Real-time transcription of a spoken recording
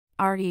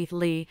R.E.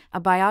 Lee, A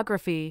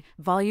Biography,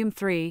 Volume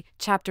 3,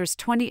 Chapters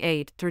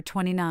 28 through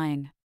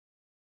 29.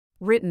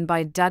 Written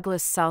by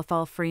Douglas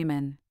Southall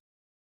Freeman.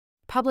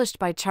 Published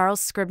by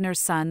Charles Scribner's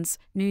Sons,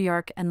 New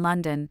York and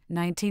London,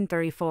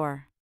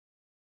 1934.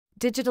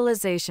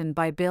 Digitalization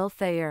by Bill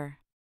Thayer.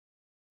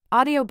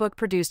 Audiobook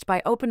produced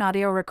by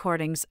OpenAudio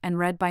Recordings and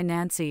read by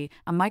Nancy,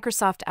 a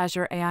Microsoft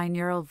Azure AI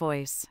neural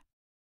voice.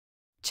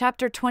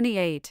 Chapter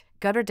 28,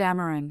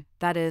 Götterdämmerung,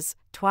 that is,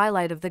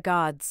 Twilight of the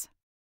Gods.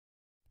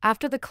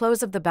 After the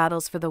close of the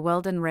battles for the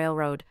Weldon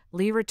Railroad,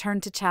 Lee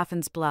returned to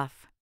Chaffin's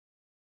Bluff.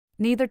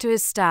 Neither to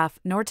his staff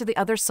nor to the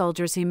other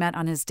soldiers he met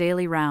on his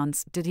daily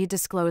rounds did he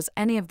disclose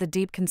any of the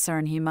deep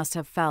concern he must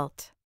have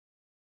felt.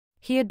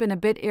 He had been a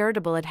bit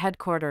irritable at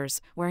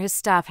headquarters, where his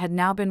staff had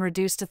now been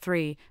reduced to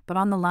 3, but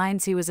on the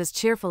lines he was as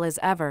cheerful as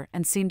ever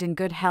and seemed in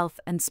good health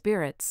and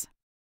spirits.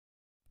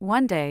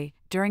 One day,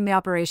 during the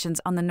operations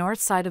on the north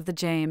side of the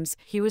James,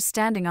 he was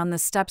standing on the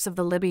steps of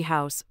the Libby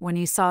House when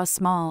he saw a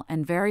small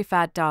and very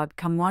fat dog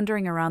come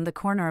wandering around the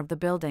corner of the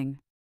building.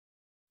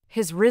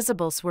 His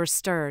risibles were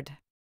stirred.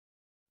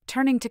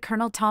 Turning to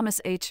Colonel Thomas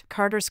H.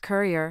 Carter's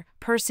courier,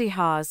 Percy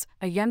Hawes,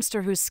 a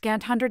youngster whose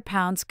scant 100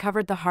 pounds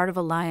covered the heart of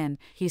a lion,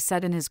 he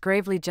said in his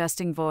gravely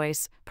jesting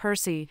voice,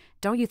 "Percy,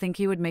 don't you think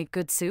he would make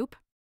good soup?"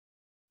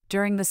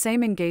 During the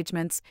same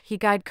engagements, he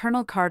guyed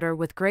Colonel Carter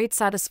with great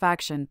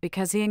satisfaction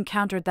because he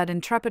encountered that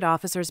intrepid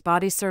officer's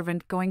body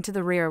servant going to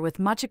the rear with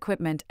much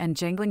equipment and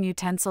jangling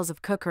utensils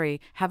of cookery,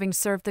 having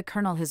served the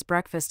colonel his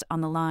breakfast on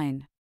the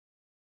line.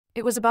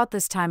 It was about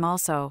this time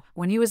also,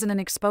 when he was in an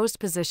exposed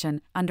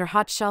position, under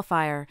hot shell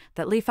fire,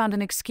 that Lee found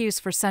an excuse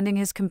for sending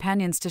his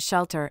companions to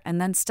shelter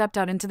and then stepped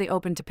out into the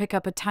open to pick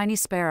up a tiny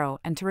sparrow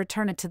and to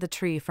return it to the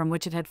tree from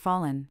which it had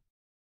fallen.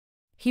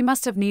 He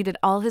must have needed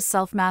all his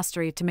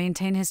self-mastery to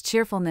maintain his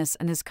cheerfulness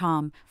and his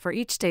calm, for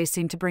each day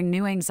seemed to bring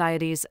new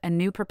anxieties and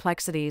new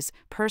perplexities,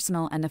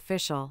 personal and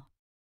official.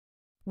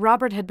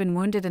 Robert had been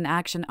wounded in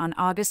action on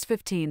August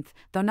 15,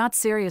 though not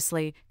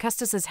seriously.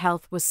 Custis's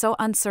health was so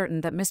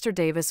uncertain that Mr.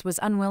 Davis was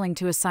unwilling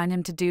to assign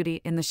him to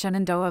duty in the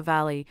Shenandoah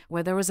Valley,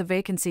 where there was a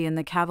vacancy in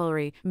the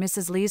cavalry.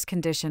 Mrs. Lee's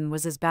condition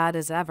was as bad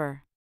as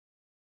ever.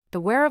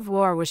 The wear of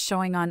war was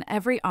showing on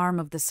every arm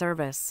of the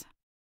service.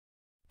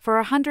 For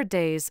 100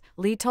 days,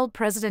 Lee told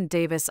President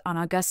Davis on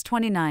August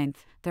 29,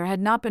 there had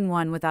not been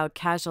one without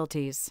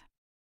casualties.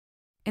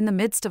 In the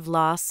midst of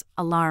loss,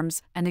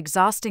 alarms, and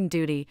exhausting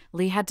duty,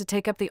 Lee had to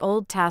take up the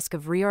old task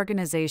of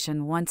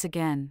reorganization once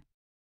again.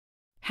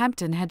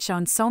 Hampton had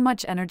shown so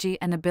much energy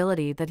and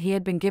ability that he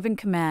had been given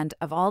command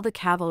of all the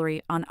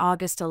cavalry on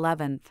August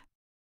 11.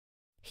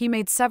 He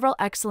made several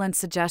excellent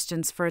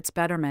suggestions for its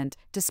betterment,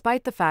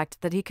 despite the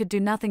fact that he could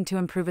do nothing to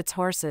improve its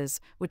horses,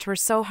 which were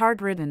so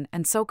hard-ridden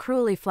and so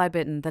cruelly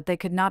fly-bitten that they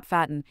could not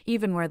fatten,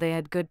 even where they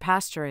had good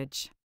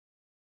pasturage.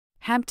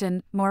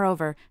 Hampton,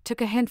 moreover,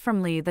 took a hint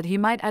from Lee that he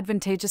might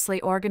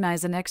advantageously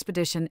organize an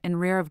expedition in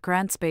rear of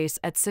Grant's base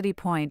at City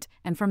Point,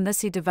 and from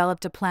this he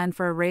developed a plan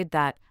for a raid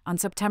that, on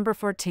September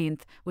 14,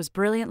 was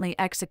brilliantly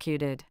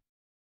executed.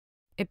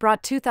 It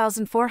brought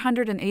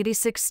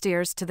 2,486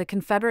 steers to the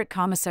Confederate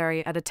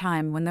commissary at a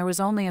time when there was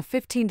only a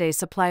 15-day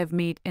supply of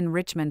meat in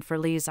Richmond for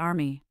Lee's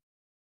army.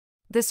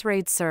 This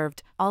raid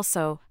served,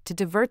 also, to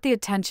divert the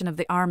attention of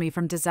the army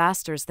from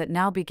disasters that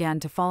now began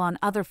to fall on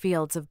other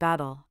fields of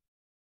battle.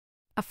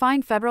 A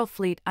fine Federal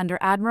fleet under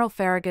Admiral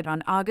Farragut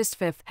on August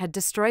 5 had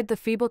destroyed the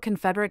feeble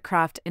Confederate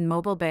craft in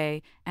Mobile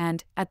Bay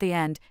and, at the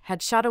end,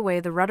 had shot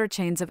away the rudder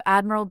chains of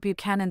Admiral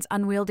Buchanan's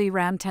unwieldy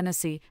ram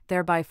Tennessee,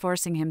 thereby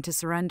forcing him to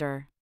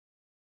surrender.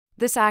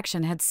 This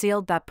action had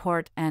sealed that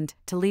port and,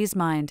 to Lee's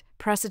mind,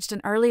 presaged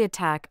an early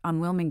attack on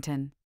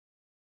Wilmington.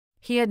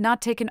 He had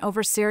not taken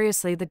over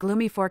seriously the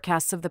gloomy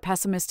forecasts of the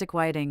pessimistic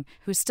Whiting,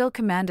 who still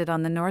commanded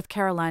on the North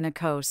Carolina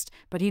coast,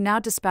 but he now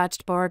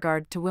dispatched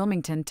Beauregard to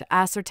Wilmington to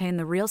ascertain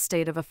the real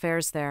state of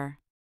affairs there.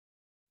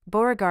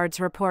 Beauregard's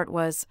report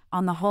was,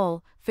 on the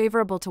whole,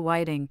 favorable to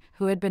Whiting,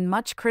 who had been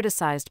much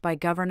criticized by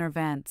Governor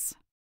Vance.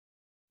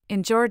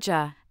 In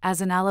Georgia,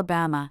 as in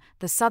Alabama,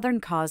 the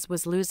Southern cause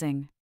was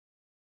losing.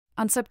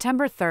 On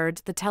September 3,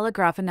 the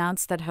Telegraph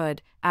announced that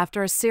Hood,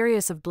 after a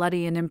series of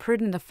bloody and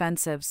imprudent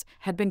offensives,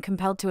 had been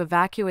compelled to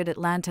evacuate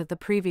Atlanta the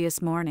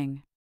previous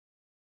morning.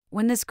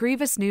 When this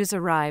grievous news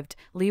arrived,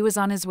 Lee was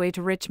on his way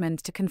to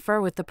Richmond to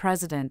confer with the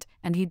president,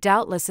 and he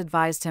doubtless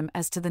advised him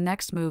as to the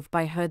next move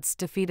by Hood's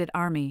defeated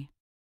army.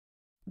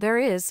 There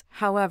is,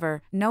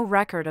 however, no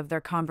record of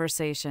their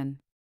conversation.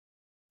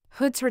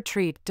 Hood's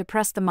retreat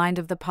depressed the mind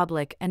of the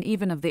public and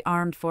even of the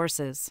armed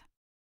forces.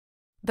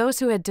 Those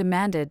who had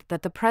demanded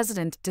that the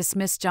president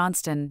dismiss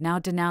Johnston now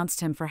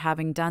denounced him for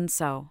having done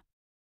so.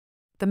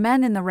 The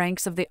men in the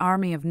ranks of the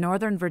Army of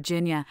Northern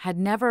Virginia had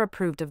never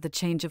approved of the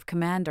change of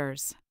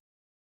commanders.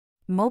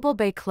 Mobile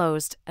Bay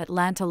closed,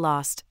 Atlanta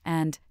lost,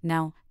 and,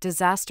 now,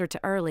 disaster to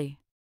Early.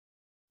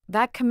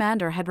 That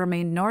commander had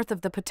remained north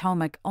of the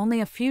Potomac only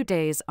a few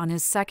days on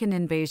his second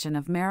invasion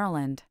of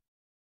Maryland.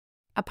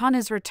 Upon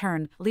his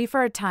return, Lee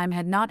for a time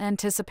had not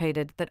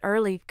anticipated that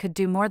Early could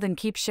do more than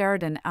keep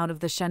Sheridan out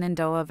of the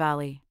Shenandoah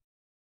Valley.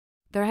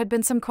 There had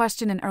been some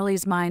question in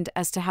Early's mind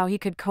as to how he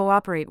could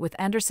cooperate with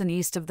Anderson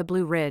east of the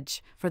Blue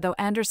Ridge, for though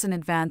Anderson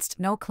advanced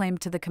no claim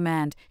to the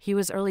command, he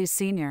was Early's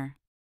senior.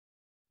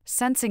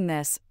 Sensing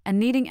this, and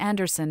needing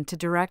Anderson to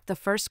direct the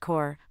First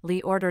Corps,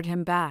 Lee ordered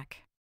him back.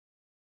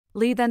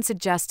 Lee then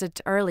suggested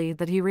to Early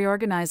that he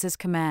reorganize his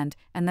command,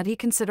 and that he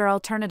consider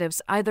alternatives,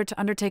 either to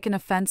undertake an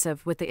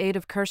offensive with the aid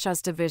of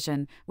Kershaw's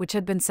division, which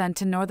had been sent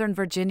to Northern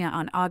Virginia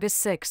on August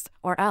 6,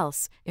 or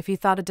else, if he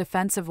thought a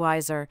defensive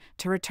wiser,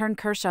 to return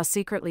Kershaw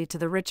secretly to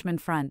the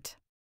Richmond front.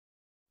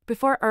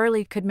 Before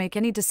Early could make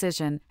any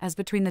decision as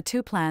between the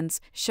two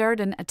plans,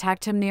 Sheridan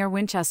attacked him near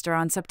Winchester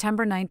on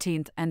September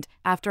 19 and,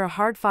 after a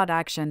hard-fought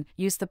action,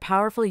 used the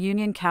powerful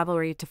Union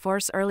cavalry to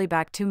force Early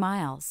back 2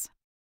 miles.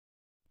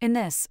 In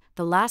this,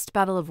 the last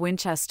Battle of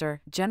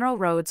Winchester, General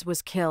Rhodes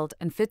was killed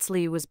and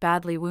Fitz-Lee was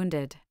badly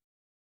wounded.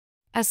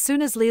 As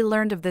soon as Lee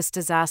learned of this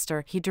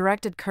disaster, he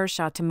directed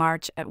Kershaw to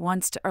march at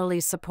once to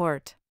Early's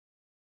support.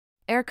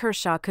 Ere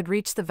Kershaw could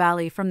reach the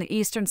valley from the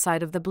eastern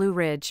side of the Blue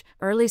Ridge,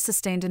 Early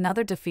sustained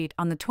another defeat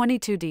on the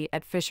 22d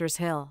at Fisher's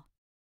Hill.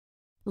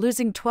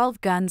 Losing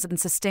 12 guns and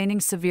sustaining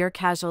severe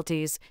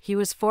casualties, he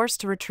was forced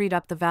to retreat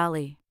up the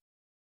valley.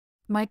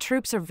 "My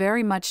troops are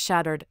very much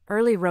shattered,"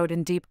 Early wrote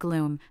in deep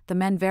gloom, the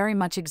men very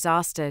much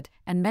exhausted,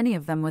 and many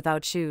of them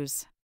without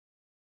shoes.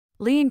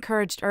 Lee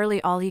encouraged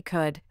Early all he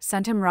could,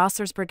 sent him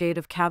Rosser's brigade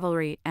of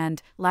cavalry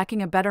and,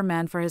 lacking a better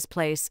man for his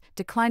place,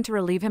 declined to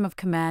relieve him of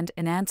command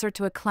in answer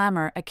to a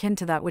clamor akin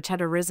to that which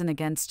had arisen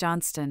against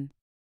Johnston.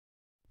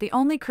 The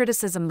only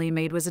criticism Lee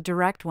made was a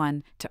direct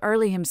one, to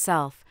Early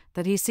himself,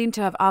 that he seemed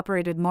to have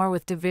operated more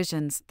with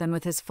divisions than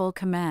with his full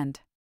command.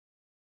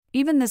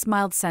 Even this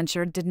mild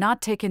censure did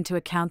not take into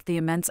account the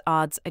immense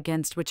odds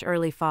against which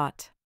Early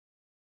fought.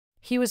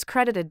 He was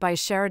credited by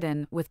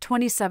Sheridan with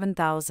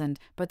 27,000,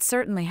 but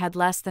certainly had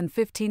less than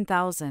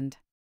 15,000.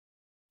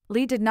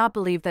 Lee did not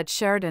believe that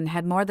Sheridan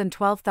had more than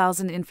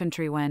 12,000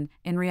 infantry when,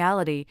 in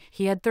reality,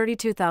 he had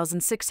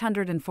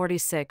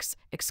 32,646,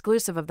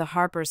 exclusive of the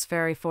Harper's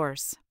Ferry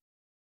force.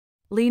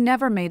 Lee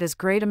never made as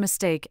great a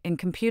mistake in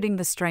computing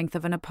the strength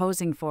of an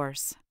opposing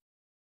force.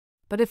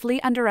 But if Lee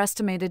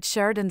underestimated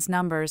Sheridan's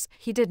numbers,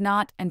 he did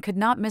not and could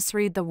not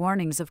misread the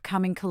warnings of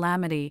coming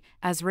calamity,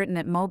 as written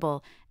at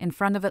Mobile, in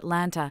front of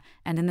Atlanta,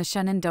 and in the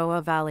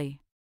Shenandoah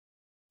Valley.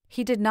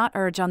 He did not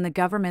urge on the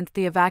government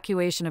the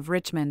evacuation of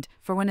Richmond,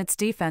 for when its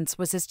defense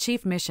was his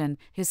chief mission,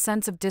 his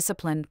sense of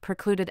discipline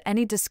precluded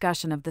any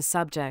discussion of the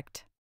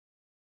subject.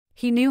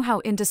 He knew how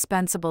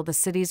indispensable the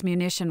city's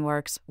munition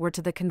works were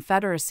to the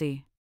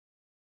Confederacy.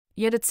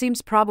 Yet it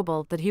seems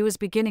probable that he was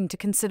beginning to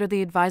consider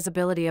the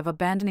advisability of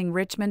abandoning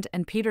Richmond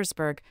and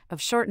Petersburg,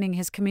 of shortening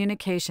his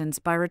communications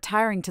by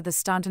retiring to the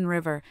Staunton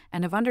River,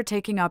 and of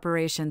undertaking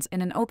operations in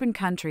an open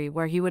country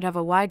where he would have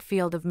a wide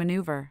field of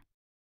maneuver.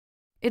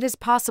 It is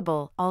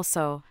possible,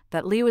 also,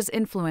 that Lee was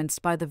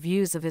influenced by the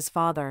views of his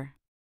father.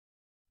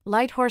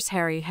 Light Horse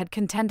Harry had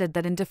contended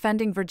that in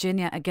defending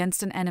Virginia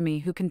against an enemy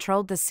who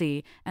controlled the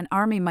sea, an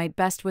army might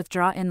best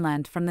withdraw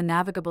inland from the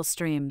navigable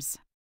streams.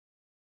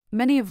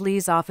 Many of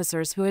Lee's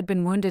officers who had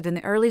been wounded in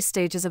the early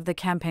stages of the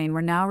campaign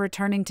were now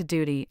returning to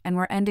duty and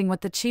were ending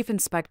what the chief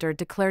inspector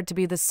declared to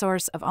be the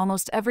source of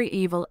almost every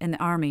evil in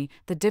the army,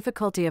 the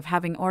difficulty of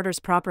having orders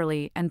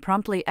properly and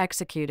promptly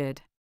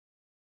executed.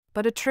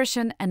 But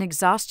attrition and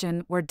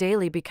exhaustion were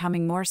daily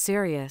becoming more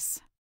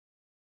serious.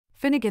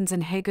 Finnegan's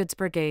and Haygood's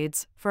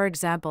brigades, for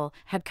example,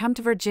 had come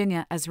to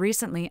Virginia as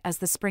recently as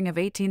the spring of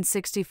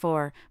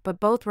 1864,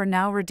 but both were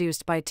now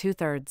reduced by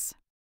 2/3.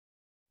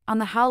 On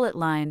the Howlett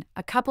line,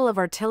 a couple of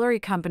artillery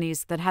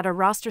companies that had a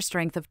roster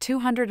strength of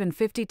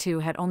 252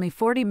 had only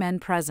 40 men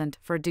present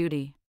for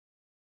duty.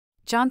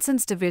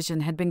 Johnson's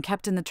division had been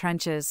kept in the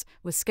trenches,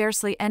 with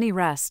scarcely any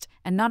rest,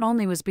 and not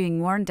only was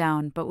being worn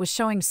down but was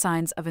showing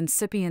signs of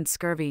incipient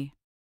scurvy.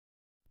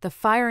 The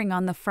firing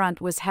on the front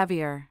was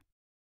heavier.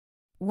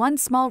 One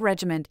small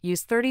regiment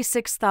used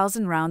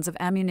 36,000 rounds of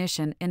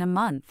ammunition in a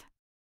month.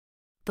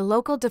 The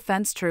local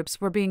defense troops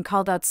were being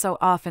called out so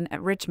often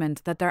at Richmond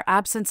that their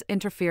absence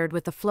interfered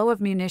with the flow of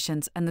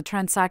munitions and the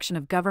transaction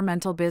of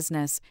governmental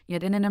business,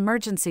 yet in an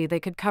emergency they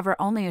could cover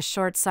only a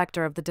short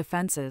sector of the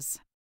defenses.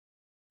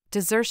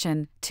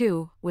 Desertion,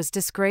 too, was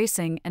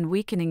disgracing and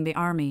weakening the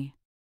army.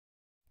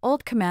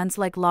 Old commands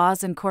like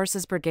Law's and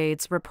Corse's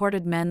brigades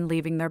reported men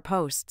leaving their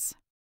posts.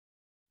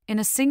 In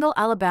a single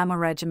Alabama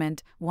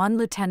regiment, 1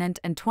 lieutenant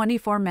and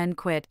 24 men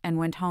quit and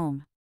went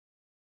home.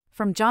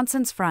 From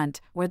Johnson's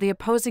front, where the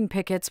opposing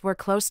pickets were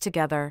close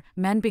together,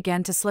 men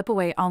began to slip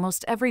away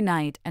almost every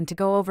night and to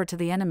go over to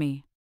the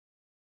enemy.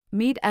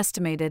 Meade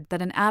estimated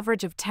that an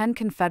average of 10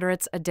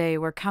 Confederates a day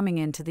were coming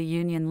into the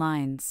Union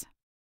lines.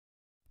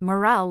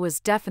 Morale was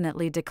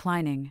definitely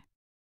declining.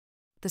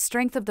 The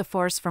strength of the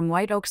force from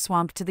White Oak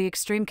Swamp to the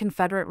extreme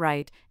Confederate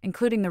right,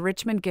 including the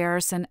Richmond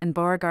garrison and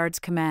Beauregard's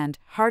command,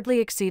 hardly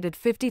exceeded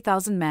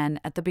 50,000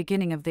 men at the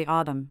beginning of the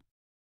autumn.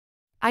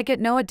 "I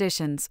get no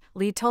additions,"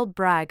 Lee told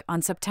Bragg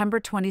on September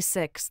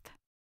 26.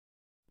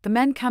 "The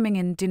men coming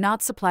in do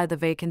not supply the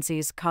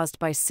vacancies caused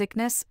by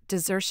sickness,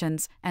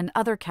 desertions, and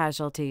other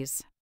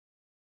casualties."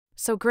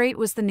 So great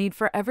was the need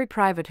for every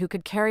private who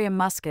could carry a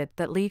musket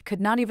that Lee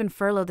could not even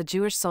furlough the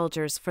Jewish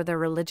soldiers for their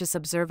religious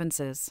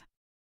observances.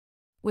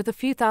 With a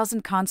few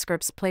thousand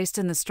conscripts placed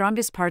in the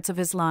strongest parts of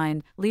his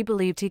line, Lee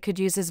believed he could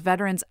use his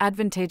veterans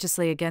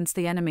advantageously against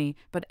the enemy,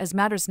 but as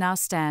matters now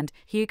stand,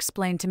 he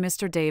explained to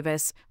Mr.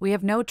 Davis, we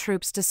have no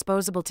troops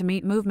disposable to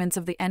meet movements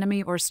of the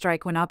enemy or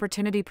strike when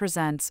opportunity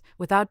presents,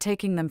 without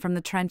taking them from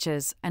the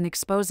trenches and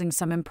exposing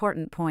some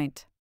important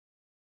point.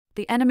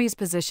 The enemy's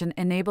position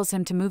enables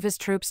him to move his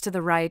troops to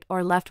the right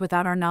or left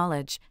without our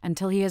knowledge,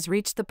 until he has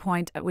reached the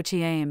point at which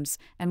he aims,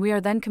 and we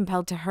are then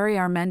compelled to hurry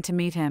our men to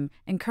meet him,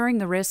 incurring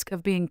the risk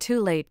of being too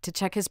late to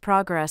check his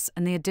progress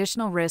and the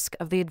additional risk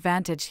of the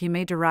advantage he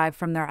may derive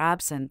from their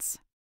absence.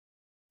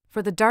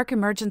 For the dark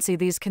emergency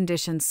these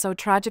conditions so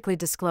tragically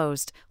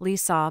disclosed, Lee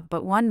saw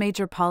but one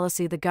major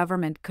policy the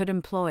government could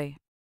employ.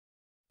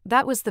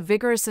 That was the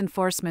vigorous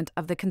enforcement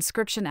of the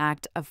Conscription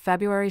Act of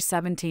February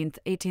 17,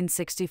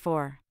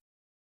 1864.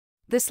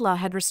 This law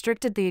had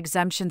restricted the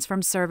exemptions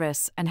from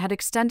service and had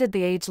extended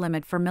the age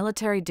limit for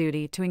military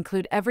duty to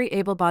include every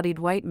able-bodied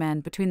white man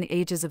between the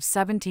ages of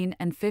 17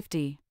 and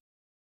 50.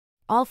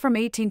 All from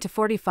 18 to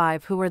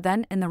 45 who were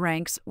then in the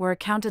ranks were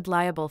accounted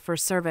liable for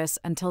service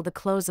until the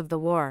close of the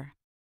war.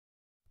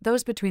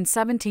 Those between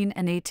 17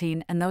 and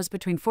 18 and those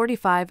between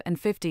 45 and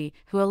 50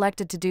 who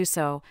elected to do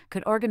so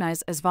could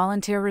organize as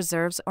volunteer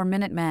reserves or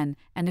Minutemen,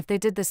 and if they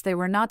did this they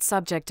were not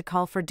subject to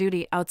call for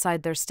duty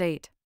outside their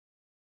state.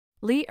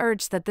 Lee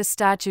urged that this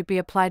statute be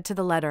applied to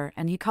the letter,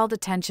 and he called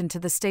attention to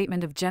the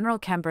statement of General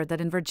Kemper that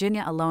in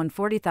Virginia alone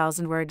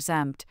 40,000 were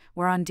exempt,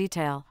 were on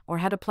detail, or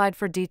had applied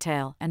for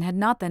detail and had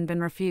not then been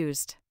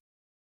refused.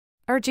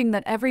 Urging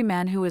that every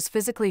man who was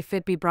physically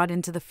fit be brought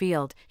into the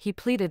field, he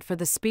pleaded for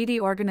the speedy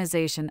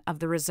organization of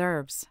the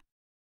reserves.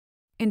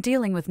 In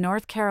dealing with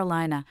North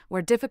Carolina,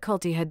 where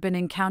difficulty had been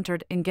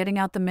encountered in getting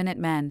out the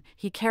Minutemen,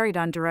 he carried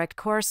on direct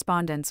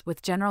correspondence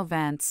with General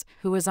Vance,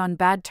 who was on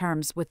bad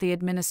terms with the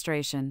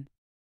administration.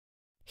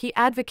 He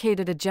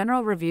advocated a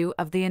general review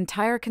of the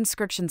entire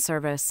conscription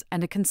service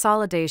and a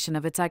consolidation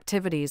of its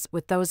activities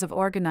with those of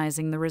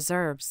organizing the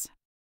reserves.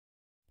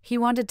 He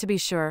wanted to be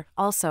sure,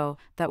 also,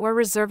 that where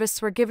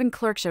reservists were given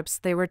clerkships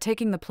they were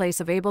taking the place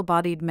of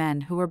able-bodied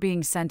men who were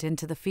being sent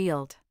into the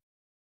field.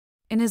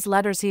 In his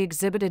letters he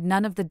exhibited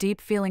none of the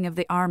deep feeling of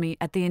the Army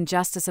at the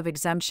injustice of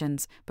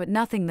exemptions, but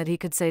nothing that he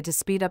could say to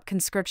speed up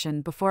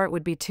conscription before it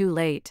would be too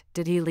late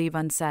did he leave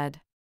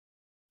unsaid.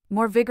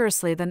 More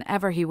vigorously than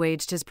ever he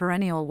waged his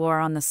perennial war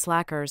on the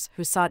slackers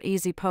who sought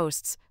easy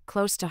posts,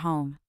 close to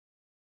home.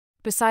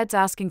 Besides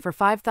asking for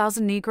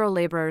 5,000 Negro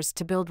laborers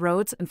to build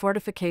roads and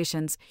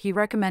fortifications, he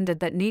recommended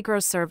that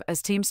Negroes serve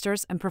as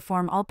teamsters and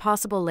perform all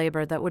possible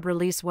labor that would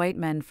release white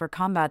men for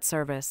combat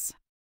service.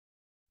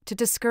 To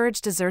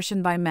discourage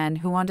desertion by men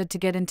who wanted to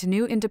get into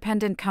new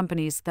independent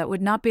companies that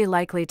would not be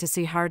likely to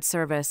see hard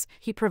service,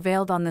 he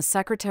prevailed on the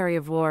Secretary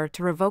of War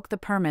to revoke the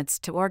permits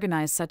to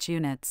organize such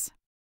units.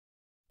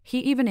 He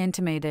even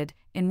intimated,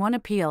 in one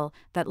appeal,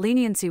 that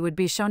leniency would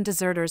be shown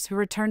deserters who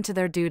returned to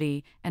their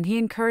duty, and he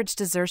encouraged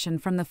desertion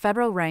from the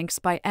federal ranks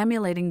by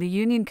emulating the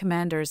Union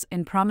commanders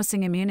in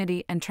promising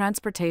immunity and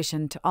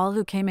transportation to all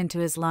who came into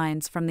his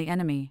lines from the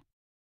enemy.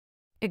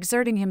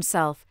 Exerting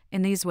himself,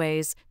 in these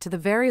ways, to the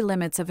very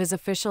limits of his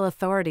official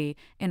authority,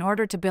 in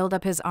order to build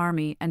up his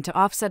army and to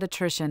offset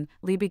attrition,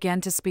 Lee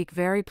began to speak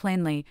very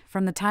plainly,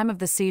 from the time of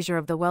the seizure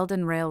of the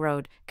Weldon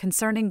Railroad,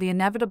 concerning the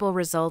inevitable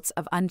results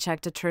of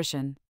unchecked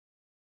attrition.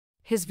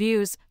 His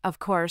views, of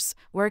course,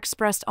 were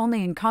expressed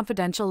only in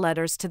confidential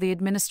letters to the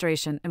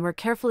administration and were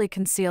carefully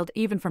concealed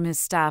even from his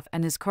staff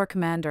and his corps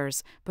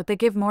commanders, but they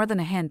give more than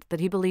a hint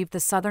that he believed the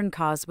Southern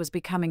cause was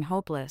becoming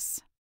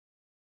hopeless.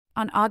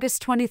 On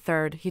August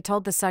 23, he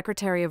told the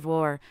Secretary of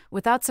War,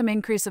 "Without some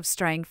increase of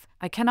strength,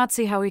 I cannot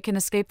see how we can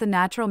escape the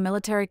natural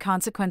military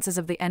consequences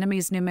of the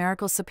enemy's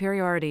numerical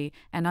superiority,"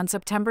 and on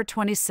September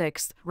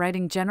 26,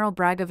 writing General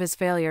Bragg of his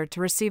failure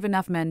to receive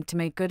enough men to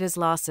make good his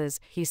losses,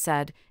 he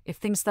said, "If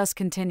things thus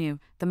continue,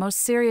 the most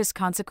serious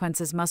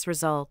consequences must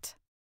result."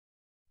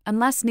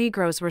 Unless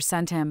Negroes were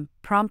sent him,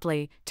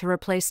 promptly, to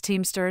replace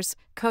teamsters,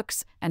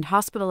 cooks, and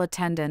hospital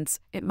attendants,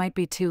 it might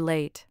be too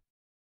late.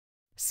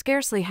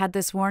 Scarcely had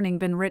this warning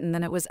been written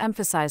than it was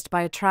emphasized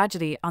by a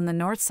tragedy on the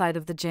north side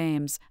of the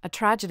James, a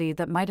tragedy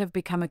that might have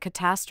become a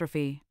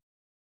catastrophe.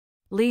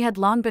 Lee had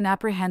long been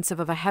apprehensive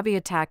of a heavy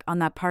attack on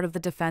that part of the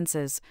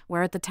defenses,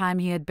 where at the time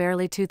he had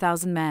barely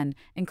 2,000 men,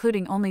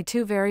 including only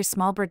two very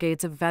small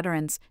brigades of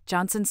veterans,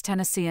 Johnson's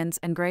Tennesseans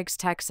and Gregg's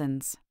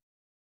Texans.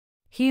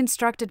 He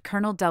instructed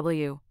Colonel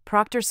W.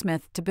 Proctor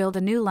Smith to build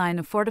a new line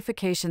of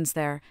fortifications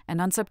there, and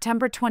on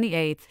September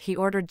 28 he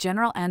ordered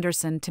General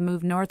Anderson to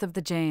move north of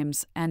the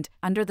James and,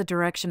 under the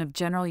direction of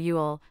General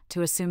Ewell,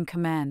 to assume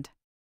command.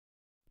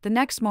 The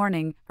next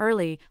morning,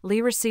 early, Lee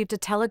received a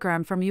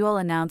telegram from Ewell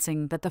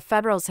announcing that the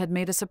Federals had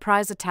made a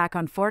surprise attack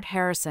on Fort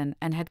Harrison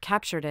and had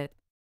captured it.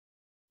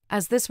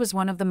 As this was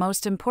one of the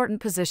most important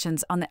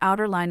positions on the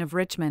outer line of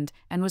Richmond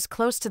and was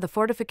close to the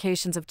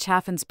fortifications of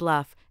Chaffin's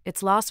Bluff,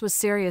 its loss was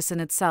serious in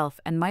itself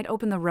and might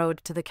open the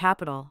road to the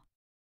capital.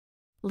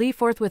 Lee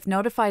forthwith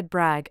notified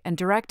Bragg and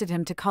directed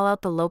him to call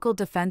out the local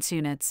defense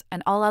units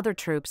and all other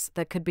troops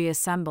that could be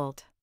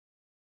assembled.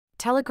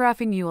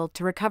 Telegraphing Ewell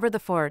to recover the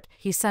fort,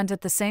 he sent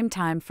at the same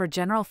time for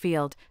General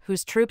Field,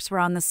 whose troops were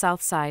on the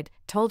south side,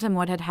 told him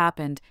what had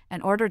happened,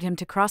 and ordered him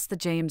to cross the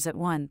James at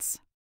once.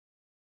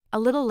 A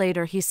little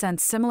later he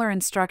sent similar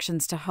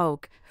instructions to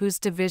Hoke, whose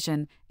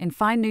division, in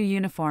fine new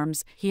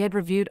uniforms, he had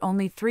reviewed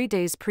only 3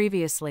 days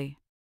previously.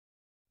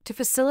 To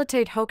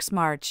facilitate Hoke's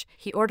march,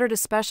 he ordered a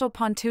special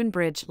pontoon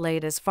bridge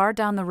laid as far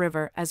down the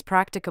river as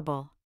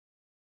practicable.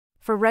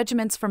 4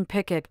 regiments from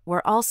Pickett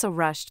were also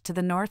rushed to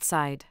the north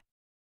side.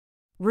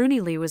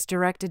 Rooney Lee was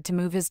directed to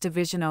move his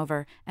division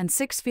over, and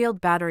 6 field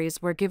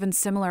batteries were given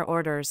similar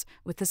orders,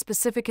 with the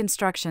specific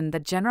instruction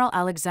that General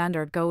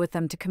Alexander go with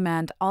them to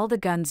command all the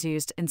guns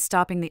used in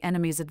stopping the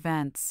enemy's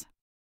advance.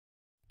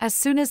 As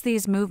soon as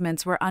these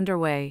movements were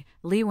underway,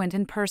 Lee went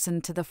in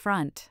person to the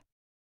front.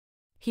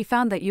 He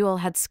found that Ewell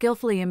had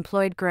skillfully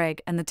employed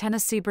Gregg and the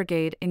Tennessee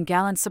Brigade in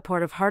gallant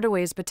support of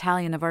Hardaway's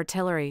battalion of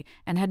artillery,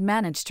 and had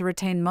managed to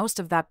retain most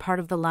of that part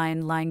of the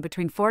line lying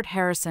between Fort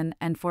Harrison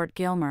and Fort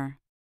Gilmer.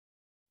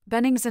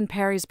 Benning's and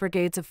Perry's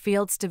brigades of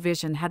Field's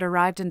division had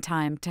arrived in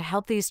time to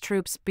help these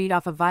troops beat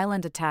off a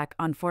violent attack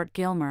on Fort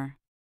Gilmer.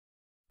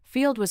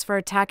 Field was for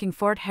attacking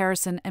Fort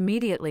Harrison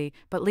immediately,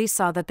 but Lee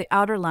saw that the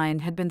outer line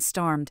had been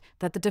stormed,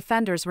 that the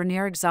defenders were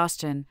near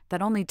exhaustion,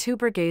 that only 2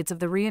 brigades of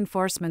the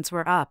reinforcements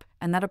were up,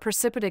 and that a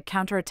precipitate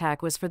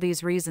counterattack was for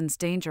these reasons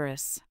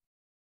dangerous.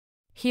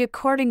 He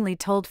accordingly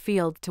told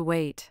Field to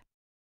wait.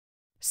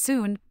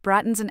 Soon,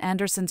 Bratton's and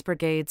Anderson's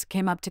brigades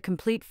came up to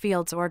complete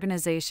Field's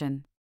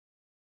organization.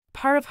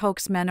 Part of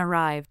Hoke's men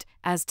arrived,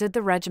 as did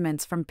the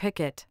regiments from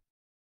Pickett.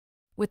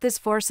 With this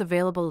force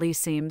available, Lee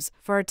seems,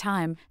 for a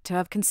time, to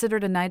have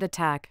considered a night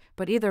attack,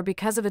 but either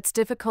because of its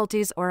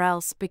difficulties or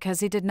else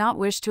because he did not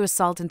wish to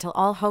assault until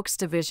all Hoke's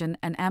division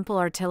and ample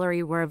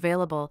artillery were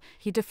available,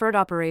 he deferred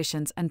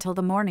operations until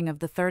the morning of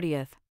the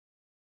 30th.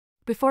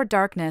 Before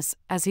darkness,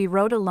 as he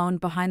rode alone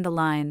behind the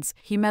lines,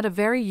 he met a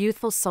very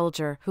youthful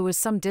soldier who was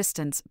some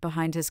distance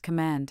behind his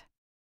command.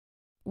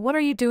 "What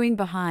are you doing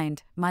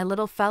behind, my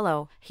little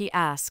fellow?" he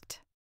asked.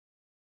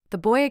 The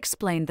boy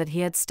explained that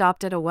he had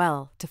stopped at a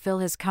well to fill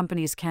his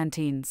company's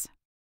canteens.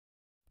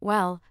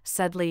 "Well,"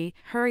 said Lee,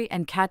 "hurry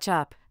and catch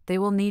up, they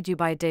will need you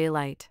by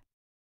daylight."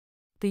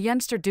 The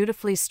youngster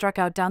dutifully struck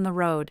out down the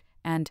road,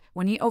 and,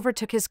 when he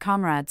overtook his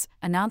comrades,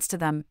 announced to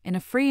them, in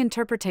a free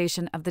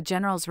interpretation of the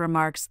general's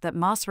remarks, that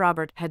Moss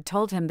Robert had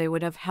told him they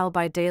would have hell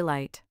by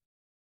daylight.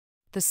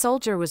 The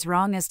soldier was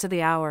wrong as to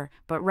the hour,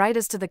 but right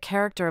as to the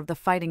character of the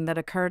fighting that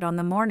occurred on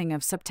the morning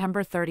of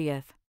September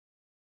 30th.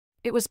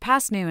 It was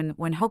past noon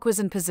when Hoke was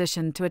in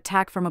position to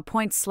attack from a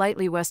point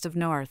slightly west of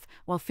north,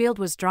 while Field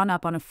was drawn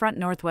up on a front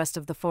northwest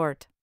of the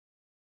fort.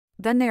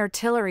 Then the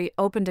artillery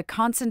opened a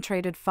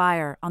concentrated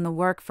fire on the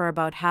work for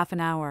about half an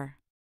hour.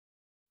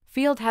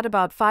 Field had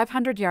about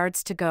 500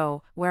 yards to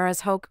go,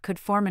 whereas Hoke could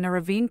form in a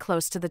ravine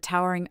close to the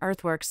towering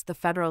earthworks the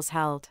Federals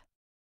held.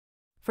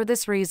 For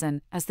this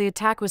reason, as the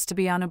attack was to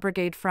be on a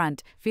brigade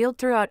front, Field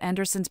threw out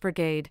Anderson's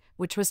brigade,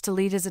 which was to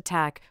lead his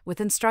attack,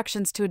 with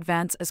instructions to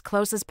advance as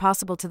close as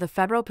possible to the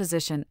Federal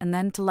position and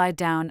then to lie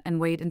down and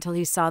wait until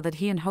he saw that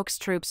he and Hoke's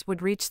troops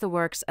would reach the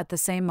works at the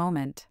same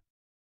moment.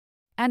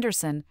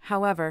 Anderson,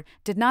 however,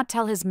 did not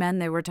tell his men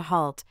they were to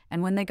halt,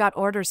 and when they got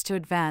orders to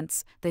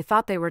advance, they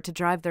thought they were to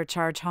drive their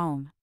charge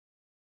home.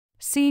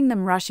 Seeing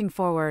them rushing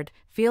forward,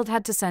 Field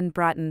had to send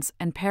Bratton's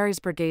and Perry's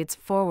brigades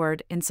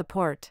forward in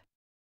support.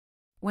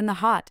 When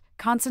the hot,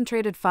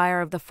 concentrated fire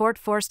of the fort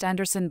forced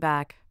Anderson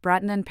back,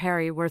 Bratton and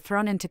Perry were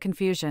thrown into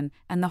confusion,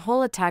 and the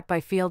whole attack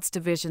by Field's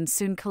division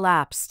soon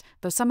collapsed,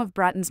 though some of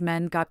Bratton's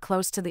men got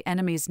close to the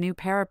enemy's new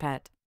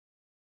parapet.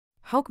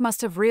 Hoke must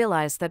have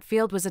realized that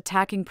Field was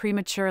attacking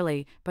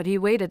prematurely, but he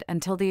waited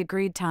until the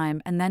agreed time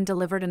and then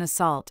delivered an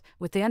assault,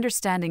 with the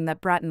understanding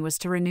that Bratton was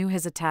to renew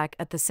his attack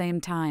at the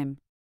same time.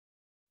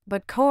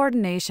 But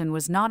coordination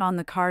was not on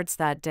the cards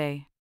that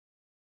day.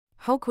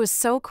 Hoke was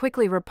so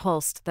quickly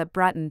repulsed that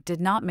Bratton did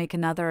not make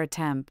another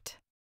attempt.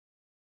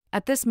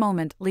 At this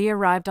moment, Lee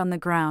arrived on the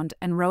ground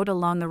and rode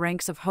along the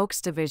ranks of Hoke's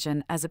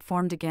division as it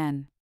formed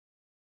again.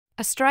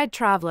 Astride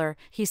Traveler,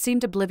 he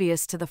seemed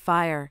oblivious to the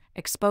fire,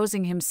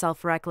 exposing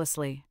himself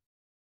recklessly.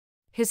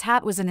 His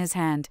hat was in his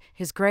hand,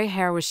 his gray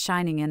hair was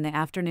shining in the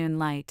afternoon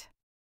light.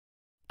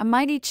 A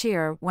mighty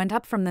cheer went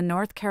up from the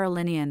North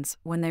Carolinians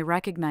when they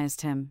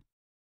recognized him.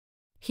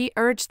 He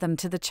urged them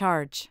to the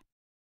charge.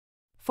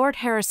 Fort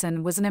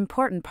Harrison was an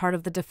important part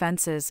of the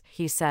defenses,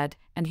 he said,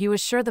 and he was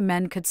sure the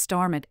men could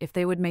storm it if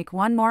they would make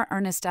one more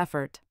earnest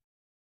effort.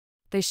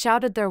 They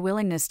shouted their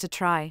willingness to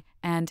try,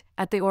 and,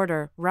 at the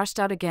order, rushed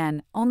out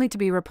again, only to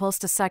be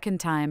repulsed a second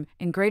time,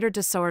 in greater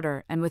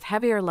disorder and with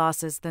heavier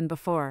losses than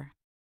before.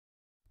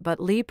 But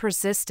Lee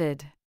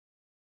persisted.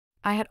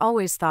 "I had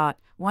always thought,"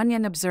 one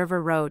young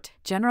observer wrote,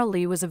 "General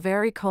Lee was a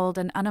very cold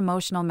and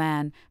unemotional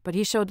man, but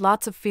he showed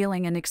lots of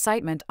feeling and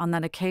excitement on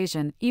that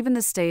occasion. Even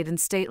the staid and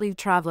stately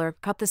Traveler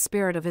caught the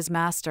spirit of his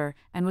master,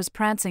 and was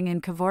prancing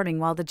and cavorting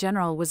while the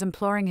general was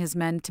imploring his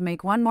men to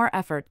make one more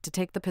effort to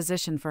take the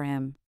position for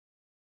him."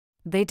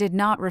 They did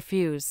not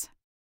refuse.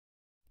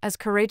 As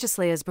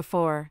courageously as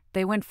before,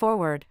 they went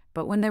forward,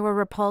 but when they were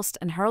repulsed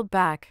and hurled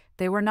back,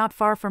 they were not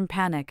far from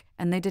panic,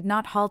 and they did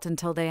not halt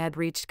until they had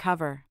reached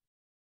cover.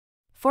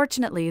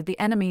 Fortunately, the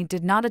enemy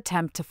did not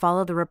attempt to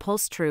follow the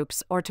repulsed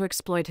troops or to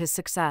exploit his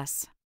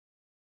success.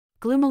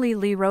 Gloomily,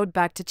 Lee rode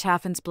back to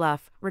Chaffin's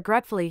Bluff.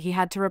 Regretfully, he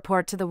had to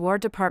report to the War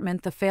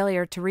Department the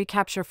failure to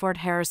recapture Fort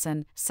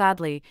Harrison.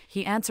 Sadly,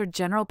 he answered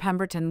General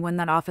Pemberton when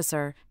that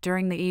officer,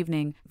 during the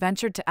evening,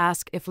 ventured to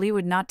ask if Lee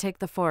would not take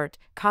the fort,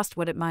 cost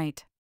what it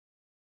might.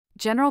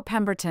 "General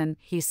Pemberton,"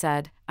 he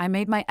said, "I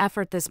made my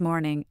effort this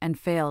morning and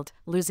failed,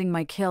 losing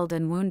my killed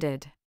and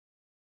wounded.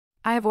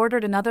 I have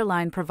ordered another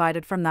line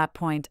provided from that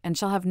point and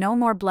shall have no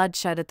more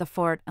bloodshed at the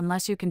fort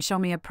unless you can show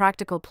me a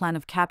practical plan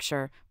of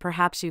capture.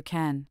 Perhaps you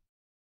can."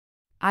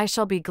 "I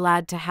shall be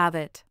glad to have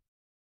it."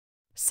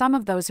 Some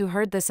of those who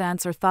heard this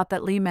answer thought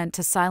that Lee meant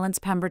to silence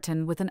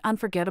Pemberton with an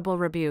unforgettable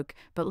rebuke,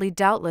 but Lee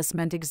doubtless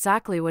meant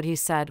exactly what he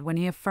said when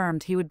he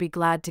affirmed he would be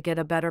glad to get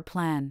a better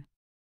plan.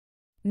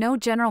 No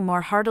general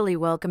more heartily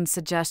welcomed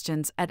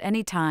suggestions at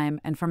any time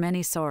and from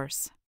any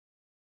source.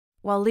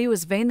 While Lee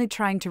was vainly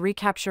trying to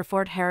recapture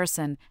Fort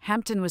Harrison,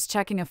 Hampton was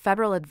checking a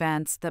Federal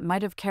advance that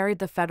might have carried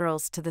the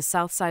Federals to the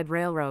South Side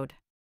Railroad.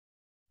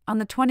 On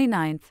the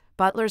 29th,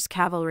 Butler's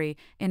cavalry,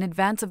 in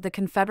advance of the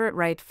Confederate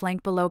right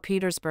flank below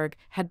Petersburg,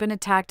 had been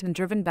attacked and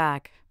driven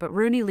back, but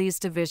Rooney Lee's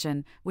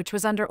division, which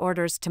was under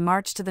orders to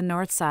march to the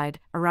north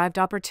side, arrived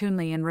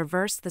opportunely and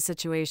reversed the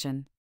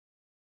situation.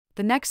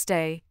 The next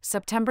day,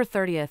 September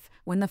 30th,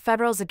 when the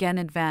Federals again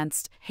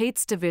advanced,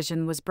 Haight's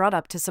division was brought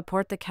up to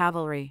support the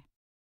cavalry.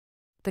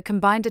 The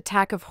combined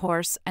attack of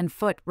horse and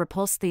foot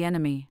repulsed the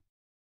enemy.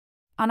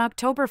 On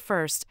October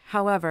 1st,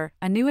 however,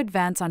 a new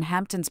advance on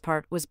Hampton's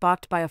part was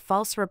balked by a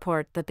false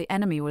report that the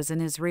enemy was in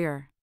his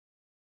rear.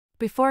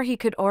 Before he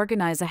could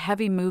organize a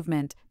heavy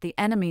movement, the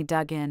enemy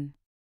dug in.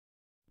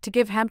 To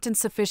give Hampton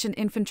sufficient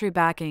infantry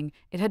backing,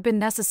 it had been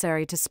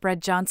necessary to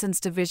spread Johnson's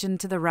division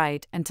to the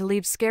right and to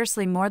leave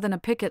scarcely more than a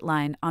picket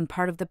line on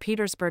part of the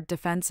Petersburg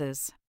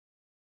defenses.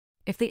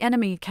 If the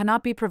enemy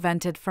cannot be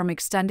prevented from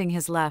extending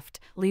his left,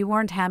 Lee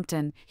warned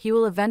Hampton, he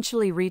will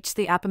eventually reach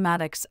the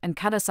Appomattox and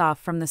cut us off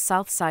from the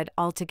south side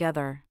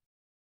altogether.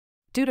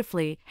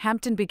 Dutifully,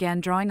 Hampton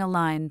began drawing a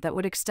line that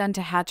would extend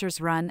to Hatcher's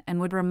Run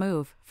and would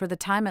remove, for the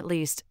time at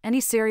least,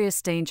 any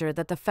serious danger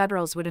that the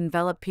Federals would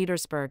envelop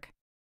Petersburg.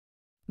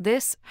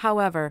 This,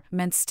 however,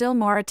 meant still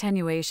more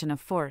attenuation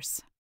of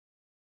force.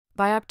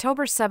 By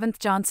October 7th,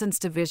 Johnson's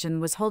division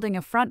was holding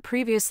a front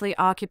previously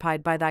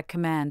occupied by that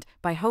command,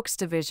 by Hoke's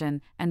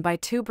division, and by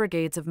 2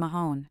 brigades of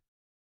Mahone.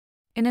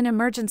 In an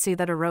emergency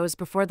that arose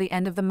before the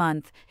end of the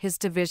month, his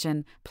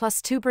division,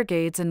 plus 2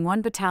 brigades and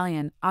 1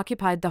 battalion,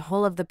 occupied the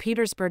whole of the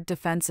Petersburg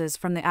defenses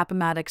from the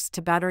Appomattox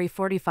to Battery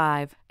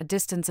 45, a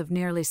distance of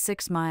nearly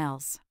 6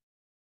 miles.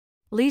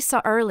 Lee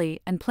saw early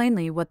and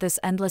plainly what this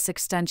endless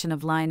extension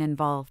of line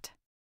involved.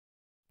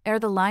 Ere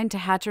the line to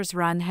Hatcher's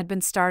Run had been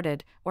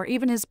started, or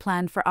even his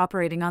plan for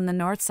operating on the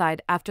north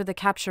side after the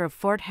capture of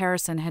Fort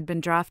Harrison had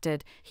been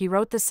drafted, he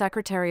wrote the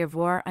Secretary of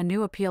War a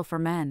new appeal for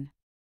men.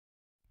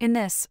 In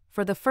this,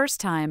 for the first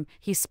time,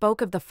 he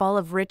spoke of the fall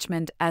of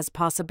Richmond as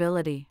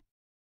possibility.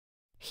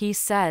 He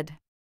said,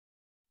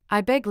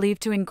 "I beg leave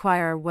to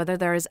inquire whether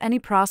there is any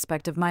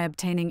prospect of my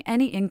obtaining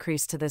any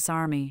increase to this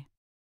army.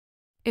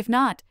 If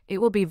not, it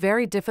will be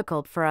very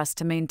difficult for us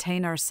to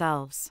maintain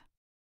ourselves.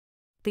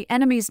 The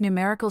enemy's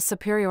numerical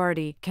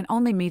superiority can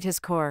only meet his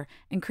corps,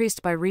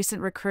 increased by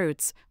recent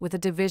recruits, with a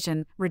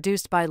division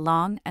reduced by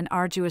long and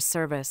arduous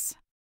service.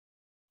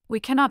 We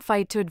cannot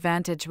fight to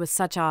advantage with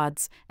such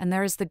odds, and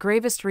there is the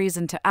gravest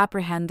reason to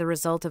apprehend the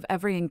result of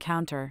every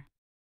encounter.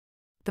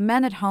 The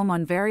men at home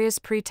on various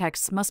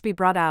pretexts must be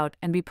brought out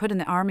and be put in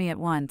the army at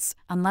once,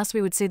 unless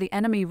we would see the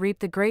enemy reap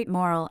the great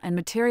moral and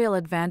material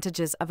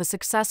advantages of a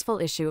successful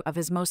issue of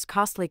his most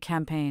costly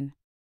campaign.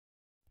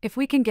 If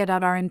we can get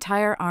out our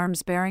entire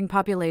arms-bearing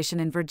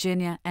population in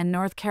Virginia and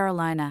North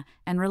Carolina,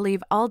 and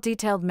relieve all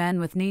detailed men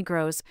with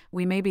Negroes,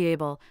 we may be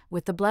able,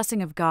 with the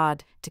blessing of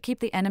God, to keep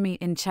the enemy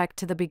in check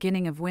to the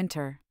beginning of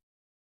winter.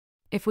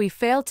 If we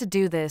fail to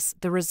do this,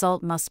 the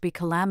result must be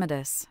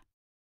calamitous.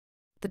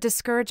 The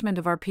discouragement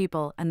of our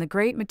people and the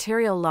great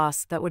material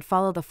loss that would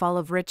follow the fall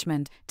of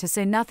Richmond, to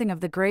say nothing of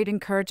the great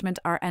encouragement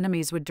our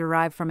enemies would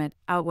derive from it,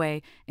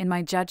 outweigh, in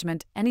my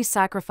judgment, any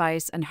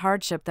sacrifice and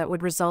hardship that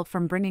would result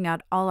from bringing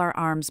out all our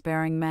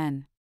arms-bearing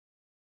men."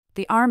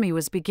 The army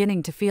was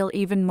beginning to feel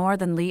even more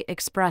than Lee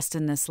expressed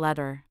in this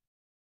letter.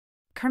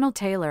 Colonel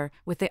Taylor,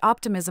 with the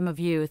optimism of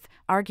youth,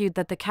 argued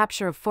that the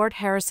capture of Fort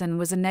Harrison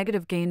was a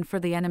negative gain for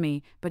the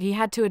enemy, but he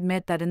had to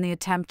admit that in the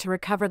attempt to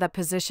recover that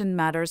position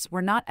matters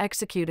were not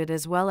executed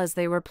as well as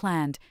they were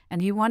planned,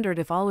 and he wondered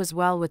if all was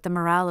well with the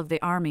morale of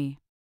the army.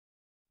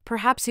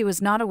 Perhaps he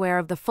was not aware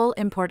of the full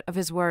import of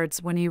his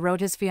words when he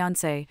wrote his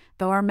fiancée,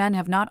 "Though our men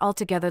have not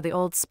altogether the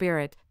old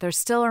spirit, there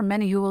still are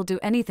many who will do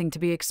anything to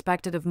be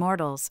expected of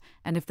mortals,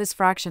 and if this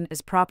fraction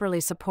is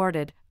properly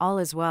supported, all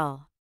is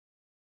well."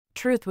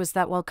 Truth was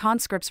that while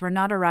conscripts were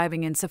not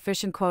arriving in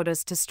sufficient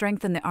quotas to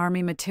strengthen the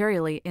army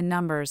materially in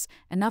numbers,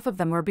 enough of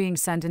them were being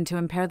sent in to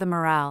impair the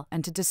morale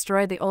and to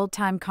destroy the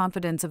old-time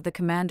confidence of the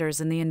commanders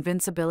in the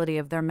invincibility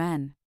of their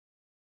men.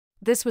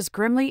 This was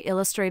grimly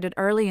illustrated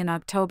early in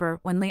October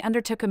when Lee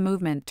undertook a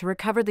movement to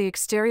recover the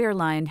exterior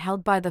line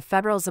held by the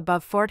Federals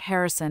above Fort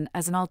Harrison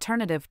as an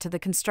alternative to the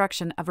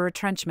construction of a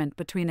retrenchment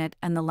between it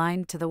and the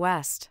line to the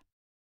west.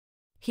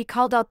 He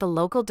called out the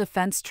local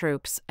defense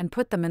troops and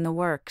put them in the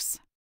works.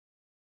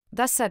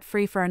 Thus set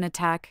free for an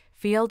attack,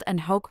 Field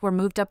and Hoke were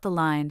moved up the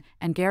line,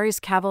 and Gary's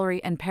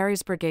cavalry and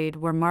Perry's brigade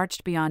were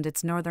marched beyond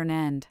its northern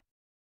end.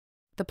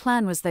 The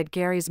plan was that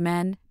Gary's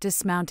men,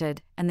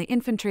 dismounted, and the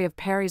infantry of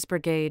Perry's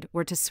brigade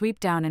were to sweep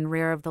down in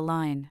rear of the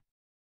line.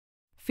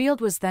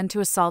 Field was then to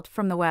assault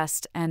from the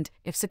west and,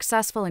 if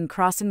successful in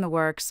crossing the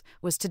works,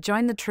 was to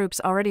join the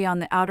troops already on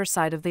the outer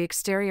side of the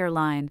exterior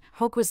line.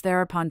 Hoke was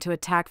thereupon to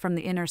attack from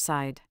the inner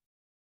side.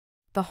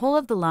 The whole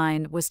of the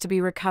line was to be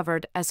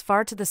recovered as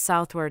far to the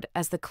southward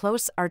as the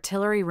close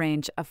artillery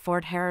range of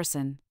Fort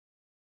Harrison.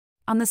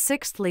 On the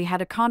 6th, Lee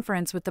had a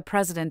conference with the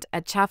president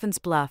at Chaffin's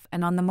Bluff,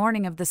 and on the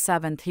morning of the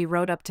 7th he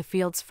rode up to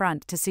Field's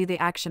front to see the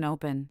action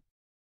open.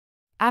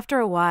 After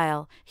a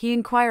while, he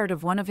inquired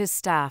of one of his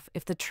staff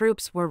if the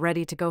troops were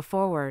ready to go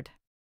forward.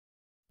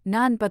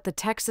 "None but the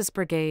Texas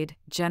Brigade,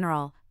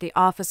 General," the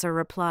officer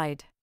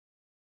replied.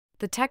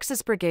 "The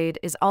Texas Brigade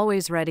is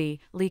always ready,"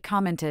 Lee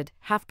commented,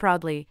 half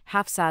proudly,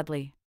 half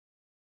sadly.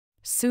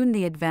 Soon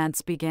the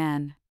advance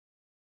began.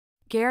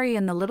 Gary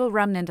and the little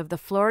remnant of the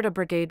Florida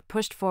Brigade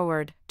pushed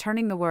forward,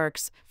 turning the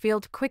works.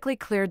 Field quickly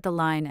cleared the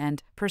line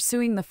and,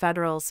 pursuing the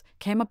Federals,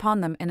 came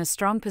upon them in a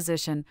strong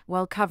position,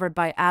 well covered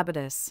by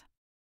abatis.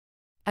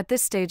 At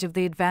this stage of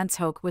the advance,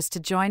 Hoke was to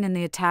join in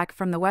the attack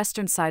from the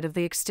western side of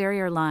the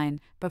exterior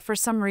line, but for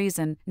some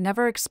reason,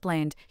 never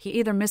explained, he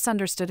either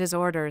misunderstood his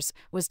orders,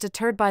 was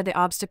deterred by the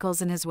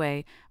obstacles in his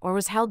way, or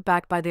was held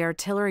back by the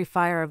artillery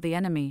fire of the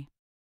enemy.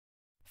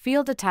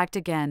 Field attacked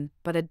again,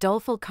 but at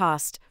doleful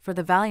cost, for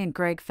the valiant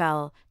Gregg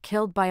fell,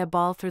 killed by a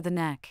ball through the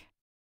neck.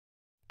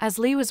 As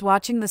Lee was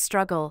watching the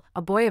struggle,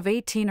 a boy of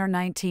 18 or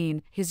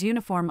 19, his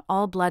uniform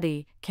all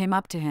bloody, came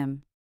up to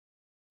him.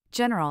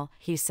 "General,"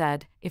 he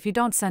said, "if you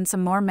don't send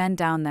some more men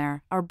down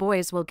there, our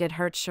boys will get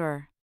hurt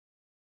sure."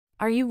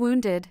 "Are you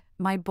wounded,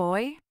 my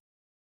boy?"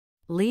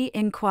 Lee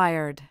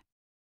inquired.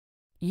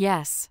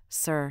 "Yes,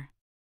 sir."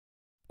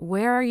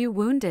 "Where are you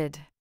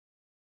wounded?"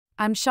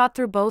 "I'm shot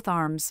through both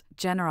arms,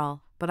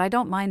 General, but I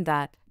don't mind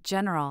that,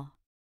 General."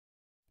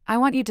 "I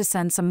want you to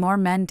send some more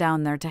men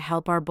down there to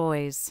help our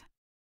boys."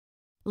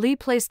 Lee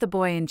placed the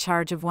boy in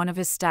charge of one of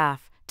his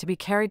staff, to be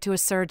carried to a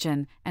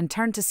surgeon, and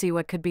turned to see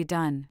what could be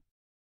done.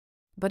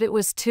 But it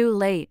was too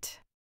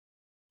late.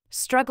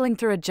 Struggling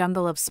through a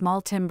jungle of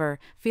small timber,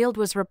 Field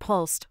was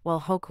repulsed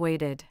while Hoke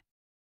waited.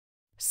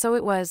 So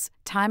it was,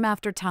 time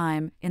after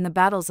time, in the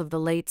battles of the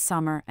late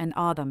summer and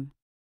autumn.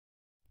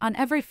 On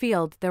every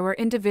field there were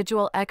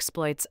individual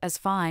exploits as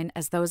fine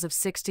as those of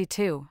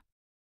 '62.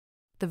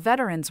 The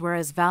veterans were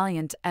as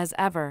valiant as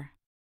ever.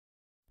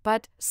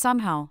 But,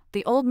 somehow,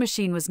 the old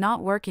machine was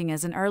not working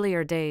as in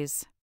earlier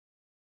days.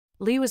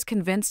 Lee was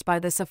convinced by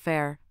this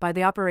affair, by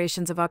the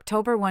operations of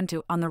October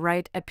 1-2 on the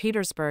right at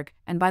Petersburg,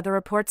 and by the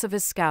reports of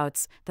his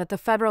scouts, that the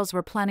Federals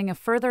were planning a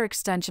further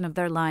extension of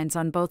their lines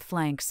on both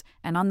flanks,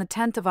 and on the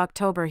 10th of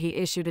October he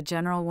issued a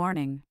general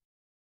warning.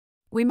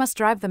 "We must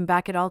drive them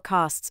back at all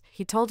costs,"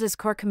 he told his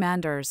corps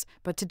commanders,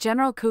 but to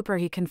General Cooper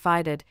he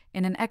confided,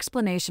 in an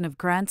explanation of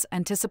Grant's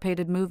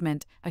anticipated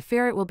movement, "I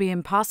fear it will be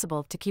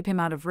impossible to keep him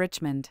out of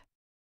Richmond."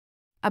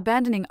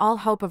 Abandoning all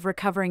hope of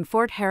recovering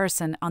Fort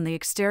Harrison on the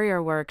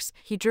exterior works,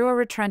 he drew a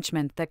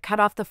retrenchment that cut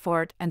off the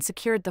fort and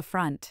secured the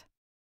front.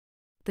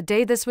 The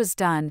day this was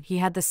done, he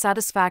had the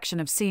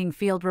satisfaction of seeing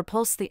Field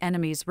repulse the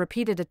enemy's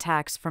repeated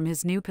attacks from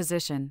his new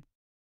position.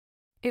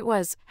 It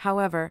was,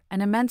 however,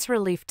 an immense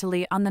relief to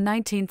Lee on the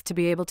 19th to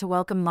be able to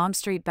welcome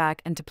Longstreet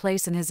back and to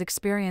place in his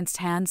experienced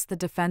hands the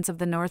defense of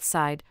the north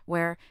side,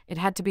 where, it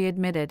had to be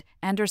admitted,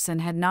 Anderson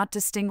had not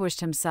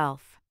distinguished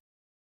himself.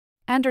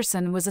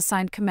 Anderson was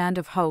assigned command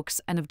of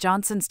Hoke's and of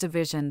Johnson's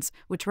divisions,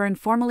 which were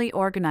informally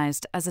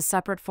organized as a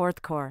separate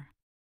Fourth Corps.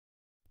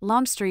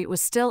 Longstreet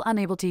was still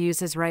unable to use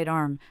his right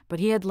arm, but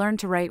he had learned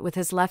to write with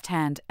his left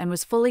hand and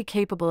was fully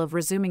capable of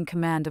resuming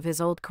command of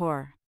his old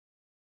corps.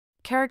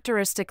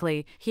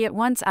 Characteristically, he at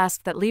once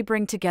asked that Lee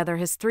bring together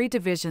his 3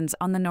 divisions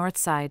on the north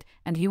side,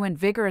 and he went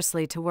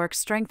vigorously to work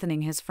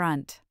strengthening his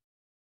front.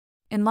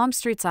 In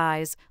Longstreet's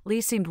eyes,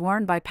 Lee seemed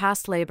worn by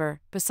past labor,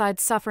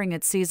 besides suffering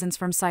at seasons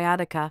from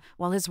sciatica,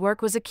 while his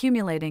work was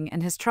accumulating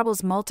and his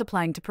troubles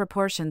multiplying to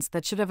proportions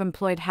that should have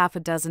employed half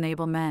a dozen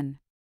able men.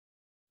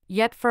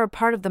 Yet for a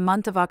part of the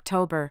month of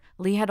October,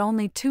 Lee had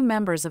only 2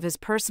 members of his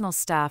personal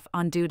staff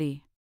on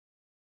duty.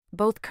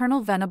 Both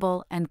Colonel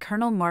Venable and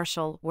Colonel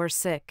Marshall were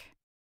sick.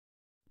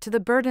 To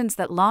the burdens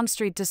that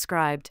Longstreet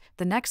described,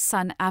 the next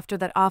sun after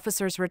that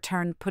officer's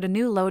return put a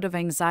new load of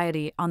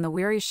anxiety on the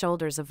weary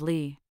shoulders of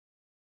Lee.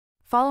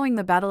 Following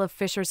the Battle of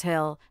Fisher's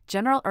Hill,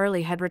 General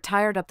Early had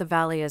retired up the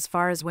valley as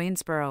far as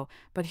Waynesboro,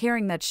 but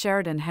hearing that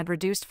Sheridan had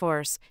reduced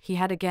force, he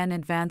had again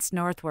advanced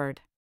northward.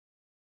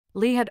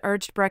 Lee had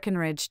urged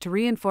Breckinridge to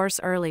reinforce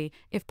Early,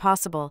 if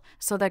possible,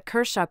 so that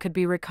Kershaw could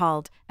be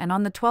recalled, and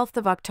on the 12th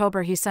of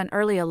October he sent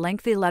Early a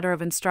lengthy letter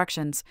of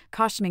instructions,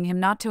 cautioning him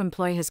not to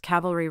employ his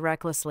cavalry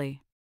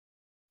recklessly.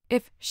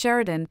 If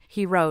Sheridan,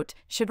 he wrote,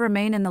 should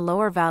remain in the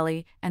lower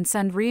valley and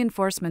send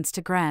reinforcements to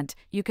Grant,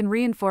 you can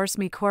reinforce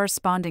me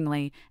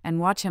correspondingly and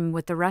watch him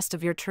with the rest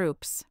of your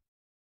troops.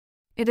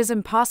 It is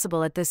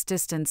impossible at this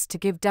distance to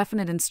give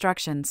definite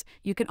instructions.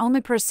 You can only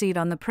proceed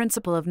on the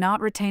principle of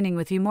not retaining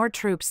with you more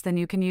troops than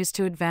you can use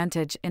to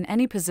advantage in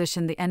any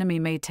position the enemy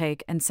may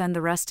take, and send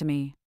the rest to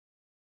me.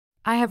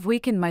 I have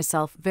weakened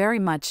myself very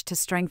much to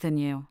strengthen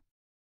you.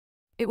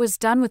 It was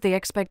done with the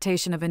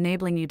expectation of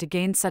enabling you to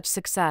gain such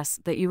success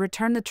that you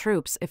return the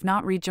troops, if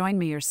not rejoin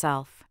me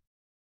yourself.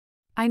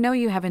 I know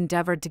you have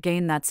endeavored to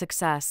gain that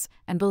success,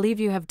 and believe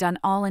you have done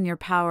all in your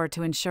power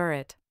to ensure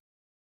it.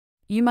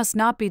 You must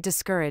not be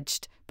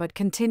discouraged, but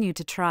continue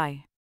to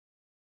try.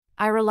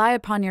 I rely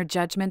upon your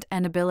judgment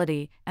and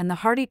ability, and the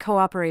hearty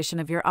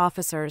cooperation of your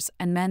officers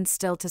and men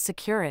still to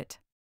secure it.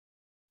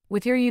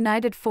 With your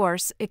united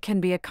force, it can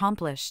be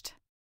accomplished.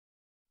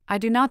 I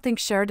do not think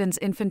Sheridan's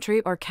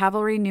infantry or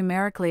cavalry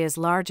numerically as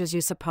large as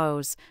you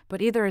suppose, but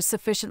either is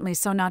sufficiently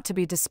so not to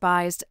be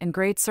despised, and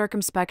great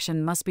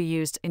circumspection must be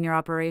used in your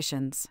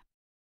operations.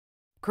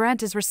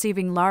 Grant is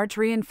receiving large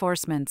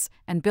reinforcements,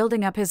 and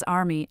building up his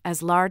army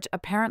as large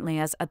apparently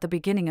as at the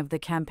beginning of the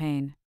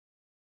campaign.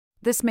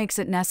 This makes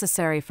it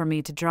necessary for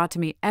me to draw to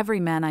me every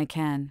man I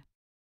can.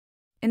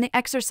 In the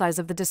exercise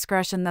of the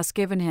discretion thus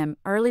given him,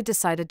 Early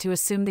decided to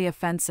assume the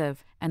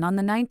offensive, and on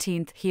the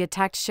 19th he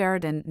attacked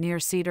Sheridan near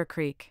Cedar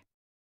Creek.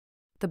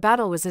 The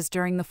battle was as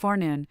during the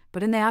forenoon,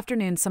 but in the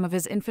afternoon some of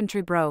his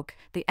infantry broke,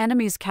 the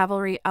enemy's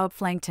cavalry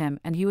outflanked him,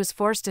 and he was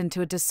forced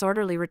into a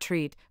disorderly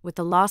retreat, with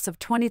the loss of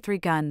 23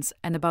 guns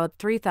and about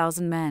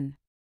 3,000 men.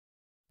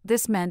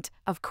 This meant,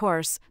 of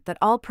course, that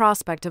all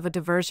prospect of a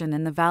diversion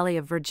in the Valley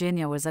of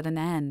Virginia was at an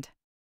end.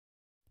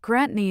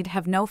 Grant need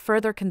have no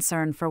further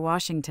concern for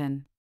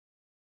Washington.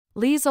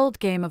 Lee's old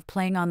game of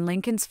playing on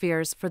Lincoln's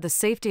fears for the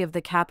safety of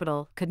the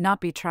capital could not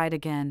be tried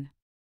again.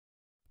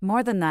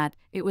 More than that,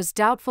 it was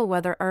doubtful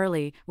whether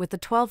Early, with the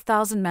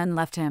 12,000 men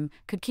left him,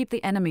 could keep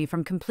the enemy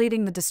from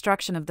completing the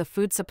destruction of the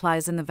food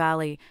supplies in the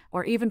valley,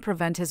 or even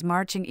prevent his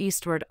marching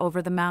eastward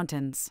over the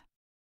mountains.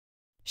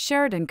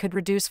 Sheridan could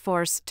reduce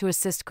force to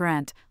assist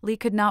Grant. Lee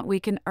could not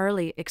weaken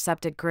Early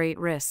except at great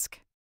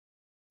risk.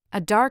 A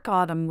dark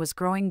autumn was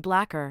growing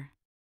blacker.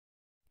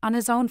 On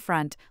his own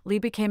front, Lee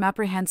became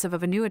apprehensive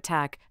of a new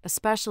attack,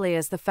 especially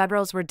as the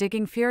Federals were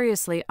digging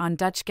furiously on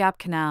Dutch Gap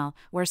Canal,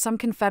 where some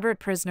Confederate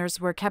prisoners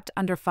were kept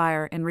under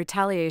fire in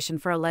retaliation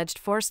for alleged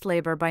forced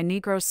labor by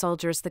Negro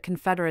soldiers the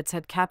Confederates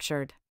had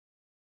captured.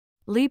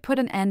 Lee put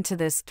an end to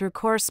this through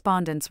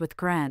correspondence with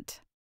Grant.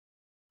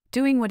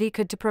 Doing what he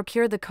could to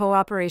procure the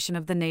cooperation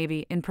of the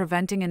Navy in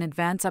preventing an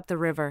advance up the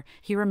river,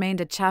 he remained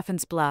at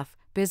Chaffin's Bluff,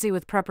 busy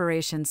with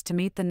preparations to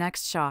meet the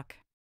next shock.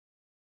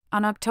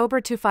 On October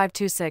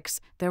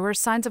 2526, there were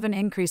signs of an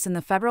increase in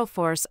the Federal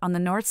force on the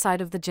north side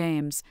of the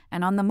James,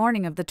 and on the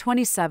morning of the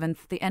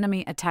 27th the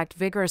enemy attacked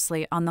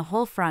vigorously on the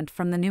whole front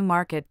from the New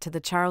Market to the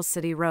Charles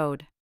City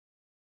Road.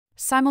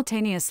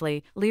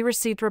 Simultaneously, Lee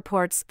received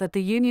reports that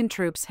the Union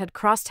troops had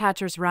crossed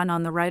Hatcher's Run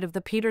on the right of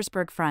the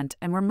Petersburg front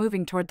and were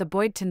moving toward the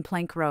Boydton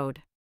Plank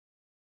Road.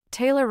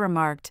 Taylor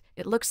remarked,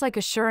 "It looks like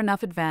a sure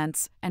enough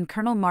advance," and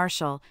Colonel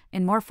Marshall,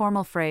 in more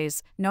formal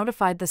phrase,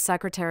 notified the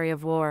Secretary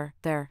of War,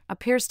 "There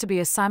appears to be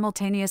a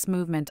simultaneous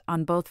movement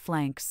on both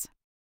flanks."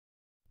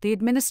 The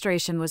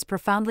administration was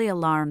profoundly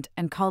alarmed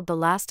and called the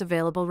last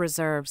available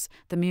reserves,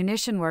 the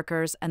munition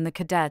workers and the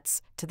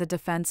cadets, to the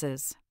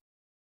defenses.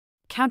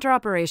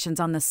 Counter-operations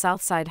on the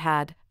south side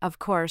had, of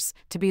course,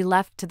 to be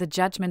left to the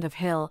judgment of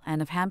Hill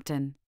and of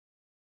Hampton.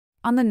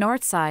 On the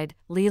north side,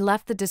 Lee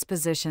left the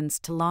dispositions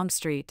to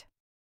Longstreet.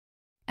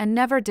 And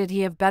never did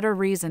he have better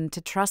reason to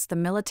trust the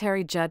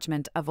military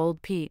judgment of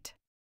Old Pete.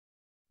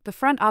 The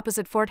front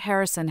opposite Fort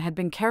Harrison had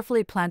been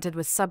carefully planted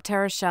with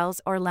sub-terra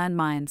shells or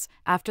landmines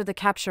after the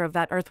capture of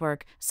that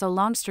earthwork, so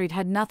Longstreet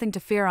had nothing to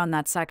fear on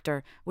that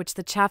sector, which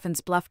the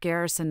Chaffin's Bluff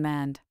garrison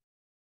manned.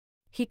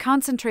 He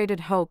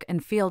concentrated Hoke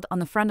and Field on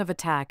the front of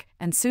attack,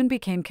 and soon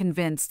became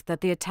convinced that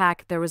the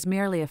attack there was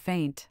merely a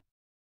feint.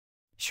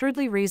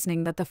 Shrewdly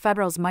reasoning that the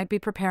Federals might be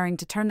preparing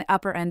to turn the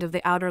upper end of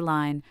the outer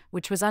line,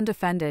 which was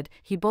undefended,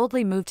 he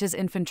boldly moved his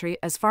infantry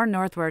as far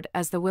northward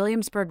as the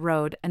Williamsburg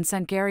Road and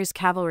sent Gary's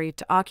cavalry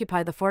to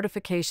occupy the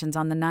fortifications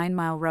on the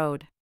 9-mile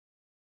road.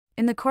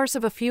 In the course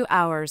of a few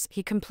hours,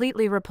 he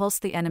completely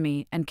repulsed the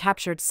enemy and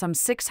captured some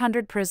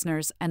 600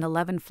 prisoners and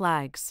 11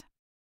 flags.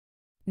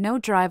 No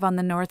drive on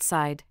the north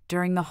side,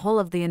 during the whole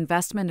of the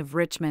investment of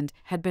Richmond,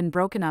 had been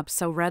broken up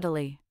so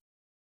readily.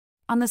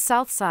 On the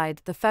south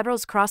side, the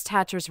Federals crossed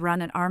Hatcher's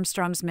Run at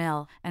Armstrong's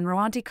Mill and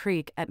Rowanty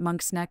Creek at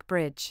Monk's Neck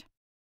Bridge.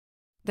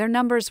 Their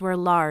numbers were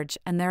large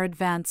and their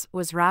advance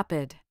was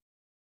rapid.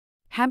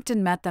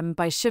 Hampton met them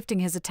by shifting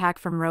his attack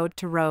from road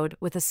to road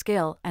with a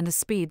skill and a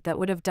speed that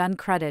would have done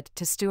credit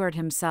to Stuart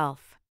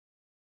himself.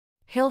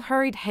 Hill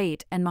hurried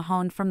Haight and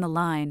Mahone from the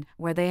line,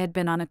 where they had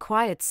been on a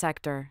quiet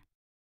sector.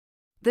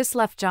 This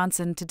left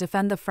Johnson to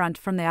defend the front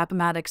from the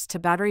Appomattox to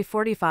Battery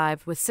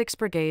 45 with 6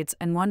 brigades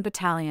and 1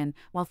 battalion,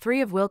 while 3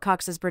 of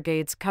Wilcox's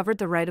brigades covered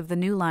the right of the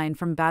new line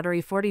from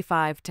Battery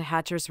 45 to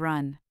Hatcher's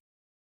Run.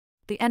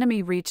 The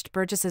enemy reached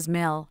Burgess's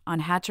Mill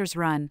on Hatcher's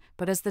Run,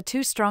 but as the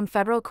 2 strong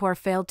Federal corps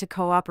failed to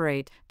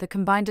cooperate, the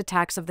combined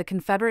attacks of the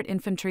Confederate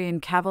infantry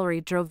and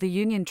cavalry drove the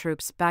Union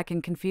troops back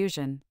in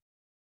confusion.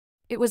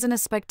 It was in a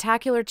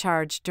spectacular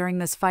charge during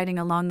this fighting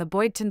along the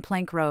Boydton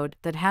Plank Road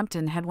that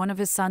Hampton had one of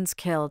his sons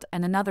killed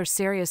and another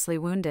seriously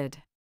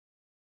wounded.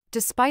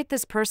 Despite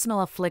this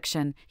personal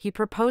affliction, he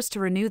proposed to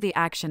renew the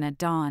action at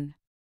dawn.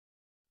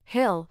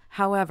 Hill,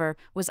 however,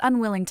 was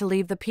unwilling to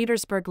leave the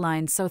Petersburg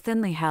line so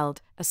thinly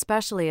held,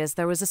 especially as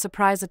there was a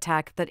surprise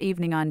attack that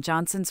evening on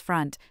Johnson's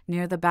front,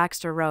 near the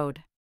Baxter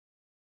Road.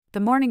 The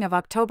morning of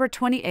October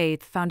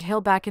 28 found Hill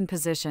back in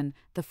position,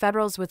 the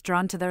Federals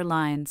withdrawn to their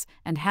lines,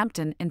 and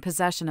Hampton in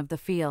possession of the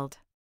field.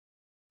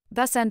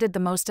 Thus ended the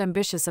most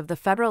ambitious of the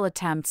Federal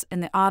attempts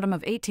in the autumn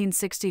of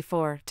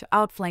 1864 to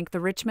outflank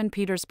the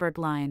Richmond-Petersburg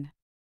line.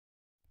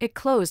 It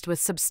closed with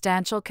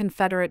substantial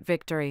Confederate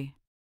victory.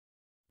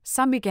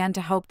 Some began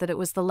to hope that it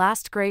was the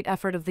last great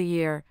effort of the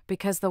year,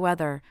 because the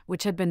weather,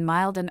 which had been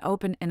mild and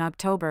open in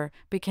October,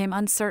 became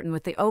uncertain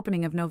with the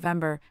opening of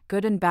November,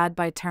 good and bad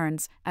by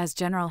turns, as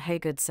General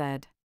Haygood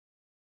said.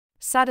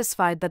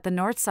 Satisfied that the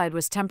north side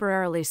was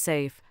temporarily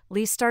safe,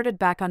 Lee started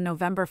back on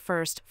November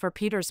 1 for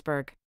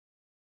Petersburg.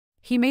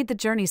 He made the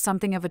journey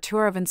something of a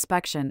tour of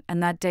inspection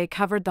and that day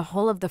covered the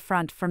whole of the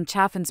front from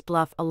Chaffin's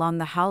Bluff along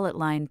the Howlett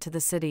line to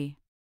the city.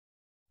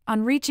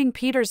 On reaching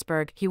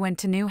Petersburg, he went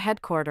to new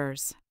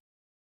headquarters.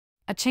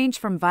 A change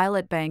from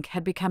Violet Bank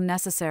had become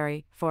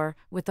necessary, for,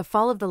 with the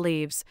fall of the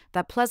leaves,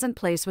 that pleasant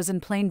place was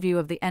in plain view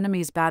of the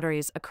enemy's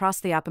batteries across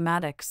the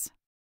Appomattox.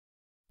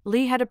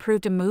 Lee had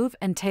approved a move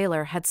and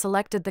Taylor had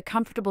selected the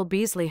comfortable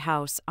Beasley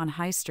House on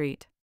High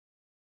Street.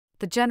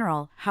 The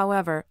general,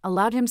 however,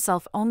 allowed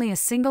himself only a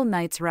single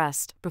night's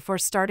rest before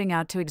starting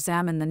out to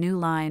examine the new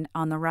line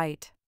on the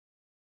right.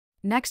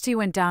 Next he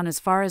went down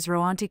as far as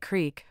Rowanty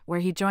Creek, where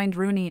he joined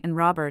Rooney and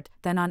Robert,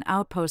 then on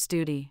outpost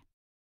duty.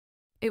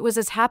 It was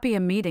as happy a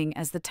meeting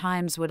as the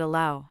times would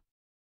allow.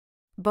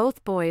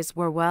 Both boys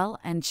were well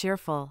and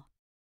cheerful.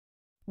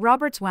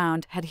 Robert's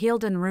wound had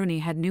healed and Rooney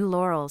had new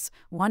laurels,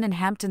 won in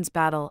Hampton's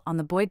battle on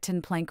the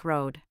Boydton Plank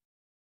Road.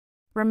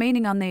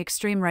 Remaining on the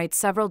extreme right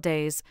several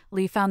days,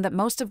 Lee found that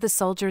most of the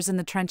soldiers in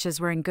the trenches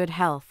were in good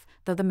health,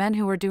 though the men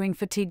who were doing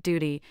fatigue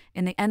duty,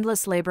 in the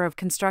endless labor of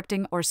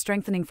constructing or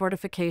strengthening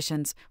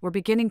fortifications, were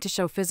beginning to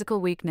show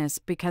physical weakness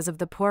because of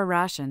the poor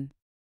ration.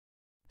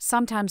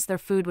 Sometimes their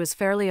food was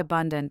fairly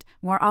abundant,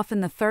 more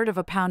often the third of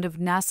a pound of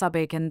Nassau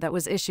bacon that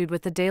was issued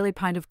with the daily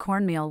pint of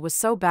cornmeal was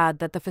so bad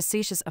that the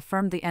facetious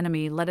affirmed the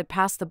enemy let it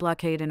pass the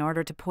blockade in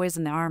order to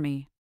poison the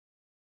army.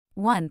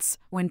 Once,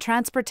 when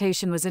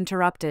transportation was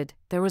interrupted,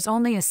 there was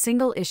only a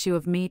single issue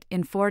of meat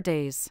in 4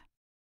 days.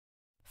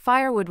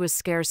 Firewood was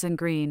scarce and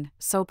green,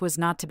 soap was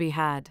not to be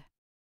had.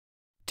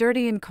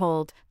 Dirty and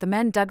cold, the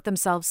men dug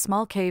themselves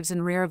small caves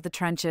in rear of the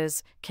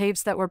trenches,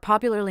 caves that were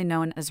popularly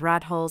known as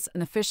rat holes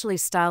and officially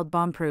styled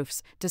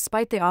bomb-proofs,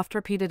 despite the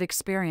oft-repeated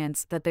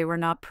experience that they were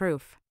not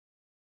proof.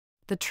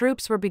 The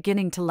troops were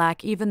beginning to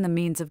lack even the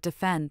means of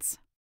defense.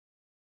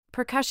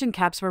 Percussion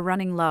caps were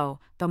running low,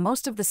 though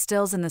most of the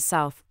stills in the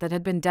South that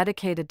had been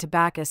dedicated to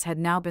Bacchus had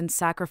now been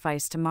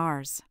sacrificed to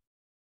Mars.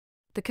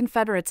 The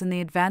Confederates in the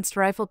advanced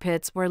rifle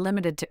pits were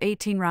limited to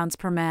 18 rounds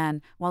per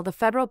man, while the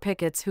Federal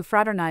pickets who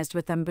fraternized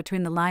with them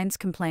between the lines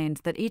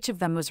complained that each of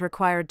them was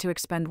required to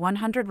expend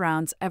 100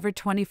 rounds every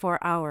 24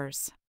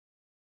 hours.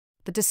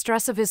 The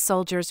distress of his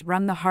soldiers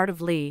wrung the heart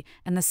of Lee,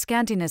 and the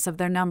scantiness of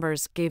their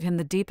numbers gave him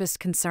the deepest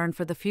concern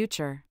for the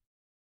future.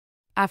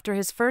 After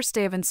his first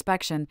day of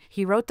inspection,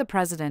 he wrote the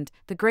President,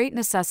 "The great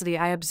necessity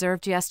I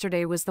observed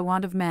yesterday was the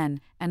want of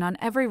men," and on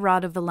every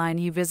rod of the line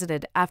he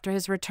visited after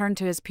his return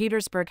to his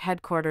Petersburg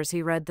headquarters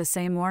he read the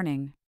same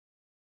warning.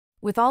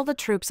 With all the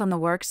troops on the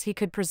works he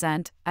could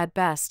present, at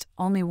best,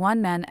 only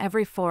 1 man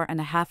every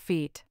 4.5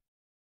 feet.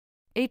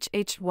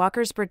 H.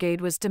 Walker's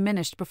brigade was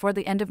diminished before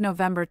the end of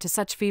November to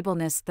such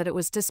feebleness that it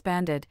was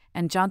disbanded,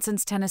 and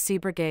Johnson's Tennessee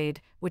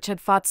Brigade, which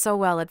had fought so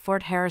well at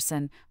Fort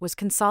Harrison, was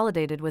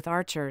consolidated with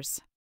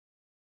Archer's.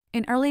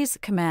 In Early's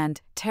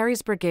command,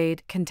 Terry's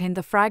brigade contained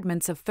the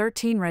fragments of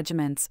 13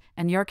 regiments,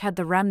 and York had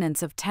the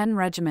remnants of 10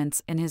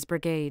 regiments in his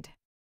brigade.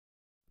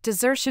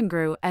 Desertion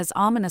grew as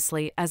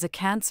ominously as a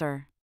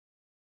cancer.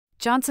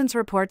 Johnson's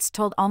reports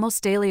told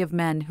almost daily of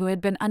men who had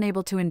been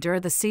unable to endure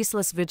the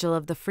ceaseless vigil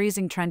of the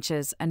freezing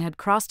trenches and had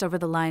crossed over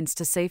the lines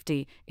to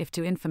safety, if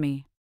to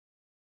infamy.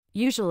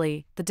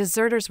 Usually, the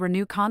deserters were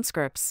new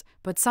conscripts,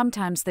 but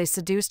sometimes they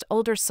seduced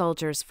older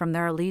soldiers from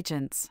their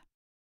allegiance.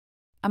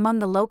 Among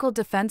the local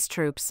defense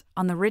troops,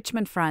 on the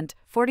Richmond front,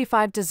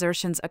 45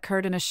 desertions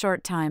occurred in a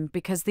short time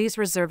because these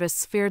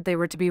reservists feared they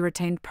were to be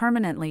retained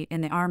permanently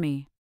in the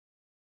army.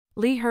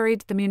 Lee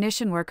hurried the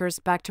munition workers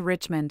back to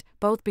Richmond,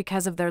 both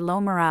because of their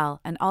low morale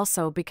and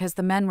also because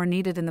the men were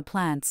needed in the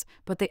plants,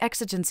 but the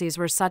exigencies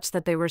were such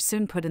that they were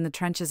soon put in the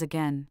trenches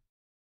again.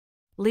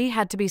 Lee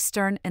had to be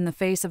stern in the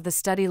face of the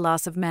steady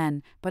loss of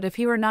men, but if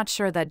he were not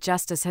sure that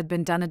justice had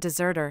been done a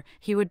deserter,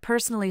 he would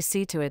personally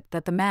see to it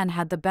that the man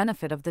had the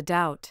benefit of the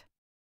doubt.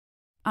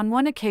 On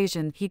one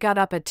occasion, he got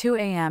up at 2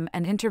 a.m.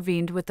 and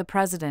intervened with the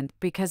president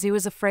because he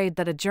was afraid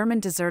that a German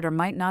deserter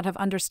might not have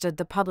understood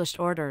the published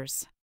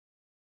orders.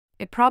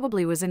 It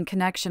probably was in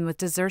connection with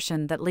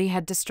desertion that Lee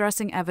had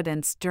distressing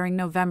evidence during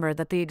November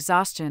that the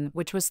exhaustion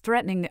which was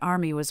threatening the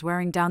army was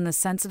wearing down the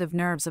sensitive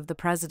nerves of the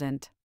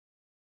president.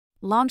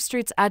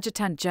 Longstreet's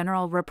adjutant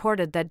general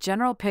reported that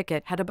General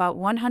Pickett had about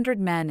 100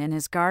 men in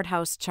his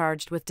guardhouse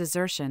charged with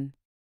desertion.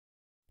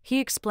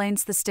 He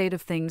explains the state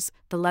of things,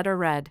 the letter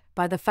read,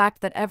 by the fact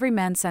that every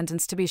man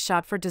sentenced to be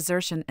shot for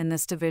desertion in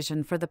this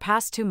division for the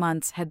past 2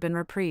 months had been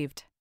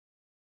reprieved.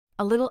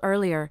 A little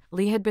earlier,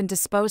 Lee had been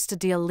disposed to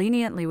deal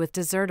leniently with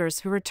deserters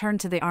who returned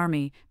to the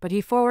army, but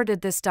he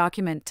forwarded this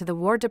document to the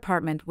War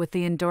Department with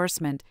the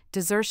endorsement,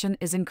 "Desertion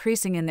is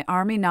increasing in the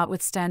army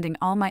notwithstanding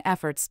all my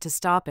efforts to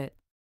stop it.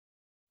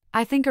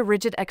 I think a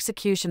rigid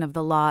execution of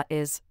the law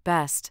is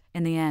best,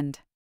 in the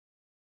end.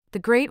 The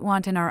great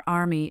want in our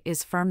army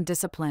is firm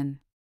discipline."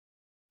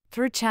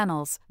 Through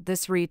channels,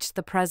 this reached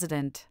the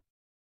president.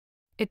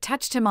 It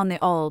touched him on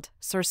the old,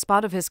 sore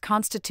spot of his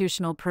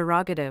constitutional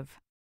prerogative.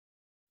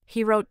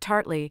 He wrote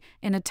tartly,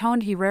 in a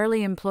tone he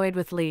rarely employed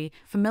with Lee,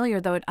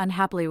 familiar though it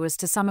unhappily was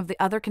to some of the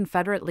other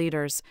Confederate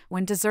leaders,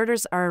 "When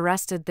deserters are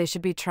arrested they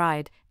should be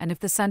tried, and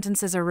if the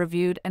sentences are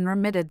reviewed and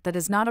remitted that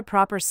is not a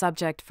proper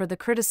subject for the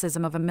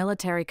criticism of a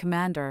military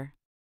commander."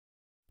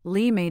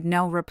 Lee made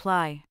no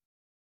reply.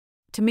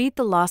 To meet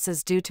the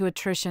losses due to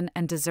attrition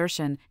and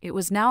desertion, it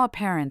was now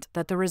apparent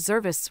that the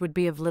reservists would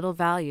be of little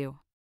value.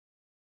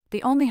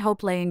 The only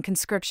hope lay in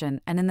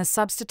conscription and in the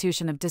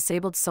substitution of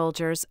disabled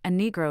soldiers and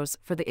Negroes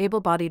for the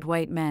able-bodied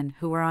white men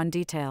who were on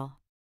detail.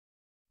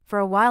 For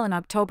a while in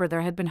October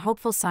there had been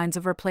hopeful signs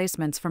of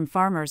replacements from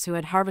farmers who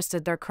had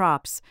harvested their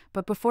crops,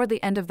 but before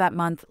the end of that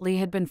month Lee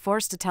had been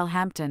forced to tell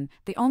Hampton,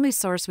 "The only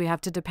source we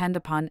have to depend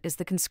upon is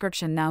the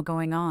conscription now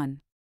going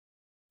on."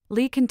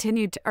 Lee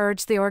continued to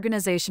urge the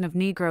organization of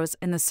Negroes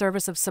in the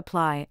service of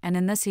supply, and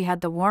in this he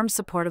had the warm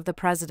support of the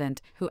president,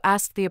 who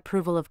asked the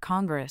approval of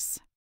Congress.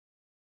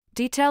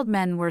 Detailed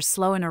men were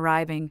slow in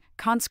arriving,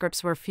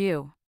 conscripts were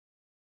few.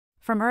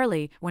 From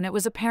early, when it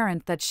was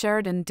apparent that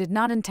Sheridan did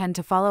not intend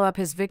to follow up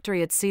his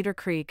victory at Cedar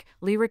Creek,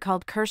 Lee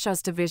recalled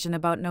Kershaw's division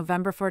about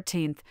November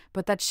 14,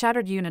 but that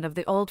shattered unit of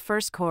the old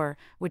 1st Corps,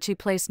 which he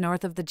placed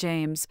north of the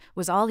James,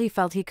 was all he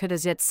felt he could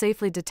as yet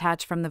safely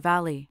detach from the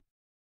valley.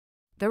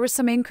 There was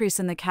some increase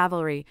in the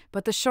cavalry,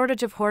 but the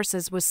shortage of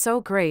horses was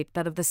so great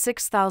that of the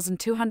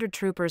 6,200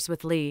 troopers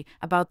with Lee,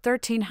 about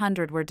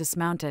 1,300 were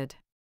dismounted.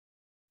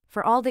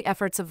 For all the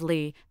efforts of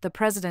Lee, the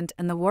President,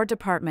 and the War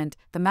Department,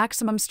 the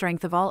maximum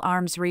strength of all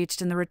arms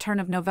reached in the return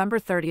of November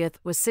 30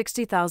 was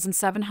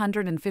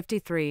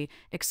 60,753,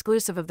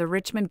 exclusive of the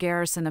Richmond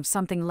garrison of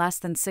something less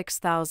than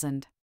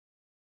 6,000.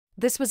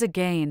 This was a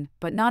gain,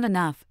 but not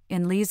enough,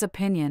 in Lee's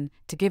opinion,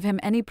 to give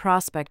him any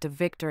prospect of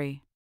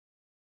victory.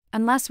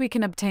 "Unless we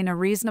can obtain a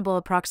reasonable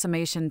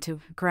approximation to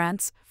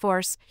Grant's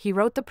force," he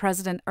wrote the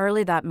President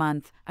early that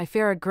month, "I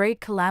fear a great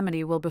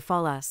calamity will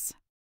befall us."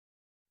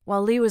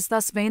 While Lee was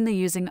thus vainly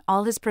using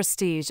all his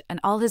prestige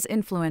and all his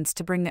influence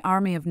to bring the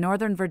Army of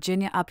Northern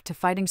Virginia up to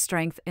fighting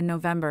strength in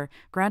November,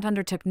 Grant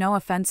undertook no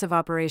offensive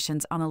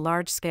operations on a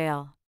large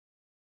scale.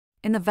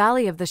 In the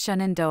valley of the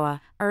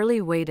Shenandoah,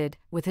 Early waited,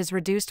 with his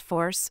reduced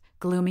force,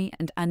 gloomy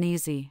and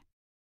uneasy.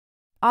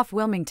 Off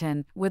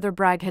Wilmington, whither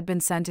Bragg had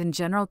been sent in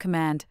general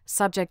command,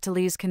 subject to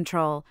Lee's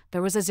control,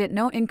 there was as yet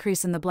no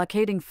increase in the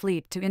blockading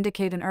fleet to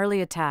indicate an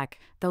early attack,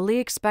 though Lee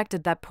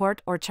expected that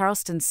Port or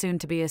Charleston soon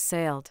to be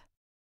assailed.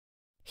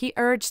 He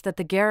urged that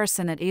the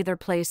garrison at either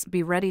place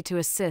be ready to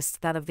assist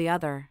that of the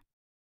other.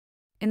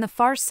 In the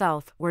far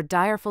south were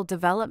direful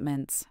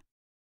developments.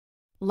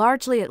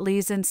 Largely at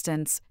Lee's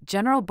instance,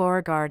 General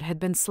Beauregard had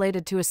been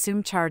slated to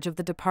assume charge of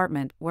the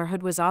department where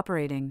Hood was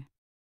operating.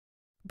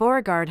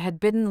 Beauregard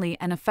had bidden Lee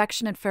an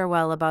affectionate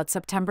farewell about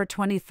September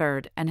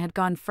 23 and had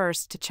gone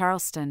first to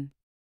Charleston.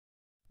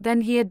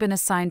 Then he had been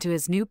assigned to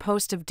his new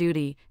post of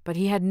duty, but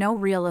he had no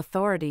real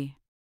authority.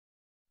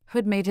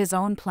 Hood made his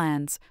own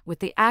plans, with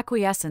the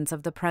acquiescence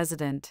of the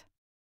President.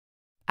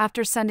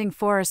 After sending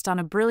Forrest on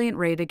a brilliant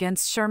raid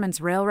against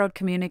Sherman's railroad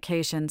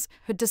communications,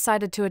 Hood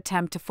decided to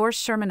attempt to force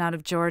Sherman out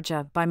of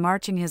Georgia by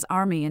marching his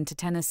army into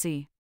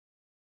Tennessee.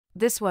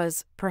 This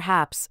was,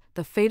 perhaps,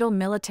 the fatal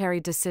military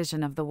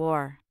decision of the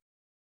war.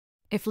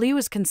 If Lee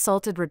was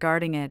consulted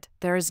regarding it,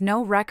 there is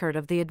no record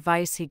of the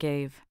advice he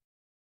gave.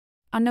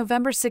 On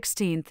November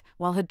 16,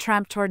 while Hood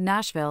tramped toward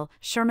Nashville,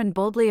 Sherman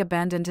boldly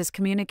abandoned his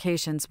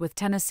communications with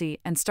Tennessee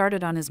and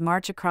started on his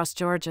march across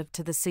Georgia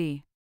to the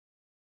sea.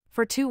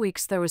 For 2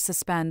 weeks there was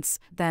suspense,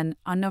 then,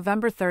 on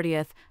November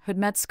 30th, Hood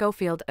met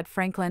Schofield at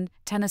Franklin,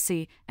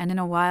 Tennessee, and in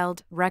a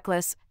wild,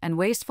 reckless, and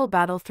wasteful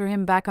battle threw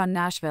him back on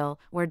Nashville,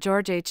 where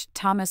George H.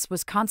 Thomas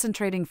was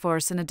concentrating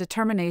force in a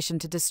determination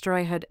to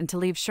destroy Hood and to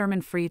leave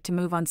Sherman free to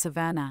move on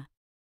Savannah.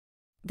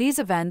 These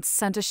events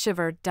sent a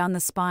shiver down the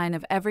spine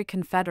of every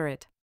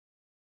Confederate.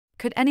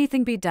 Could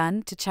anything be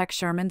done to check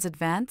Sherman's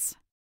advance?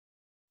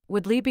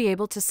 Would Lee be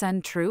able to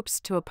send troops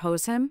to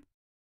oppose him?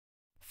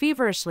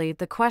 Feverishly,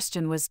 the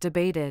question was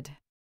debated.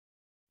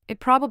 It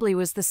probably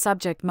was the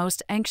subject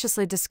most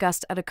anxiously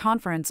discussed at a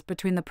conference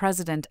between the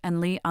President and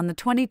Lee on the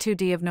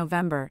 22nd of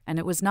November, and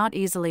it was not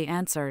easily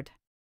answered.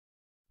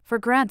 For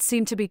Grant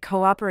seemed to be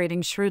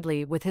cooperating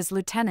shrewdly with his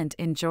lieutenant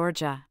in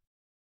Georgia.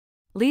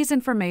 Lee's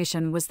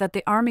information was that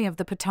the Army of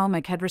the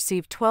Potomac had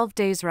received 12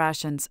 days'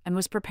 rations and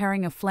was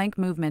preparing a flank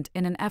movement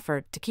in an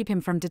effort to keep him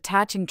from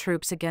detaching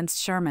troops against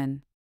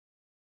Sherman.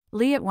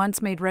 Lee at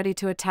once made ready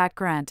to attack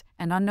Grant,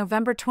 and on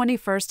November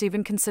 21st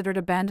even considered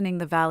abandoning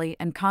the valley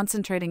and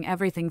concentrating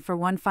everything for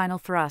one final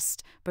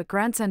thrust, but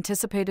Grant's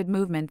anticipated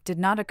movement did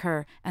not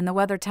occur, and the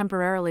weather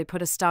temporarily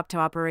put a stop to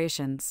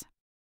operations.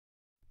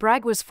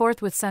 Bragg was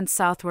forthwith sent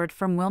southward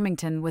from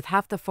Wilmington with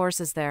half the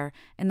forces there,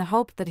 in the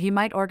hope that he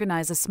might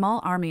organize a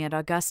small army at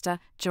Augusta,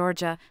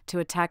 Georgia, to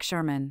attack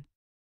Sherman.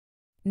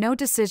 No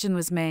decision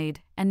was made,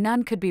 and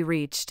none could be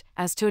reached,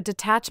 as to a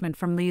detachment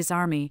from Lee's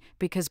army,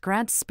 because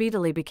Grant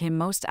speedily became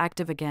most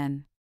active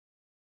again.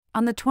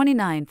 On the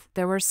 29th,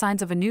 there were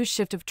signs of a new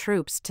shift of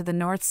troops to the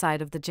north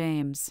side of the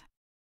James.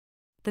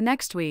 The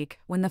next week,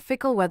 when the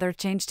fickle weather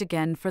changed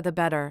again for the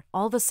better,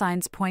 all the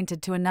signs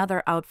pointed to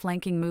another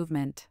outflanking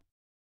movement.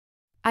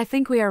 "I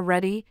think we are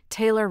ready,"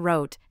 Taylor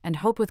wrote, "and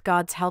hope with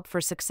God's help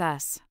for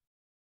success."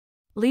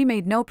 Lee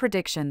made no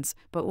predictions,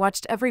 but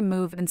watched every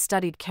move and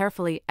studied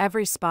carefully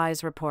every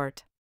spy's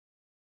report.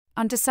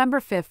 On December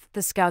 5th,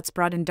 the scouts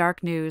brought in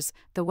dark news.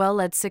 The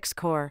well-led 6th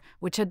Corps,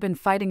 which had been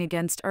fighting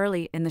against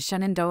Early in the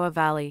Shenandoah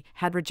Valley,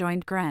 had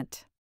rejoined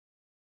Grant.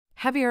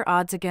 Heavier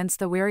odds against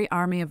the weary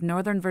Army of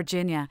Northern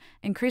Virginia,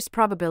 increased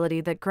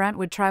probability that Grant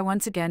would try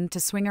once again to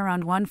swing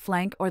around one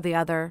flank or the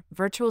other,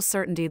 virtual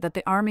certainty that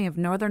the Army of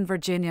Northern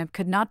Virginia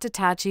could not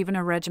detach even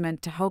a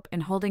regiment to hope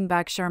in holding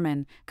back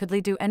Sherman. Could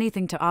Lee do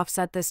anything to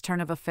offset this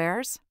turn of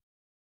affairs?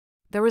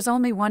 There was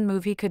only one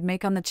move he could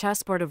make on the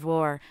chessboard of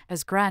war.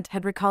 As Grant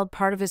had recalled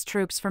part of his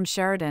troops from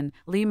Sheridan,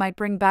 Lee might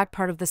bring back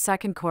part of the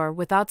 2nd Corps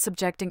without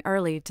subjecting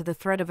Early to the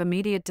threat of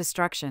immediate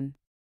destruction.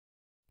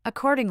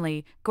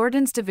 Accordingly,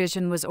 Gordon's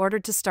division was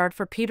ordered to start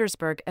for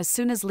Petersburg as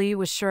soon as Lee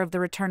was sure of the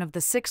return of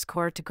the 6th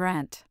Corps to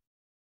Grant.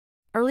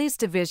 Early's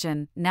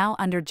division, now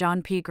under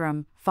John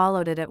Pegram,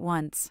 followed it at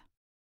once.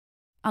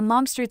 On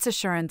Longstreet's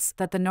assurance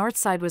that the north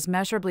side was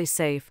measurably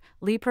safe,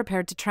 Lee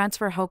prepared to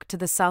transfer Hoke to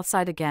the south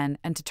side again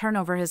and to turn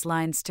over his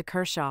lines to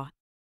Kershaw.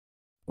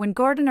 When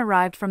Gordon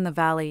arrived from the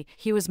valley,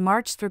 he was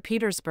marched through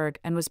Petersburg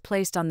and was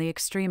placed on the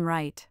extreme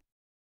right.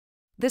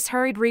 This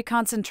hurried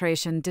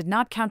reconcentration did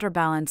not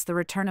counterbalance the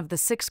return of the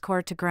 6th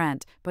Corps to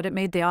Grant, but it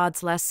made the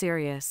odds less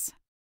serious.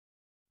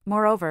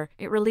 Moreover,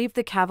 it relieved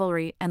the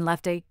cavalry and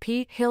left a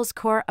P. Hill's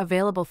Corps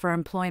available for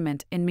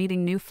employment in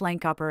meeting new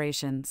flank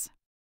operations.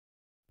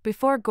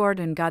 Before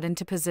Gordon got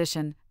into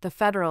position, the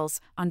Federals,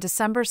 on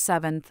December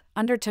 7th,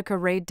 undertook a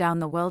raid down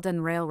the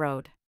Weldon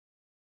Railroad.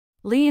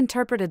 Lee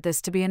interpreted this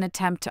to be an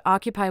attempt to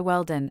occupy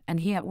Weldon,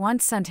 and he at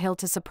once sent Hill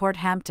to support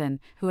Hampton,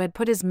 who had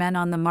put his men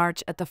on the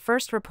march at the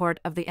first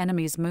report of the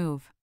enemy's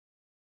move.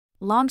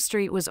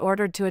 Longstreet was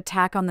ordered to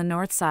attack on the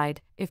north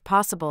side, if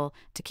possible,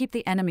 to keep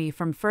the enemy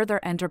from further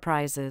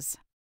enterprises.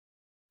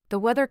 The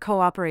weather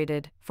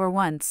cooperated, for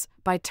once,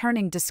 by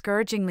turning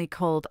discouragingly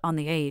cold on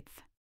the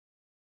 8th.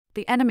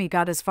 The enemy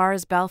got as far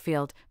as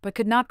Belfield, but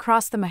could not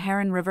cross the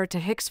Meharon River to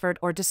Hicksford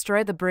or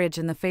destroy the bridge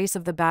in the face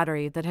of the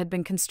battery that had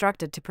been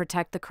constructed to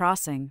protect the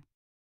crossing.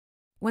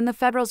 When the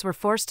Federals were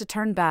forced to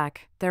turn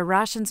back, their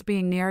rations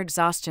being near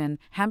exhaustion,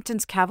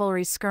 Hampton's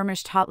cavalry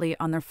skirmished hotly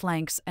on their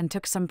flanks and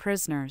took some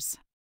prisoners.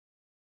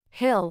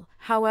 Hill,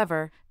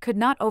 however, could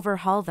not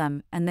overhaul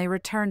them, and they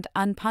returned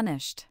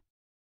unpunished.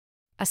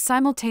 A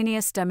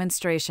simultaneous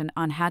demonstration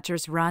on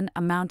Hatcher's Run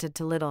amounted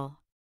to little.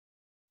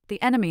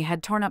 The enemy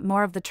had torn up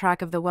more of the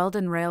track of the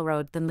Weldon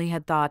Railroad than Lee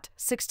had thought,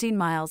 16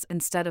 miles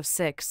instead of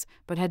 6,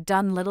 but had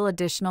done little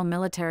additional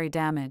military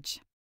damage.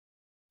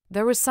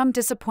 There was some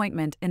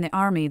disappointment in the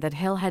army that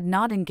Hill had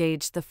not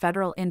engaged the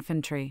Federal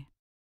infantry.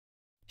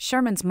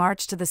 Sherman's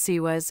march to the sea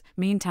was,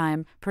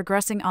 meantime,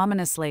 progressing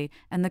ominously,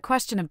 and the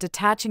question of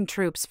detaching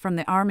troops from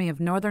the Army of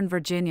Northern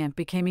Virginia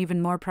became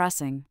even more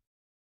pressing.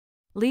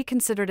 Lee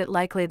considered it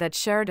likely that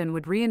Sheridan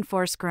would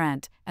reinforce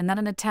Grant, and that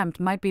an attempt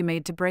might be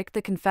made to break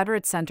the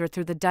Confederate center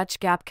through the Dutch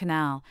Gap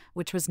Canal,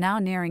 which was now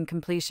nearing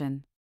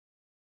completion.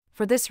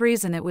 For this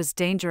reason it was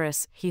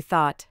dangerous, he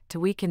thought, to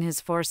weaken his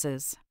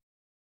forces.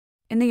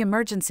 In the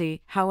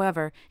emergency,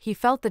 however, he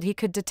felt that he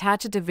could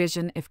detach a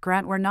division if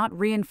Grant were not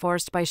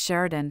reinforced by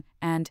Sheridan,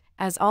 and,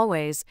 as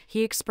always,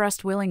 he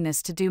expressed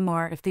willingness to do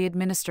more if the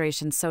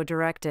administration so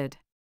directed.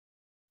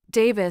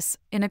 Davis,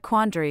 in a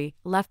quandary,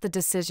 left the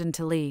decision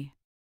to Lee.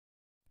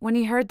 When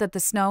he heard that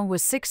the snow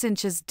was 6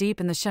 inches deep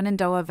in the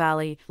Shenandoah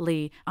Valley,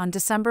 Lee, on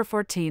December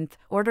 14,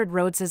 ordered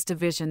Rhodes's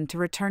division to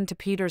return to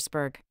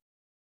Petersburg.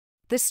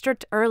 This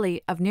stripped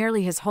Early of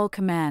nearly his whole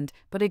command,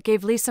 but it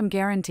gave Lee some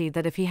guarantee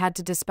that if he had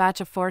to dispatch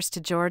a force to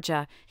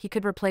Georgia, he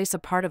could replace a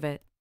part of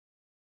it.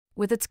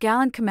 With its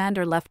gallant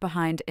commander left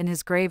behind in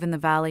his grave in the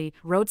valley,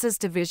 Rhodes's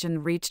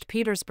division reached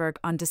Petersburg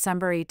on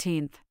December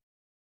 18.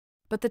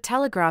 But the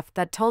telegraph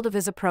that told of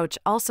his approach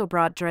also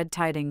brought dread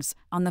tidings.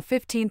 On the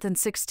 15th and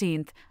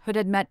 16th, Hood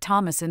had met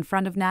Thomas in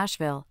front of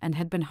Nashville and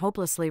had been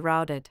hopelessly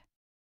routed.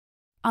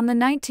 On the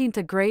 19th,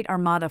 a great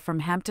armada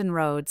from Hampton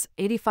Roads,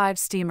 85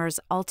 steamers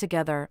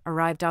altogether,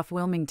 arrived off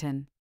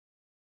Wilmington.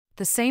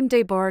 The same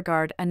day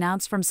Beauregard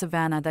announced from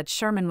Savannah that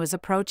Sherman was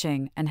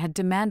approaching and had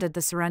demanded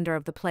the surrender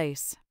of the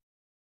place.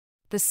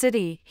 The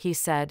city, he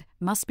said,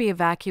 must be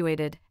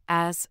evacuated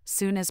as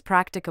soon as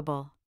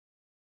practicable.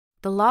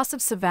 The loss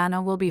of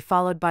Savannah will be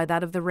followed by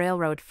that of the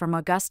railroad from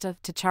Augusta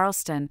to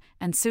Charleston,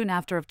 and soon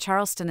after of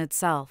Charleston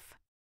itself.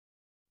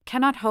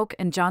 Cannot Hoke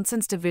and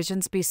Johnson's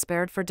divisions be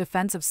spared for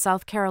defense of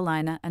South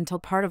Carolina until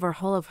part of or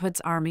whole of Hood's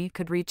army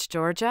could reach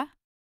Georgia?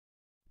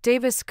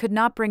 Davis could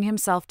not bring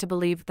himself to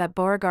believe that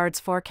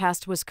Beauregard's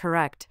forecast was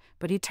correct,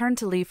 but he turned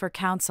to Lee for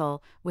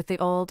counsel, with the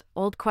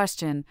old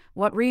question,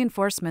 what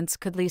reinforcements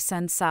could Lee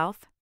send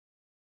south?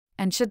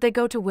 And should they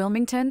go to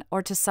Wilmington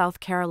or to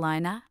South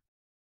Carolina?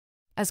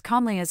 As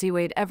calmly as he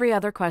weighed every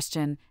other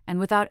question, and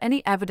without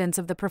any evidence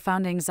of the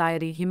profound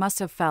anxiety he must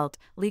have felt,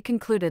 Lee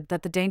concluded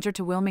that the danger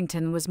to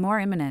Wilmington was more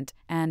imminent,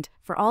 and,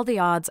 for all the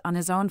odds on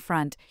his own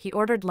front, he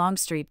ordered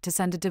Longstreet to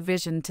send a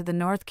division to the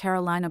North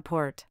Carolina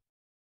port.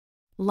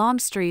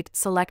 Longstreet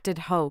selected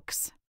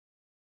Hoke's.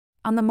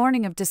 On the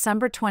morning of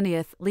December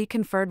 20, Lee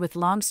conferred with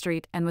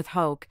Longstreet and with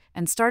Hoke,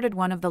 and started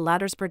one of the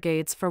latter's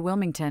brigades for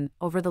Wilmington,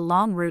 over the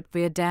long route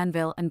via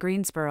Danville and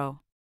Greensboro.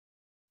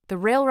 The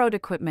railroad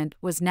equipment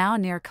was now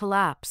near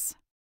collapse.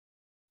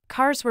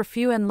 Cars were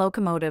few and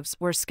locomotives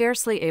were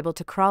scarcely able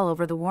to crawl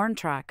over the worn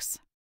tracks.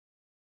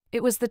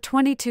 It was the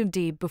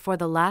 22d before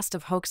the last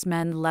of Hoke's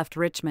men left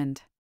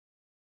Richmond.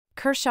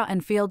 Kershaw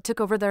and Field took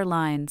over their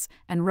lines,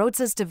 and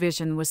Rhodes's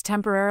division was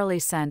temporarily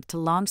sent to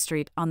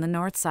Longstreet on the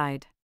north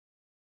side.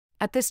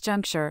 At this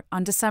juncture,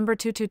 on December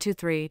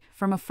 2223,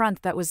 from a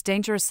front that was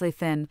dangerously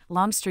thin,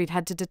 Longstreet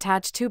had to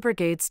detach 2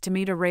 brigades to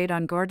meet a raid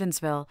on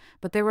Gordonsville,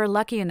 but they were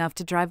lucky enough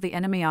to drive the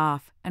enemy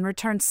off, and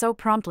returned so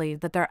promptly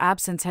that their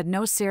absence had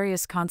no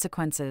serious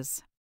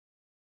consequences.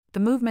 The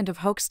movement of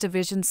Hoke's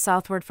division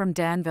southward from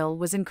Danville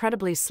was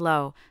incredibly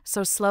slow,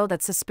 so slow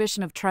that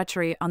suspicion of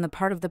treachery on the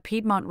part of the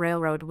Piedmont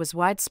Railroad was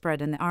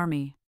widespread in the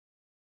army.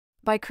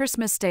 By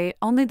Christmas Day,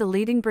 only the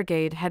leading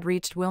brigade had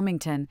reached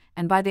Wilmington,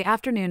 and by the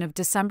afternoon of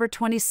December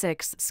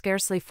 26,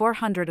 scarcely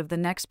 400 of the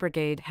next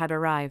brigade had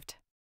arrived.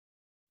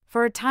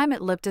 For a time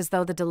it looked as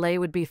though the delay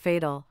would be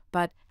fatal,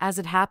 but, as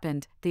it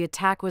happened, the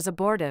attack was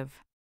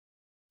abortive.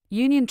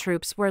 Union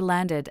troops were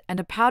landed and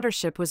a powder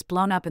ship was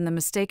blown up in the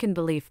mistaken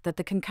belief that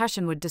the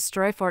concussion would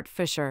destroy Fort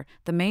Fisher,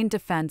 the main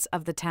defense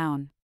of the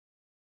town.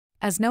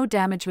 As no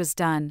damage was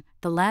done,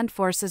 the land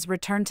forces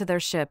returned to their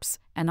ships,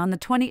 and on the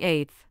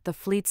 28th, the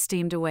fleet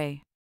steamed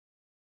away.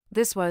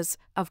 This was,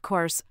 of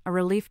course, a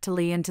relief to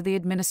Lee and to the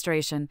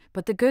administration,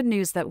 but the good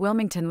news that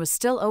Wilmington was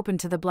still open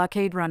to the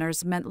blockade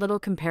runners meant little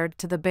compared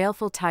to the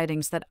baleful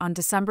tidings that on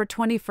December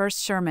 21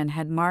 Sherman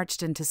had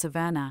marched into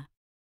Savannah.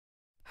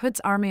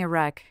 Hood's army a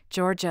wreck,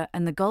 Georgia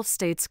and the Gulf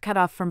states cut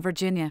off from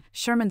Virginia,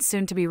 Sherman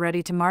soon to be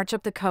ready to march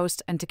up the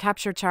coast and to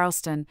capture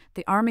Charleston,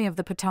 the Army of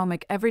the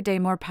Potomac every day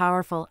more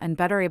powerful and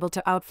better able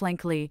to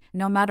outflank Lee,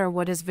 no matter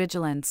what his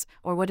vigilance,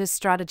 or what his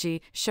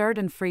strategy,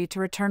 Sheridan free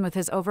to return with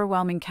his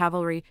overwhelming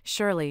cavalry,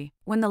 surely.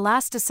 When the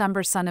last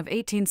December sun of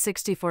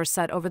 1864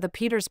 set over the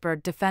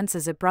Petersburg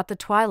defenses, it brought the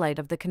twilight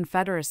of the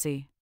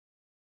Confederacy.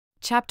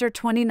 Chapter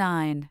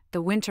 29,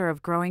 The Winter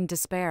of Growing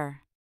Despair.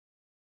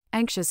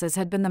 Anxious as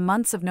had been the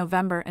months of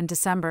November and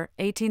December,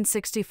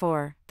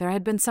 1864, there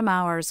had been some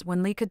hours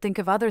when Lee could think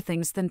of other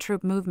things than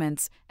troop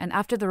movements, and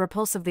after the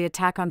repulse of the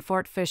attack on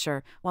Fort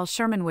Fisher, while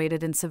Sherman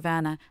waited in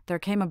Savannah, there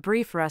came a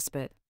brief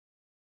respite.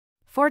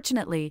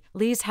 Fortunately,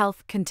 Lee's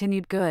health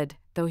continued good,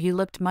 though he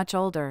looked much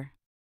older.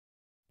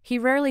 He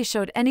rarely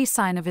showed any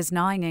sign of his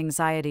gnawing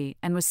anxiety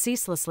and was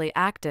ceaselessly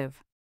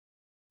active.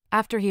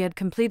 After he had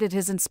completed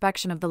his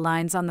inspection of the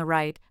lines on the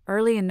right,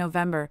 early in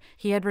November,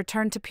 he had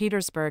returned to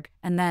Petersburg,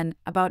 and then,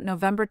 about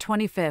November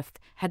 25,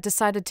 had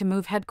decided to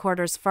move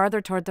headquarters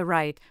farther toward the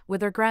right,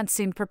 whither Grant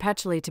seemed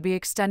perpetually to be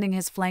extending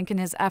his flank in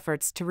his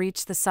efforts to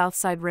reach the South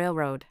Side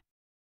Railroad.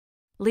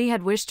 Lee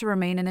had wished to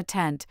remain in a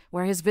tent,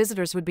 where his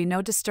visitors would be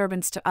no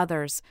disturbance to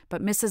others,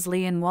 but Mrs.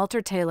 Lee and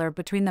Walter Taylor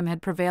between them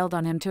had prevailed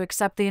on him to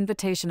accept the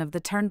invitation of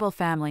the Turnbull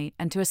family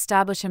and to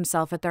establish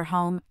himself at their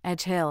home,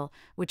 Edge Hill,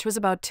 which was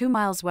about 2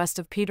 miles west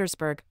of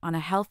Petersburg, on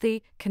a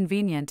healthy,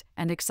 convenient,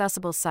 and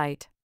accessible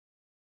site.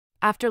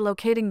 After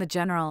locating the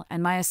general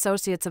and my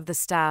associates of the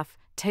staff,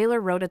 Taylor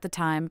wrote at the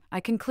time,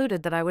 I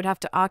concluded that I would have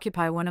to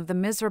occupy one of the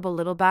miserable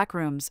little back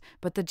rooms,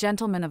 but the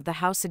gentleman of the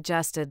house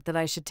suggested that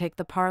I should take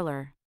the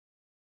parlor.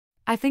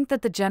 I think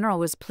that the general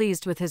was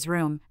pleased with his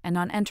room, and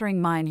on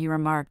entering mine he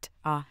remarked,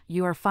 "Ah,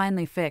 you are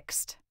finely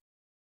fixed.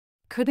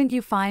 Couldn't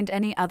you find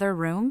any other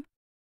room?"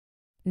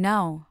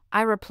 "No,"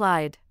 I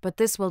replied, "but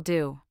this will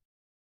do.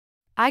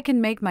 I can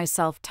make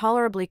myself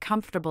tolerably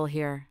comfortable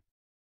here."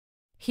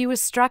 He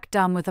was struck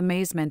dumb with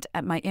amazement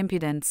at my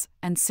impudence,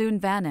 and soon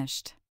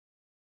vanished.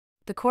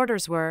 The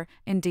quarters were,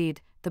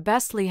 indeed, the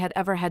best Lee had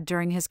ever had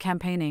during his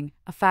campaigning,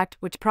 a fact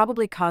which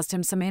probably caused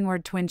him some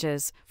inward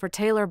twinges, for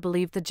Taylor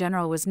believed the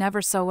general was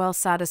never so well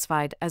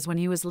satisfied as when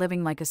he was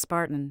living like a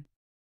Spartan.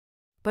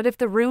 But if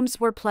the rooms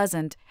were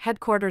pleasant,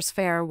 headquarters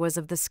fare was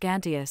of the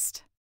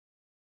scantiest.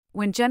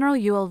 When General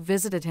Ewell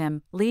visited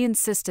him, Lee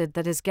insisted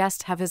that his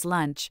guest have his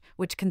lunch,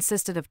 which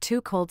consisted of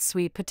 2 cold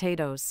sweet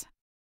potatoes.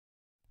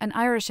 An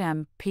Irish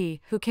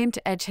M.P. who came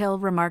to Edge Hill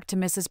remarked to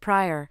Mrs.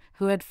 Pryor,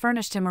 who had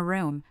furnished him a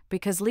room,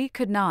 "Because Lee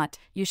could not,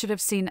 you should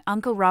have seen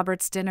Uncle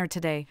Robert's dinner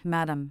today,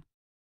 madam.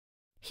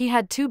 He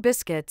had 2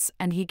 biscuits,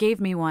 and he gave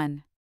me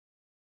 1.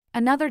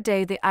 Another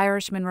day the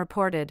Irishman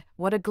reported,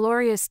 "What a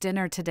glorious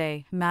dinner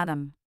today,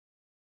 madam.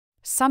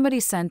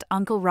 Somebody sent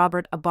Uncle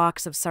Robert a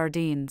box of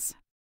sardines."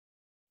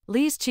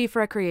 Lee's chief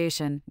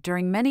recreation,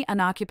 during many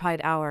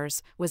unoccupied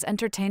hours, was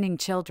entertaining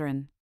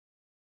children.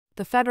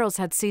 The Federals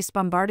had ceased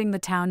bombarding the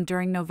town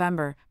during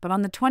November, but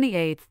on the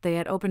 28th they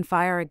had opened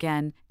fire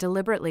again,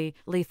 deliberately,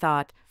 Lee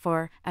thought,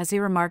 for, as he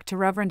remarked to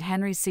Reverend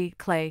Henry C.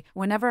 Clay,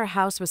 whenever a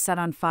house was set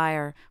on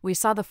fire, we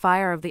saw the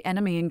fire of the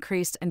enemy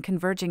increased and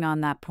converging on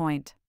that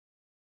point.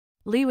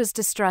 Lee was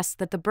distressed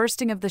that the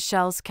bursting of the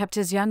shells kept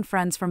his young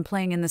friends from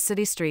playing in the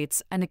city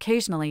streets, and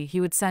occasionally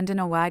he would send in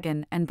a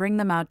wagon and bring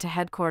them out to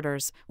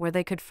headquarters, where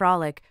they could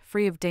frolic,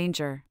 free of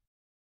danger.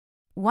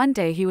 One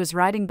day he was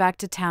riding back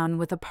to town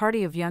with a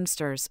party of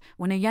youngsters,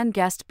 when a young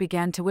guest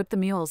began to whip the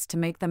mules to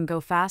make them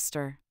go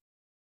faster.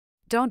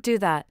 "Don't do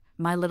that,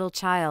 my little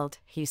child,"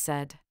 he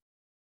said.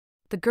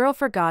 The girl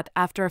forgot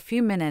after a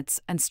few minutes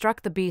and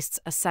struck the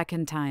beasts a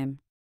second time.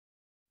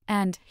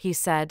 "And," he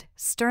said,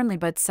 sternly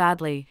but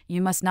sadly,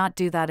 "you must not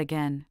do that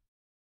again.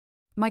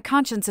 My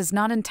conscience is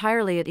not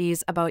entirely at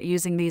ease about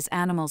using these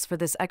animals for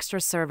this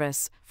extra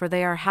service, for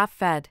they are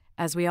half-fed,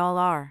 as we all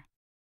are."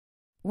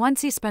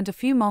 Once he spent a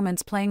few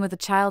moments playing with a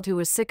child who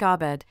was sick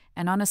abed,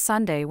 and on a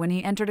Sunday when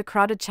he entered a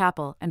crowded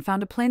chapel and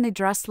found a plainly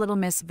dressed little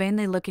miss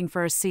vainly looking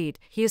for a seat,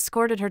 he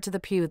escorted her to the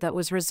pew that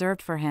was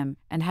reserved for him,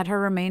 and had her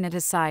remain at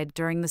his side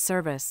during the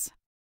service.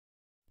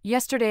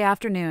 "Yesterday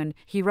afternoon,"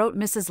 he wrote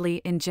Mrs.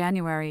 Lee in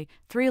January,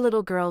 3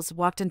 little girls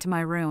walked into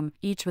my room,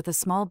 each with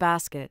a small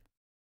basket.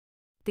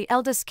 The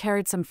eldest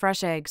carried some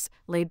fresh eggs,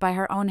 laid by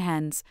her own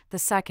hens, the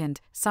second,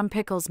 some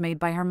pickles made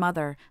by her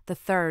mother, the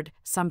third,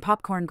 some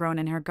popcorn grown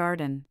in her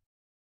garden.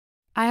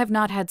 I have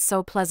not had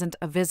so pleasant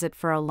a visit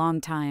for a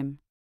long time.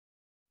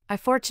 I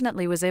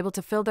fortunately was able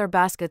to fill their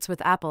baskets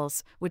with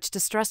apples, which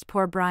distressed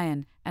poor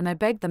Brian, and I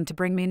begged them to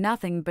bring me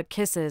nothing but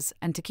kisses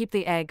and to keep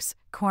the eggs,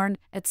 corn,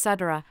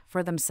 etc.,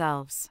 for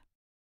themselves.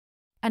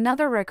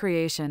 Another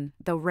recreation,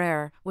 though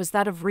rare, was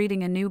that of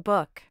reading a new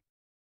book.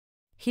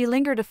 He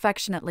lingered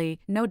affectionately,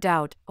 no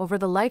doubt, over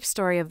the life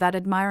story of that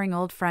admiring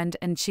old friend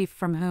and chief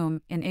from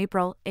whom, in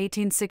April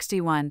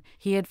 1861,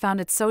 he had found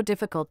it so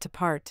difficult to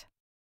part.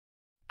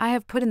 "I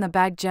have put in the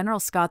bag General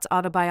Scott's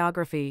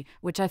autobiography,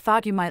 which I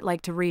thought you might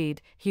like to read,"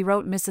 he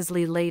wrote Mrs.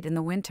 Lee late in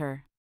the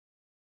winter.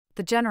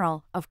 The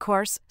general, of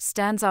course,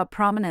 stands out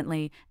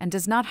prominently, and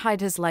does not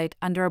hide his light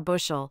under a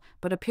bushel,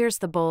 but appears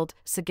the bold,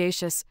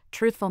 sagacious,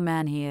 truthful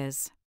man he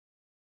is.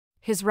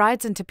 His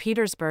rides into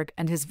Petersburg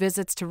and his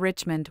visits to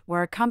Richmond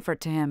were a comfort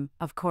to him,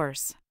 of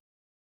course.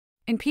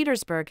 In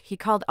Petersburg he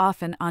called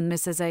often on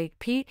Mrs. A.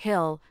 P.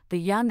 Hill, the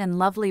young and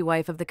lovely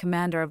wife of the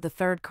commander of the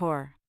 3rd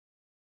Corps.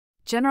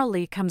 "General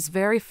Lee comes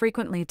very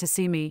frequently to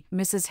see me,"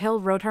 Mrs. Hill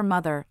wrote her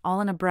mother,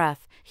 all in a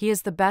breath. "He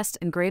is the best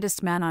and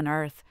greatest man on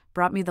earth,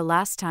 brought me the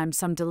last time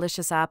some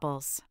delicious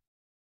apples."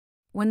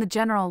 When the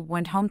general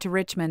went home to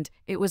Richmond,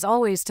 it was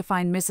always to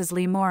find Mrs.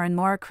 Lee more and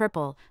more a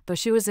cripple, though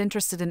she was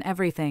interested in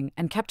everything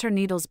and kept her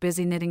needles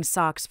busy knitting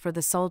socks for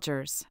the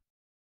soldiers.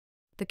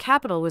 The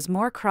capital was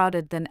more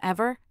crowded than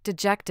ever,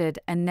 dejected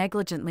and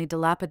negligently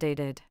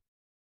dilapidated.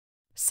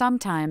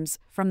 Sometimes,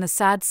 from the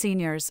sad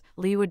seniors,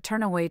 Lee would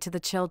turn away to the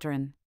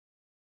children.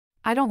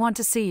 "I don't want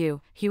to see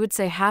you," he would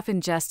say half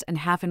in jest and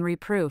half in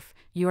reproof.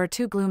 "You are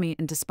too gloomy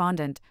and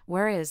despondent.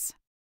 Where is?"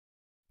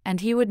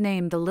 And he would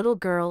name the little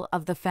girl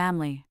of the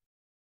family.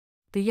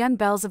 The young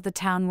belles of the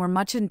town were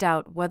much in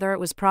doubt whether it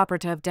was proper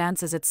to have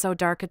dances at so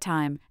dark a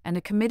time, and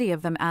a committee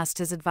of them asked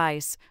his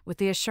advice, with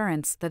the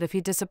assurance that if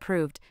he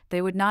disapproved,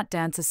 they would not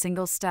dance a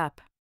single step.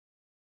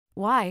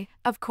 "Why,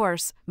 of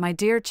course, my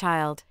dear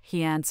child,"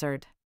 he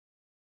answered.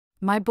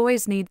 "My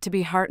boys need to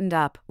be heartened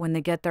up when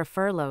they get their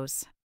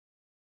furloughs.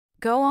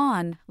 Go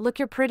on, look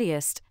your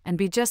prettiest, and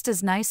be just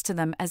as nice to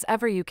them as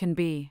ever you can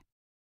be."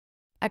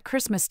 At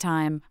Christmas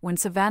time, when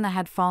Savannah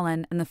had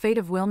fallen and the fate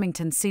of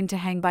Wilmington seemed to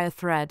hang by a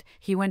thread,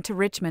 he went to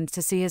Richmond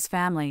to see his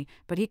family,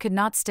 but he could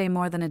not stay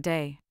more than a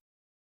day.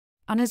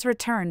 On his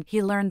return,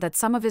 he learned that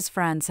some of his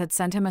friends had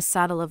sent him a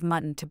saddle of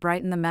mutton to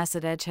brighten the mess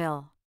at Edge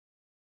Hill.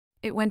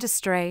 It went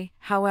astray,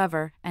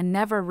 however, and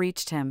never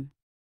reached him.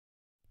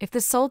 If the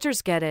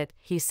soldiers get it,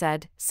 he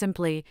said,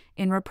 simply,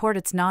 report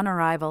its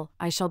non-arrival,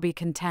 I shall be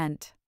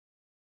content.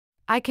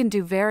 I can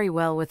do very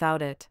well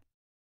without it.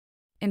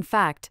 In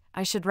fact,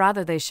 I should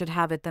rather they should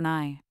have it than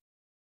I.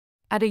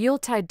 At a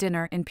Yuletide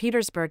dinner in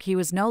Petersburg he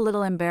was no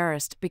little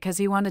embarrassed because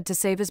he wanted to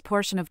save his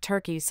portion of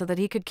turkey so that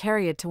he could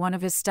carry it to one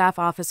of his staff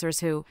officers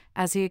who,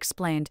 as he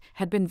explained,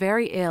 had been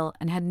very ill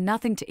and had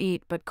nothing to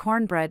eat but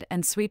cornbread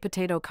and sweet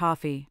potato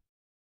coffee.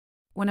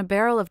 When a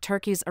barrel of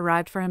turkeys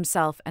arrived for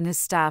himself and his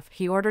staff,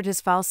 he ordered his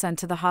fowl sent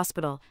to the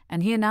hospital,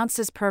 and he announced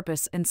his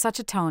purpose in such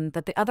a tone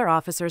that the other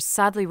officers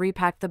sadly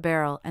repacked the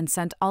barrel and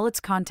sent all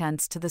its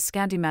contents to the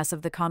scanty mess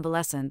of the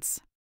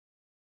convalescents.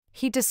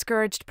 He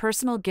discouraged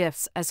personal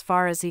gifts as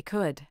far as he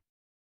could.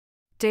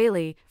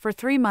 Daily, for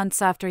 3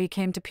 months after he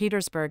came to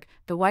Petersburg,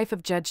 the wife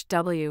of Judge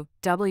W.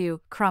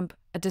 Crump,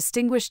 a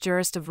distinguished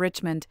jurist of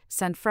Richmond,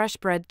 sent fresh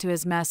bread to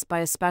his mess by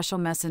a special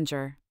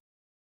messenger.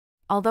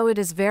 Although it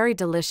is very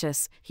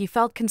delicious, he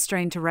felt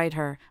constrained to write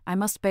her, I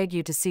must beg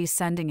you to cease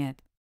sending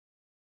it.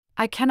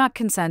 I cannot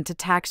consent to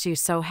tax you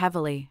so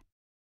heavily.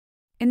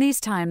 In these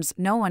times,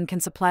 no one can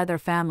supply their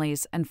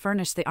families and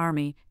furnish the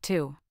army,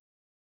 too.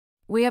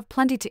 We have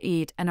plenty to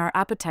eat and our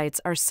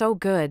appetites are so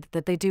good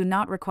that they do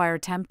not require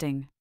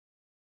tempting.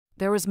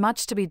 There was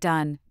much to be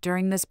done,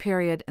 during this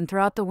period and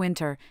throughout the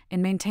winter,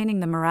 in maintaining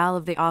the morale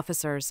of the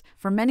officers,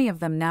 for many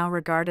of them now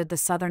regarded the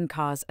Southern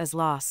cause as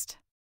lost.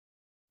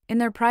 In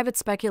their private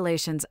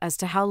speculations as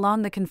to how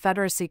long the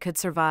Confederacy could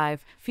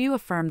survive, few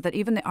affirmed that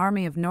even the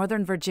Army of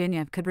Northern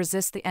Virginia could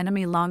resist the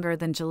enemy longer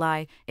than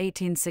July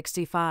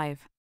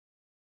 1865.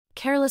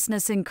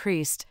 Carelessness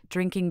increased,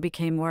 drinking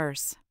became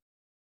worse.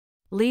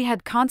 Lee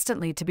had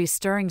constantly to be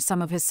stirring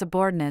some of his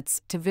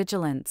subordinates to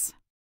vigilance.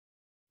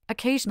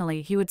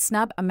 Occasionally he would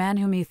snub a man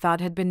whom he thought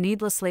had been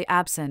needlessly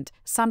absent.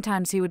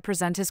 Sometimes he would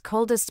present his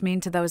coldest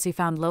mien to those he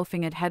found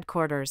loafing at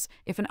headquarters.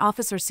 If an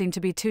officer seemed to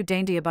be too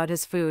dainty about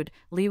his food,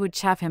 Lee would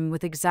chaff him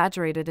with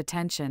exaggerated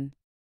attention.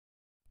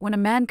 When a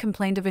man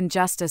complained of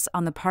injustice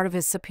on the part of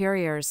his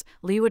superiors,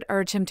 Lee would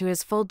urge him to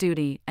his full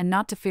duty and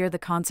not to fear the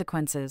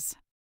consequences.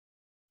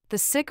 The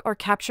sick or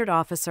captured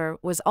officer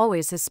was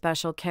always his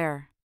special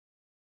care.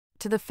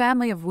 To the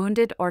family of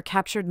wounded or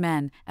captured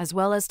men, as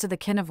well as to the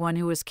kin of one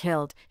who was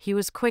killed, he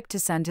was quick to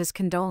send his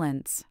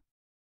condolence.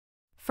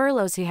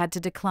 Furloughs he had to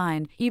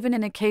decline, even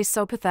in a case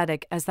so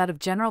pathetic as that of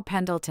General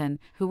Pendleton,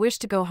 who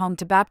wished to go home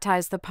to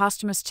baptize the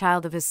posthumous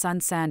child of his son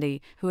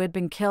Sandy, who had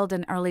been killed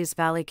in Early's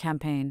Valley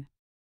campaign.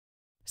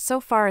 So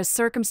far as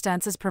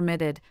circumstances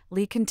permitted,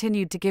 Lee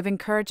continued to give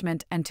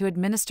encouragement and to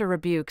administer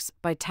rebukes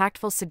by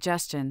tactful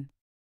suggestion.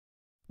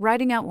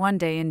 Writing out one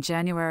day in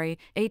January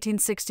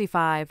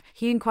 1865,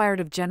 he inquired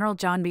of General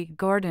John B.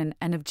 Gordon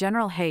and of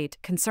General Haight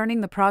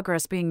concerning the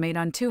progress being made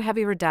on 2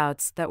 heavy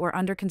redoubts that were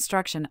under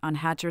construction on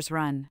Hatcher's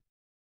Run.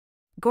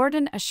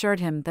 Gordon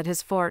assured him that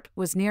his fort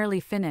was nearly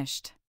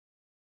finished.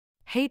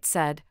 Haight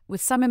said,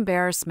 with some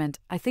embarrassment,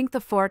 I think the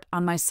fort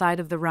on my side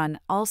of the run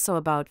also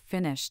about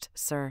finished,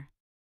 sir.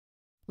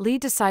 Lee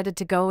decided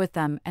to go with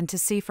them and to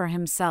see for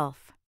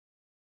himself.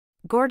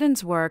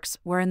 Gordon's works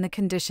were in the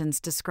conditions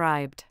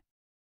described.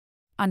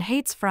 On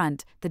Haight's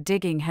front, the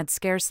digging had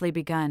scarcely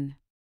begun.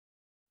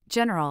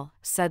 General,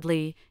 said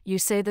Lee, you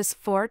say this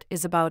fort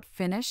is about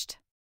finished?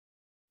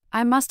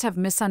 I must have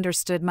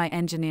misunderstood my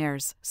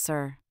engineers,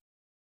 sir.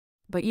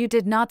 But you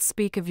did not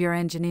speak of your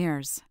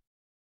engineers.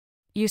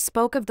 You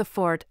spoke of the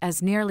fort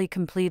as nearly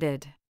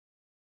completed.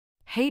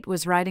 Haight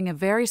was riding a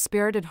very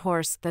spirited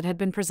horse that had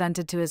been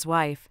presented to his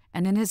wife,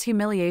 and in his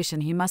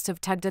humiliation he must have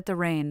tugged at the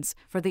reins,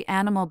 for the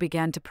animal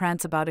began to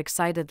prance about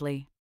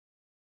excitedly.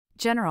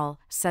 General,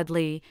 said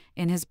Lee,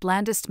 in his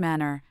blandest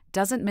manner,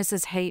 doesn't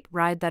Mrs. Haight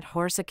ride that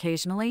horse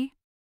occasionally?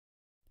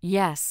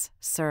 Yes,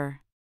 sir.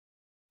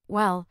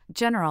 Well,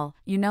 General,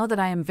 you know that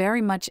I am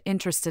very much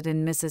interested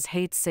in Mrs.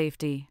 Haight's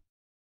safety.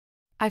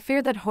 I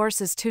fear that horse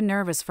is too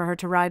nervous for her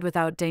to ride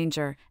without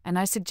danger, and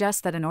I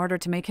suggest that in order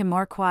to make him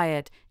more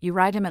quiet, you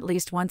ride him at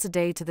least once a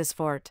day to this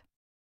fort.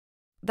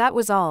 That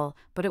was all,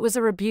 but it was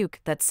a rebuke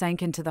that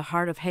sank into the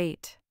heart of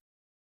Haight.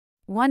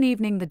 One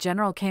evening the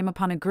general came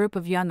upon a group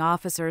of young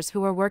officers who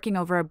were working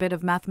over a bit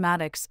of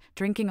mathematics,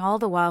 drinking all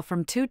the while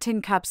from 2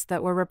 tin cups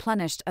that were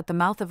replenished at the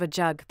mouth of a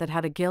jug that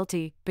had a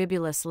guilty,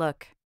 bibulous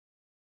look.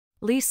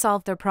 Lee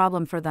solved their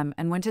problem for them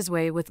and went his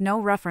way with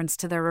no reference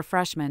to their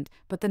refreshment,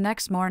 but the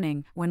next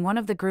morning, when one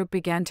of the group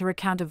began to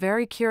recount a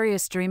very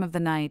curious dream of the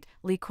night,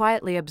 Lee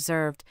quietly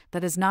observed,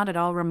 that is not at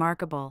all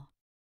remarkable.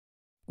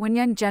 When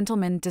young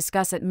gentlemen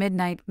discuss at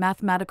midnight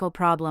mathematical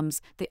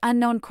problems, the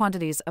unknown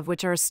quantities of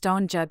which are a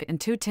stone jug and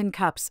 2 tin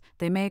cups,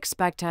 they may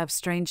expect to have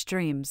strange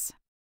dreams.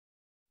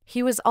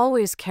 He was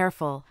always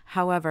careful,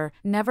 however,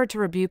 never to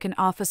rebuke an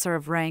officer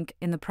of rank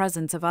in the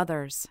presence of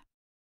others.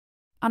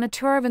 On a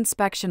tour of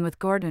inspection with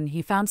Gordon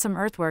he found some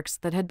earthworks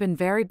that had been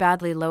very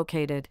badly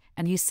located,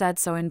 and he said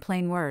so in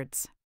plain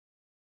words.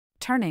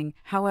 Turning,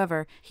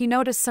 however, he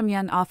noticed some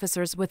young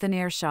officers within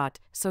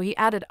earshot, so he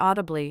added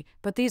audibly,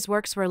 but these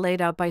works were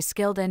laid out by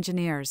skilled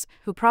engineers,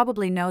 who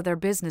probably know their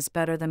business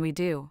better than we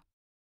do.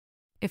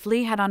 If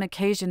Lee had on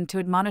occasion to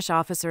admonish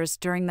officers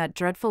during that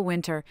dreadful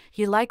winter,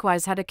 he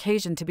likewise had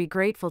occasion to be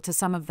grateful to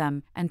some of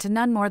them, and to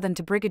none more than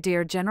to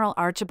Brigadier General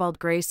Archibald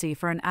Gracie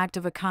for an act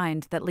of a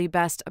kind that Lee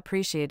best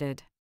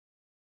appreciated.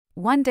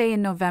 One day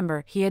in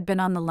November he had been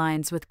on the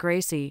lines with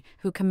Gracie,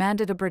 who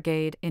commanded a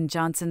brigade in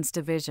Johnson's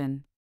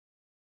division.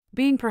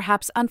 Being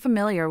perhaps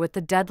unfamiliar with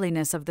the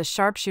deadliness of the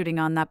sharpshooting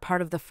on that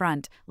part of the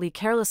front, Lee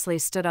carelessly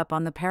stood up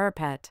on the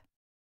parapet.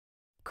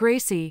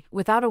 Gracie,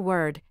 without a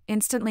word,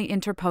 instantly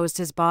interposed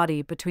his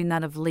body between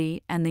that of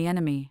Lee and the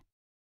enemy.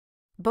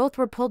 Both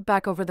were pulled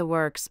back over the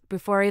works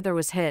before either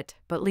was hit,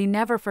 but Lee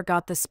never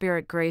forgot the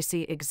spirit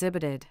Gracie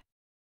exhibited.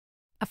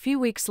 A few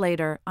weeks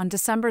later, on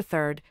December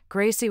 3,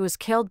 Gracie was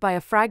killed by a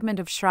fragment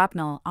of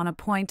shrapnel on a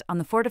point on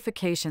the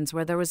fortifications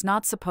where there was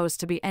not supposed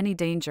to be any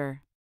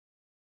danger.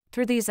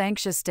 Through these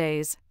anxious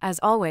days, as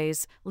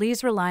always,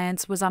 Lee's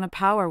reliance was on a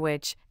power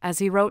which, as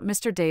he wrote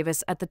Mr.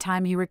 Davis at the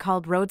time he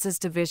recalled Rhodes's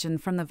division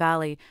from the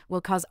valley,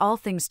 will cause all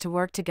things to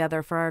work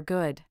together for our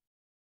good.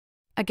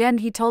 Again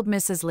he told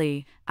Mrs.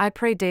 Lee, I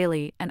pray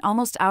daily and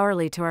almost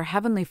hourly to our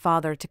Heavenly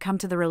Father to come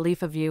to the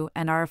relief of you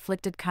and our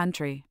afflicted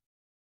country.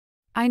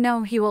 I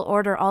know He will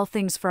order all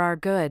things for our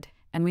good,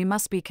 and we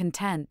must be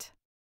content.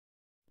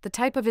 The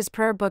type of his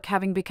prayer book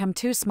having become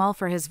too small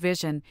for his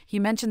vision, he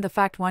mentioned the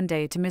fact one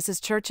day to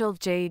Mrs. Churchill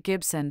J.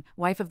 Gibson,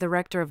 wife of the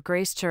rector of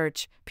Grace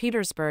Church,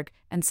 Petersburg,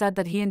 and said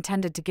that he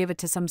intended to give it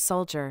to some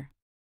soldier.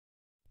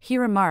 He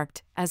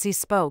remarked, as he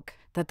spoke,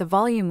 that the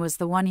volume was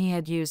the one he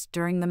had used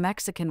during the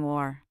Mexican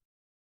War.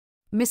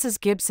 Mrs.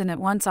 Gibson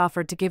at once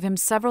offered to give him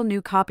several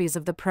new copies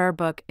of the prayer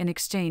book in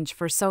exchange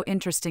for so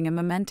interesting a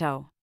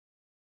memento.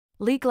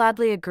 Lee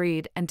gladly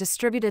agreed and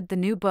distributed the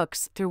new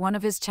books through one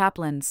of his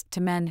chaplains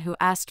to men who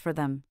asked for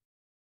them.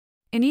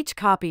 In each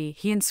copy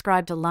he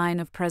inscribed a line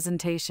of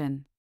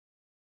presentation.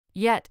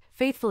 Yet,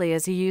 faithfully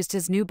as he used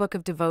his new book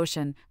of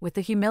devotion, with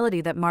the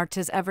humility that marked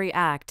his every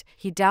act,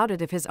 he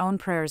doubted if his own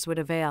prayers would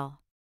avail.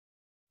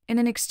 In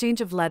an exchange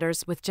of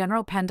letters with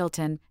General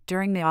Pendleton,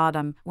 during the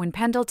autumn, when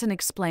Pendleton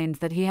explained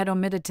that he had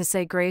omitted to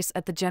say grace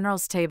at the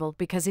general's table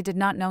because he did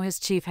not know his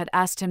chief had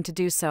asked him to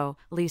do so,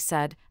 Lee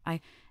said, I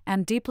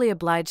am deeply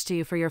obliged to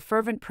you for your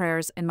fervent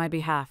prayers in my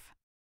behalf.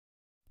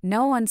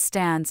 No one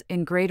stands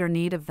in greater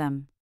need of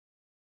them.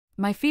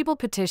 My feeble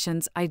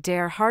petitions I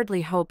dare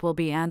hardly hope will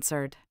be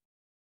answered.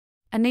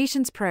 A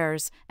nation's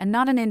prayers, and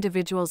not an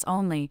individual's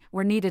only,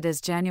 were needed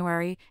as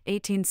January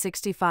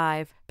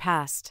 1865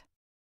 passed.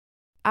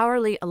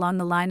 Hourly along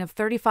the line of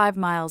 35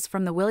 miles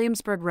from the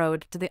Williamsburg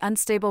Road to the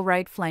unstable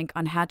right flank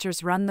on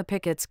Hatcher's Run the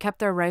pickets kept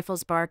their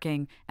rifles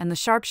barking, and the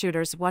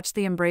sharpshooters watched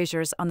the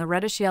embrasures on the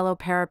reddish-yellow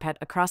parapet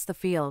across the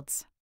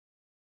fields.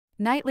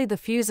 Nightly the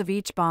fuse of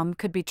each bomb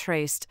could be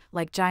traced,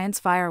 like giants'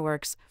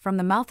 fireworks, from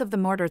the mouth of the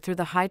mortar through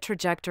the high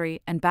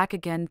trajectory and back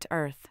again to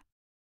earth.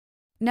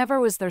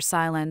 Never was there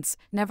silence,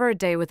 never a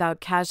day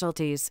without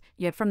casualties,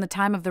 yet from the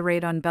time of the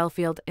raid on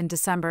Belfield in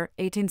December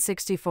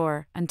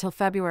 1864 until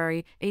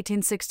February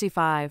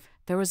 1865,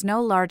 there was no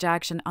large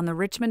action on the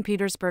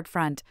Richmond-Petersburg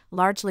front,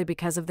 largely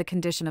because of the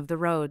condition of the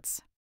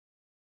roads.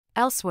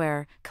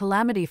 Elsewhere,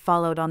 calamity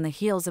followed on the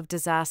heels of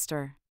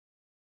disaster.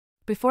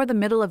 Before the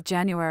middle of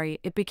January,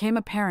 it became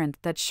apparent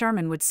that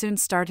Sherman would soon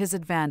start his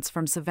advance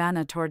from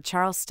Savannah toward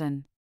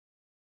Charleston.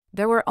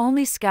 There were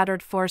only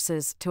scattered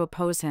forces to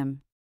oppose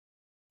him.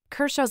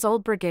 Kershaw's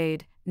old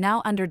brigade,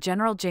 now under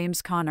General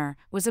James Connor,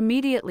 was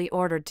immediately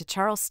ordered to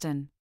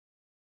Charleston.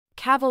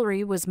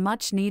 Cavalry was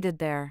much needed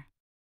there.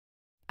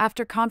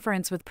 After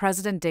conference with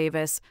President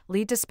Davis,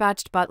 Lee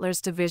dispatched Butler's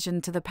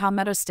division to the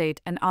Palmetto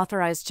State and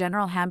authorized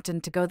General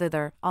Hampton to go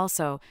thither,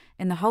 also,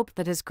 in the hope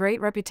that his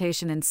great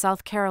reputation in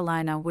South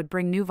Carolina would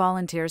bring new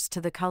volunteers to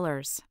the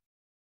colors.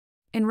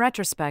 In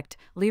retrospect,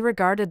 Lee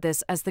regarded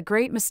this as the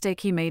great mistake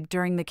he made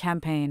during the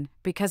campaign,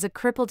 because it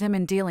crippled him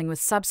in dealing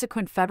with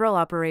subsequent federal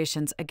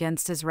operations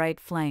against his right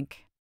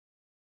flank.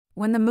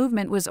 When the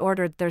movement was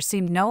ordered, there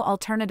seemed no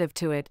alternative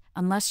to it,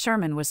 unless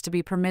Sherman was to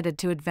be permitted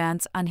to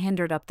advance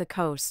unhindered up the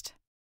coast.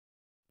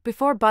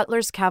 Before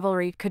Butler's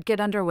cavalry could get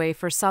underway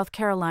for South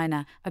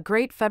Carolina, a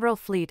great federal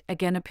fleet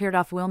again appeared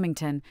off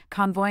Wilmington,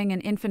 convoying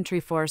an infantry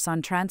force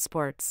on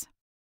transports.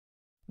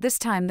 This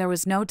time there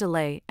was no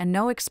delay and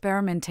no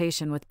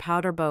experimentation with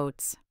powder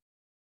boats.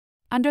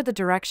 Under the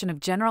direction of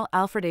General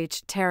Alfred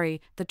H.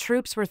 Terry, the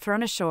troops were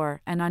thrown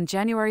ashore, and on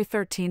January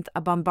 13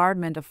 a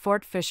bombardment of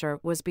Fort Fisher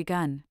was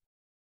begun.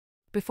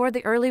 Before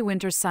the early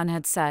winter sun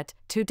had set,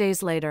 2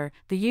 days later,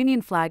 the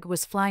Union flag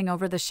was flying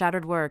over the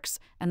shattered works,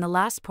 and the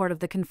last port of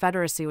the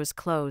Confederacy was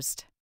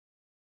closed.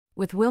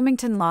 With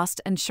Wilmington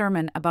lost and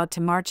Sherman about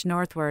to march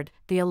northward,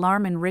 the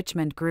alarm in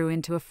Richmond grew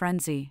into a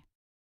frenzy.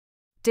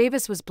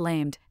 Davis was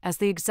blamed, as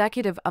the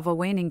executive of a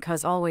waning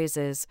cause always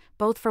is,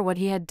 both for what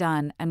he had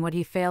done and what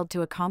he failed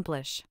to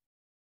accomplish.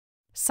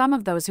 Some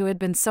of those who had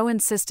been so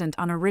insistent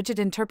on a rigid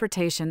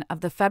interpretation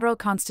of the federal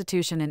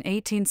Constitution in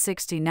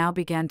 1860 now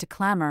began to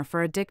clamor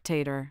for a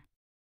dictator.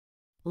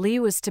 Lee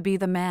was to be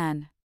the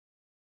man.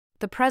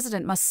 The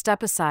president must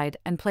step aside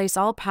and place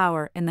all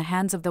power in the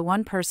hands of the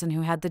one person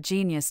who had the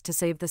genius to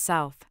save the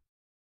South.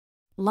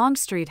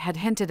 Longstreet had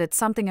hinted at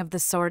something of the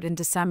sort in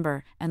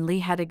December, and Lee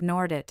had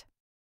ignored it.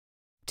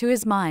 To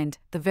his mind,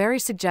 the very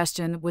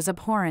suggestion was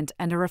abhorrent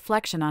and a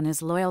reflection on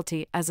his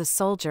loyalty as a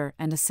soldier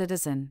and a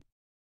citizen.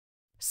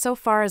 So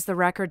far as the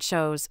record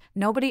shows,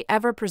 nobody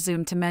ever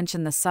presumed to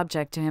mention the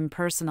subject to him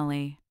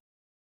personally.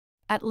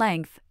 At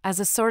length, as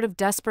a sort of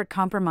desperate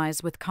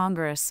compromise with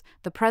Congress,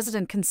 the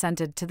president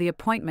consented to the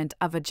appointment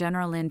of a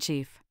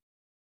general-in-chief.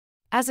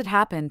 As it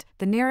happened,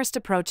 the nearest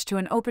approach to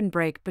an open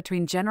break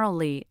between General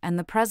Lee and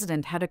the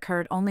president had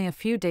occurred only a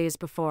few days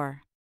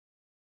before.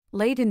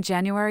 Late in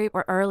January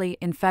or early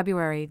in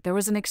February, there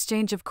was an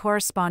exchange of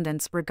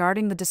correspondence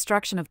regarding the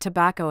destruction of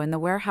tobacco in the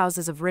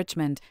warehouses of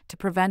Richmond to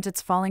prevent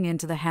its falling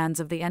into the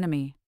hands of the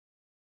enemy.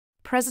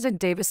 President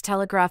Davis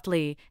telegraphed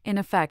Lee, in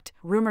effect,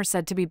 rumor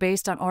said to be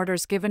based on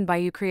orders given by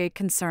you create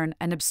concern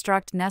and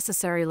obstruct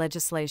necessary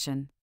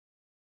legislation.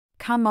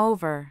 Come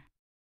over.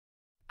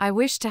 I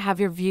wish to have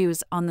your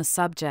views on the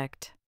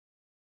subject.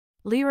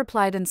 Lee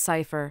replied in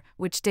cipher,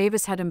 which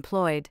Davis had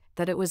employed,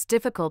 that it was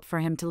difficult for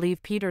him to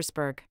leave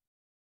Petersburg.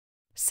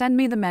 Send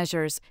me the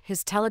measures,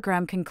 his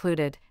telegram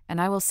concluded, and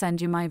I will send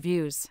you my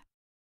views.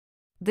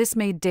 This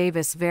made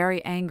Davis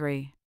very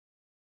angry.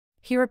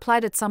 He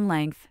replied at some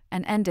length,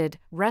 and ended,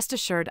 rest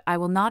assured I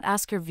will not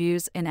ask your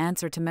views in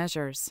answer to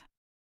measures.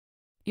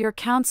 Your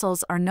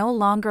counsels are no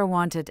longer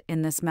wanted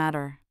in this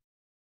matter.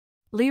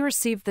 Lee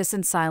received this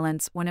in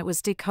silence when it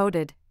was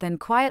decoded, then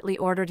quietly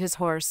ordered his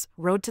horse,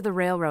 rode to the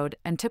railroad,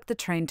 and took the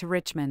train to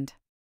Richmond.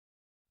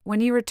 When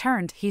he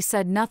returned, he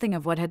said nothing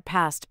of what had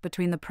passed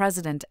between the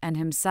president and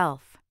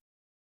himself.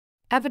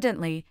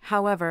 Evidently,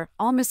 however,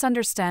 all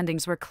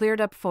misunderstandings were cleared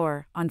up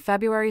for, on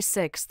February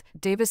 6,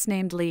 Davis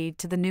named Lee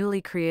to the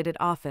newly created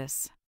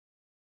office.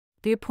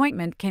 The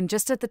appointment came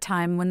just at the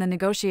time when the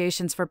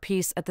negotiations for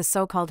peace at the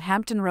so-called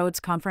Hampton Roads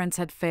Conference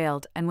had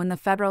failed and when the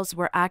Federals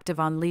were active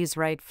on Lee's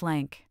right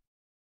flank.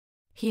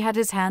 He had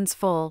his hands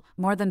full,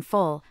 more than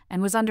full,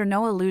 and was under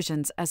no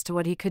illusions as to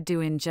what he could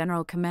do in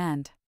general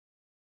command.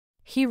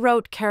 He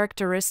wrote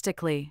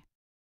characteristically,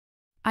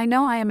 I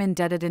know I am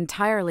indebted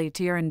entirely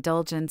to your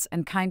indulgence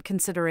and kind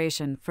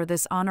consideration for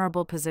this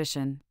honorable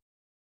position.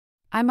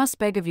 I must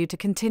beg of you to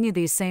continue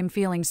these same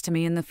feelings to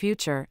me in the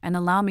future and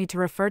allow me to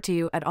refer to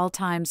you at all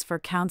times for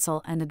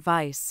counsel and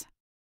advice.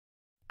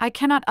 I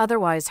cannot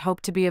otherwise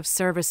hope to be of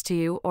service to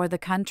you or the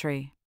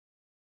country.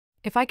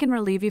 If I can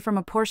relieve you from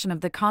a portion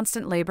of the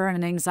constant labor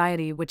and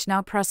anxiety which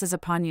now presses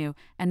upon you,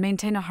 and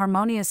maintain a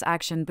harmonious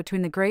action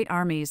between the great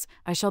armies,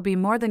 I shall be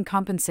more than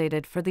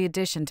compensated for the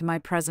addition to my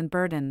present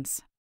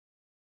burdens.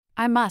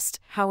 I must,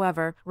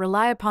 however,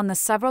 rely upon the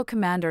several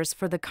commanders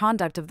for the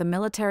conduct of the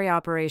military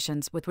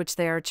operations with which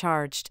they are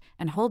charged,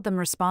 and hold them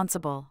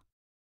responsible.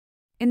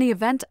 In the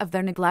event of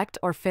their neglect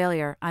or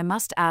failure, I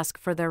must ask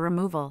for their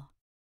removal.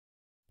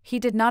 He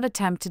did not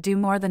attempt to do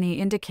more than he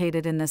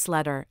indicated in this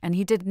letter, and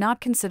he did not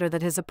consider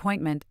that his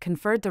appointment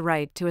conferred the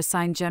right to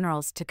assign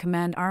generals to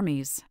command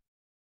armies.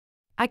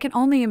 I can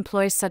only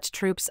employ such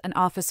troops and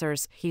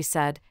officers, he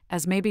said,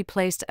 as may be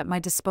placed at my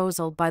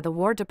disposal by the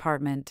War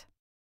Department.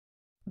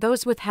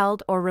 Those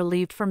withheld or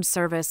relieved from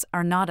service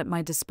are not at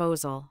my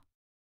disposal.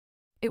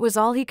 It was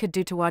all he could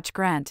do to watch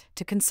Grant,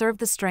 to conserve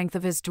the strength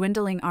of his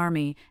dwindling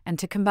army, and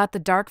to combat the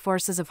dark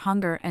forces of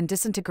hunger and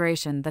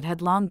disintegration that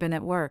had long been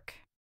at work.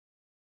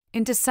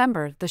 In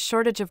December, the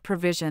shortage of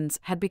provisions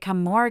had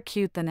become more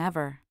acute than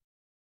ever.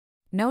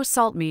 No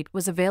salt meat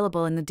was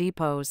available in the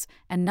depots,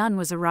 and none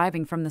was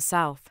arriving from the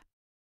south.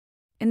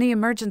 In the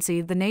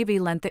emergency, the Navy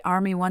lent the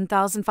Army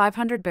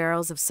 1,500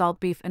 barrels of salt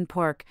beef and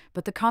pork,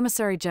 but the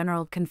Commissary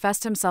General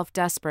confessed himself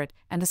desperate,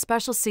 and a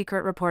special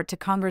secret report to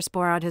Congress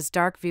bore out his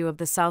dark view of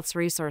the South's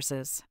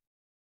resources.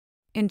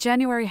 In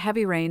January,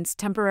 heavy rains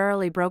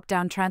temporarily broke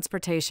down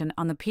transportation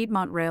on the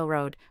Piedmont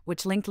Railroad,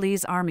 which linked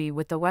Lee's army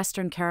with the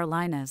Western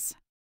Carolinas.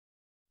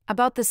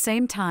 About the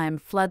same time,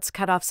 floods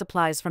cut off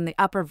supplies from the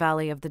upper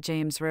valley of the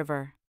James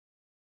River.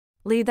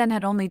 Lee then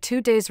had only 2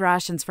 days'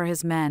 rations for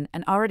his men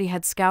and already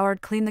had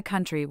scoured clean the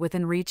country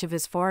within reach of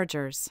his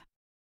foragers.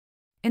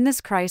 In this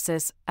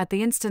crisis, at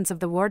the instance of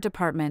the War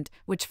Department,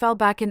 which fell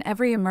back in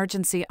every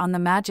emergency on the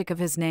magic of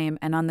his name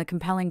and on the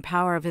compelling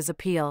power of his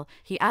appeal,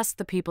 he asked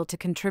the people to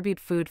contribute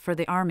food for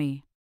the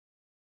army.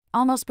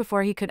 Almost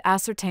before he could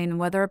ascertain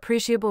whether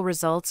appreciable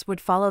results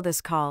would follow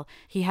this call,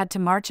 he had to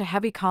march a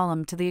heavy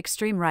column to the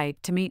extreme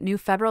right to meet new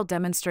federal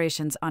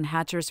demonstrations on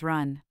Hatcher's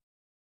Run.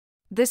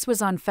 This was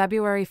on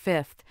February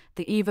 5,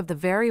 the eve of the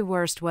very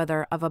worst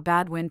weather of a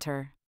bad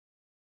winter.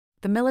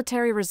 The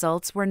military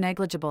results were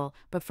negligible,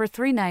 but for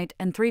 3 nights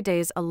and 3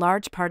 days a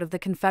large part of the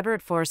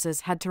Confederate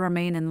forces had to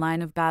remain in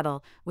line of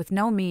battle, with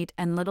no meat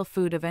and little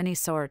food of any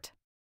sort.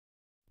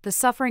 The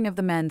suffering of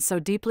the men so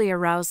deeply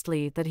aroused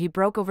Lee that he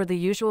broke over the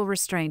usual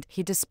restraint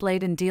he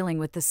displayed in dealing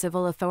with the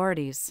civil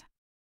authorities.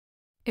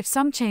 If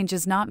some change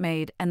is not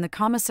made and the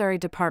commissary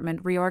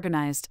department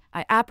reorganized,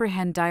 I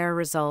apprehend dire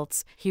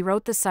results, he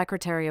wrote the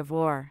Secretary of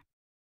War.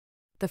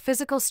 The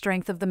physical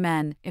strength of the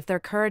men, if their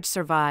courage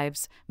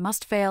survives,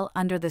 must fail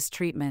under this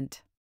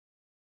treatment.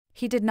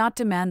 He did not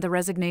demand the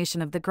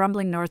resignation of the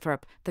grumbling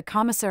Northrop, the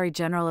Commissary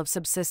General of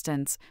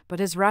Subsistence, but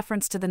his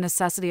reference to the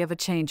necessity of a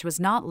change was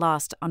not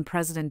lost on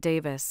President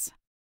Davis.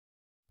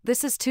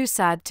 "This is too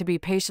sad to be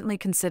patiently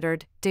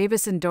considered,"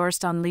 Davis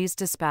endorsed on Lee's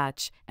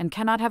dispatch, "and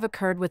cannot have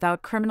occurred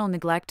without criminal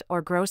neglect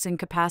or gross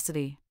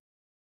incapacity."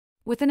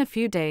 Within a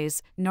few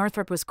days,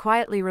 Northrop was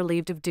quietly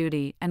relieved of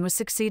duty and was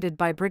succeeded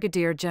by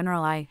Brigadier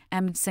General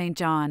I.M. St.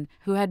 John,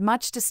 who had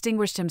much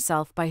distinguished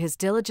himself by his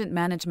diligent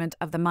management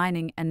of the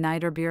Mining and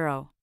Niter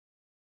Bureau.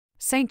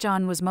 St.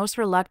 John was most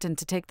reluctant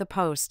to take the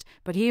post,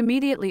 but he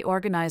immediately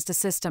organized a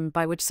system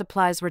by which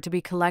supplies were to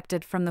be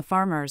collected from the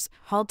farmers,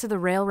 hauled to the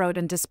railroad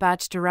and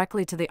dispatched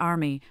directly to the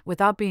army,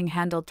 without being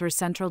handled through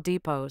central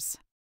depots.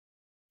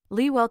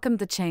 Lee welcomed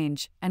the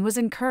change, and was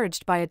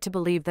encouraged by it to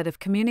believe that if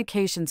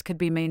communications could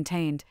be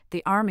maintained,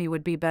 the army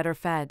would be better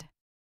fed.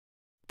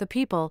 The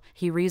people,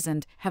 he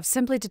reasoned, have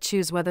simply to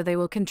choose whether they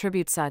will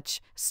contribute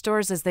such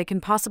stores as they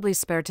can possibly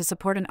spare to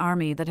support an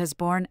army that has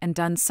borne and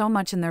done so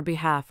much in their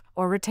behalf,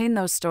 or retain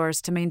those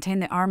stores to maintain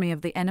the army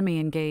of the enemy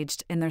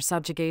engaged in their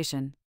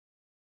subjugation.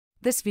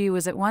 This view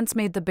was at once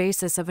made the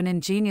basis of an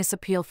ingenious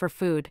appeal for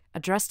food,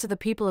 addressed to the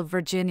people of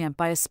Virginia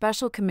by a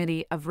special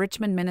committee of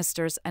Richmond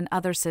ministers and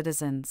other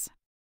citizens.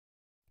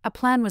 A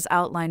plan was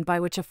outlined by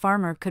which a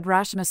farmer could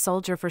ration a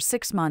soldier for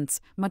 6 months,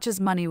 much as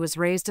money was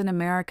raised in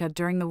America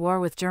during the war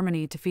with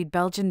Germany to feed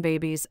Belgian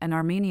babies and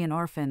Armenian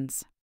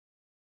orphans.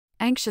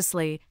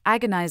 Anxiously,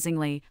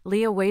 agonizingly,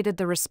 Lee awaited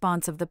the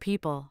response of the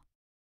people.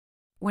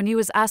 When he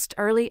was asked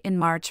early in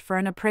March for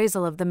an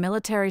appraisal of the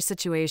military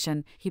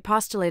situation, he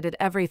postulated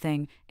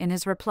everything, in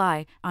his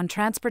reply, on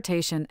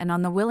transportation and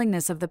on the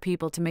willingness of the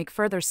people to make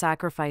further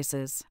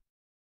sacrifices.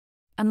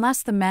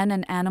 "Unless the men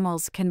and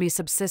animals can be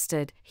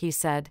subsisted," he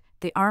said,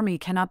 "the army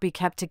cannot be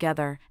kept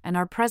together, and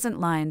our present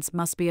lines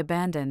must be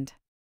abandoned.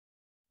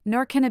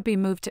 Nor can it be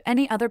moved to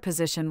any other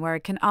position where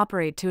it can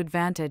operate to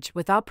advantage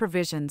without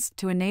provisions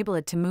to enable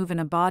it to move in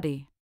a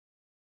body.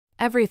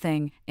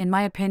 Everything, in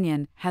my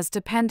opinion, has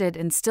depended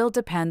and still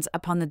depends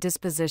upon the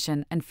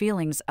disposition and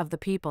feelings of the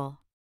people.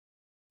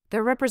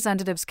 Their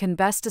representatives can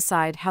best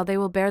decide how they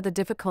will bear the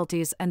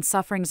difficulties and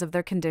sufferings of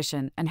their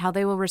condition and how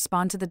they will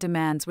respond to the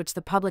demands which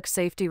the public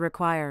safety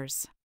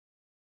requires."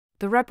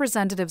 The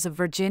representatives of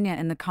Virginia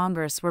in the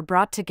Congress were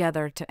brought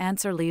together to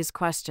answer Lee's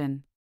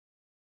question.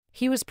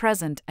 He was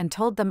present and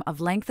told them of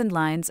lengthened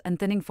lines and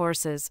thinning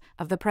forces,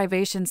 of the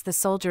privations the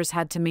soldiers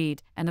had to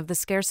meet, and of the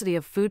scarcity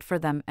of food for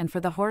them and for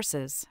the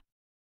horses.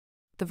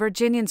 The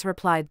Virginians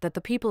replied that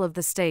the people of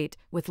the state,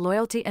 with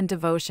loyalty and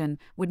devotion,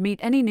 would meet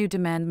any new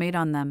demand made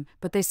on them,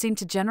 but they seemed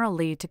to General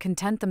Lee to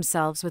content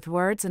themselves with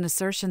words and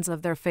assertions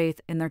of their faith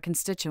in their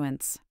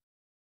constituents.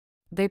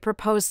 They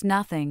proposed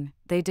nothing,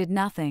 they did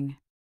nothing.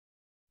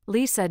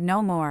 Lee said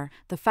no more,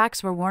 the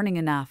facts were warning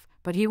enough,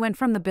 but he went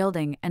from the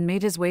building and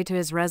made his way to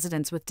his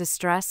residence with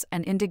distress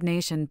and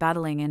indignation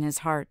battling in his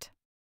heart.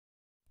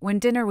 When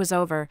dinner was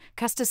over,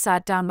 Custis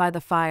sat down by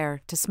the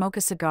fire to smoke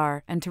a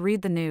cigar and to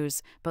read the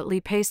news, but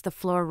Lee paced the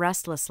floor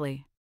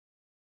restlessly.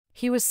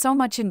 He was so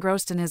much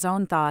engrossed in his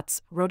own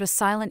thoughts, wrote a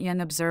silent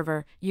young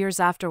observer, years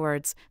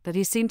afterwards, that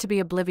he seemed to be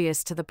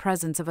oblivious to the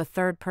presence of a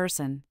third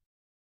person.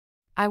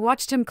 "I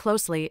watched him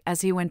closely as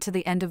he went to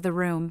the end of the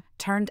room,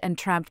 turned and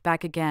tramped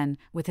back again,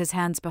 with his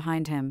hands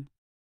behind him.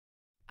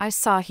 I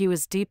saw he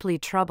was deeply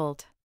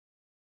troubled.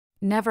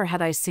 Never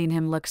had I seen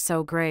him look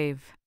so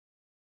grave.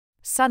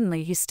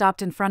 Suddenly he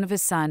stopped in front of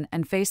his son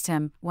and faced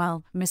him.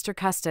 'Well, Mr.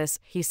 Custis,'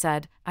 he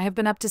said, 'I have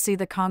been up to see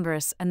the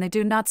Congress and they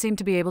do not seem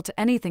to be able to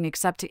anything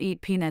except to eat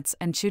peanuts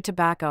and chew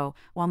tobacco,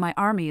 while my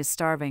army is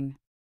starving.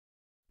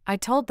 I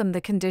told them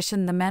the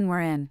condition the men were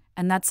in,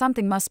 and that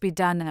something must be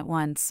done at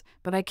once,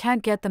 but I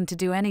can't get them to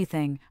do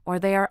anything, or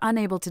they are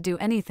unable to do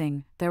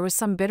anything.' There was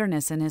some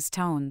bitterness in his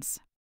tones.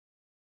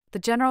 The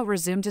general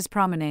resumed his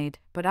promenade,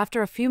 but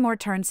after a few more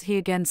turns he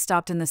again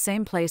stopped in the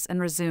same place and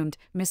resumed,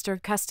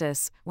 'Mr.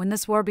 Custis, when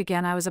this war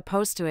began I was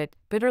opposed to it,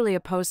 bitterly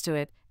opposed to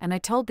it, and I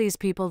told these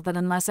people that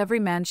unless every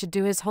man should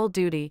do his whole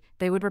duty,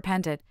 they would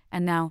repent it,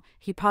 and now,'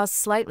 he paused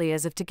slightly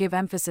as if to give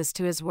emphasis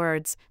to his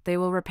words, 'they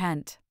will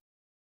repent.'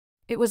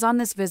 It was on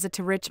this visit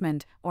to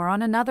Richmond, or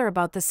on another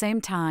about the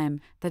same time,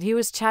 that he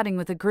was chatting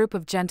with a group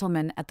of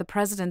gentlemen at the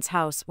President's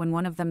house when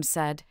one of them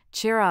said,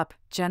 'Cheer up,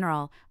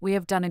 General, we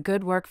have done a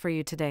good work for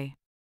you today.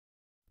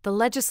 The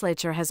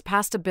legislature has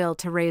passed a bill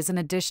to raise an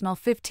additional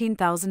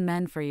 15,000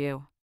 men for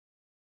you.'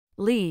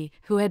 Lee,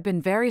 who had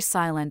been very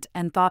silent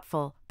and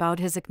thoughtful, bowed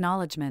his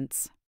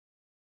acknowledgments.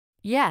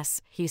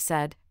 'Yes,' he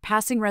said,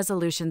 'passing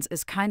resolutions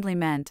is kindly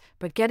meant,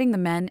 but getting the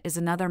men is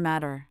another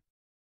matter.'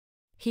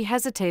 He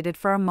hesitated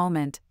for a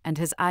moment, and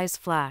his eyes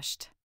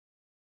flashed.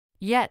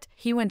 'Yet,'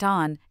 he went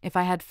on, 'if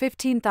I had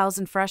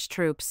 15,000 fresh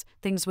troops,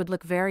 things would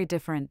look very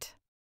different.'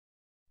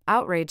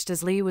 Outraged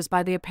as Lee was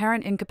by the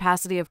apparent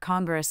incapacity of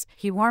Congress,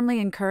 he warmly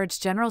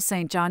encouraged General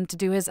St. John to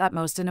do his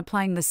utmost in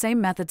applying the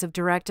same methods of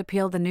direct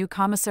appeal the new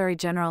Commissary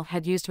General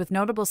had used with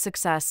notable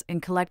success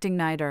in collecting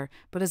niter,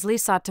 but as Lee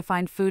sought to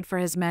find food for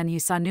his men he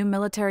saw new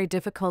military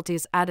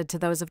difficulties added to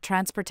those of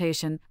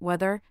transportation,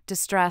 weather,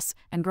 distress,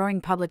 and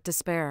growing public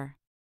despair.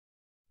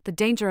 The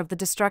danger of the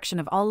destruction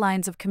of all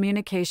lines of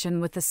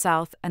communication with the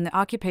South and the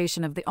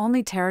occupation of the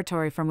only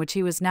territory from which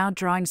he was now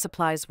drawing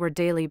supplies were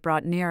daily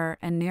brought nearer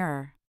and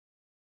nearer.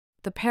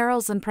 The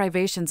perils and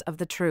privations of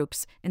the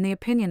troops, in the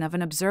opinion of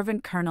an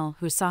observant colonel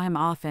who saw him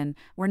often,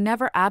 were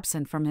never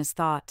absent from his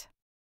thought.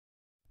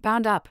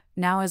 Bound up,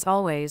 now as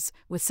always,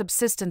 with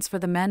subsistence for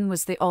the men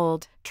was the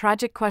old,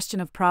 tragic question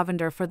of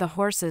provender for the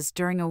horses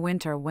during a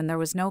winter when there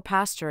was no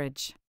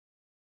pasturage.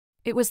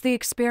 It was the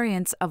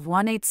experience of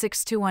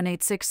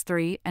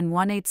 1862-1863 and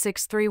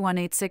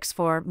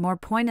 1863-1864 more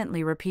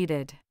poignantly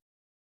repeated.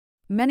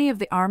 Many of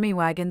the army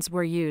wagons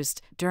were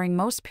used, during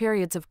most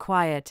periods of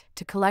quiet,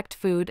 to collect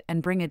food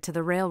and bring it to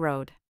the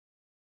railroad.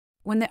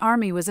 When the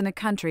army was in a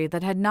country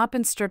that had not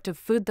been stripped of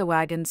food, the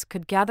wagons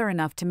could gather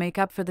enough to make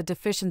up for the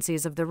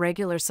deficiencies of the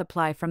regular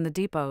supply from the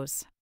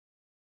depots.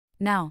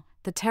 Now,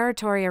 the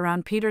territory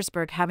around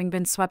Petersburg having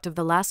been swept of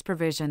the last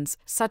provisions,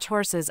 such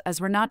horses as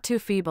were not too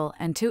feeble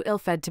and too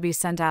ill-fed to be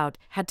sent out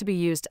had to be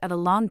used at a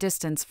long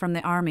distance from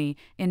the army,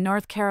 in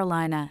North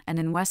Carolina and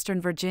in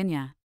western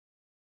Virginia.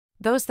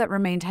 Those that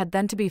remained had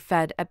then to be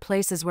fed at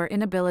places where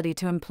inability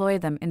to employ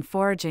them in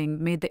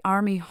foraging made the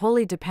army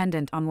wholly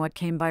dependent on what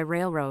came by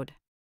railroad.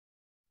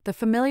 The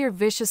familiar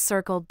vicious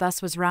circle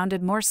thus was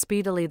rounded more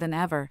speedily than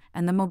ever,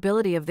 and the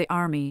mobility of the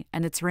army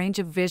and its range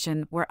of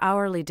vision were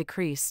hourly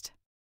decreased.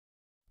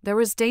 There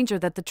was danger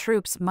that the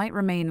troops might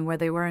remain where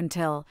they were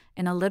until,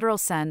 in a literal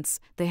sense,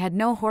 they had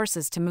no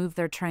horses to move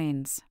their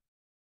trains.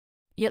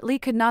 Yet Lee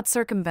could not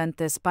circumvent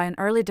this by an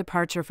early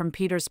departure from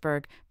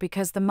Petersburg,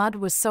 because the mud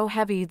was so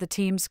heavy the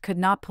teams could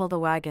not pull the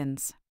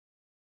wagons.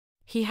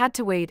 He had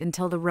to wait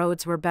until the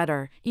roads were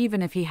better,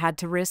 even if he had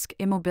to risk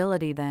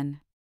immobility then.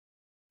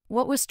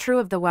 What was true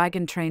of the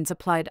wagon trains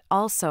applied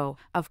also,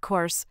 of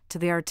course, to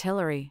the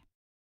artillery.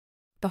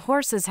 The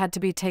horses had to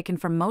be taken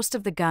from most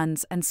of the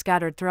guns and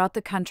scattered throughout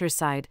the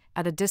countryside,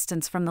 at a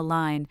distance from the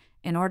line,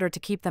 in order to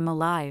keep them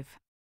alive.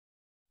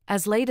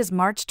 As late as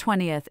March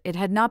 20th, it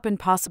had not been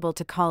possible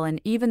to call in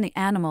even the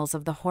animals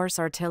of the horse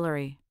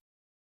artillery.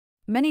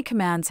 Many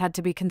commands had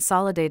to be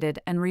consolidated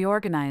and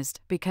reorganized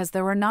because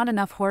there were not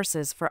enough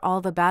horses for all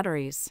the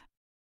batteries.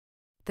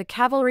 The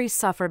cavalry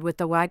suffered with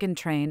the wagon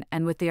train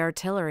and with the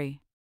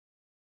artillery.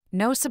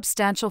 No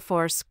substantial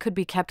force could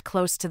be kept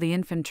close to the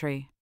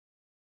infantry.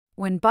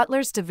 When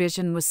Butler's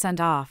division was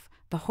sent off,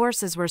 the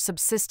horses were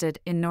subsisted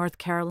in North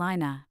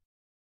Carolina.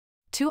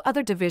 2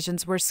 other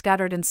divisions were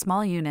scattered in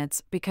small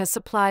units because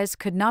supplies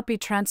could not be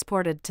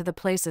transported to the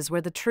places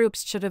where the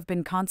troops should have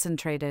been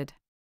concentrated.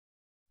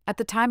 At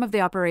the time of the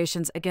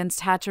operations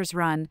against Hatcher's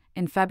Run,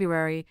 in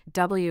February,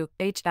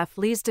 W.H.F.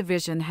 Lee's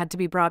division had to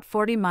be brought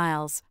 40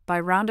 miles, by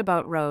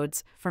roundabout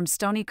roads, from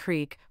Stony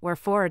Creek, where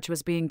forage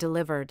was being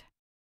delivered.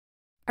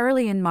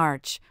 Early in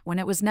March, when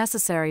it was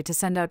necessary to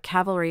send out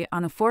cavalry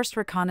on a forced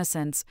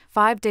reconnaissance,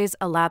 5 days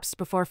elapsed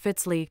before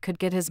Fitz Lee could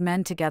get his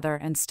men together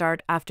and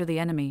start after the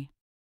enemy.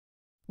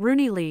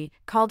 Rooney Lee,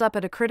 called up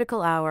at a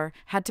critical hour,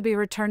 had to be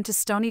returned to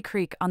Stony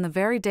Creek on the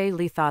very day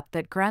Lee thought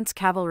that Grant's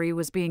cavalry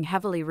was being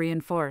heavily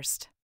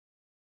reinforced.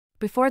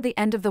 Before the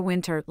end of the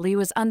winter, Lee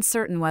was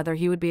uncertain whether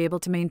he would be able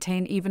to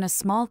maintain even a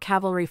small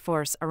cavalry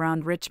force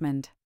around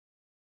Richmond.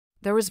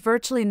 There was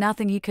virtually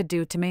nothing he could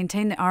do to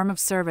maintain the arm of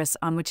service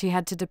on which he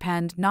had to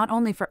depend not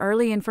only for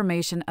early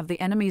information of the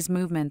enemy's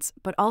movements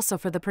but also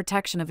for the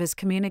protection of his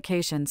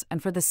communications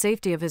and for the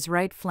safety of his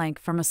right flank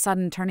from a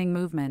sudden turning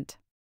movement.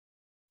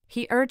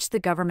 He urged the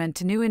government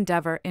to new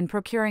endeavor in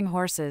procuring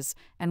horses,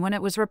 and when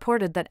it was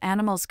reported that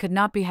animals could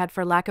not be had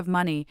for lack of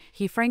money,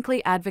 he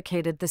frankly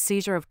advocated the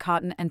seizure of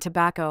cotton and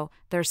tobacco,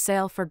 their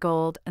sale for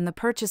gold, and the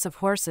purchase of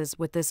horses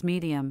with this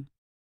medium.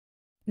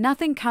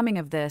 Nothing coming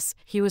of this,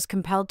 he was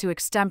compelled to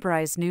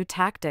extemporize new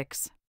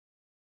tactics.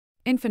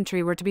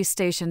 Infantry were to be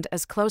stationed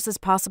as close as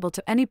possible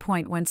to any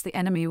point whence the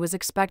enemy was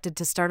expected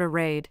to start a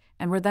raid,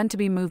 and were then to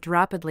be moved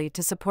rapidly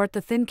to support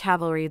the thin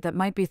cavalry that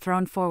might be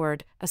thrown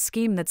forward, a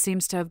scheme that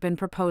seems to have been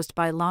proposed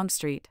by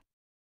Longstreet.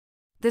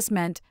 This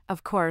meant,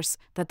 of course,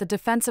 that the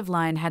defensive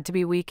line had to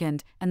be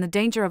weakened, and the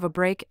danger of a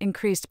break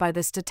increased by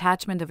this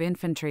detachment of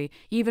infantry,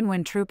 even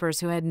when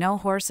troopers who had no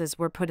horses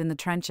were put in the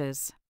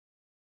trenches.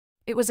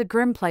 It was a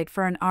grim plight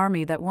for an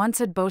army that once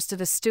had boasted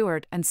a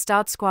Stuart and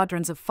stout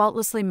squadrons of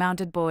faultlessly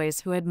mounted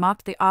boys who had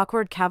mocked the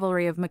awkward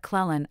cavalry of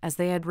McClellan as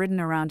they had ridden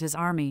around his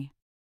army.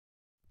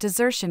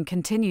 Desertion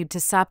continued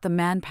to sap the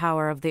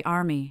manpower of the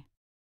army.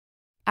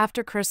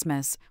 After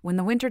Christmas, when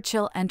the winter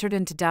chill entered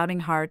into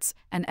doubting hearts,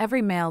 and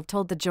every mail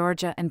told the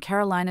Georgia and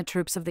Carolina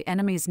troops of the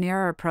enemy's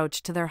nearer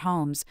approach to their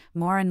homes,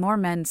 more and more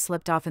men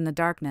slipped off in the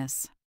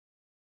darkness.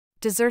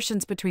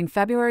 Desertions between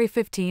February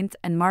 15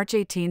 and March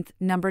 18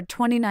 numbered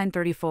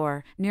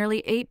 2934,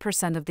 nearly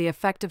 8% of the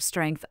effective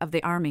strength of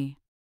the army.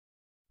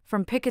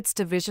 From Pickett's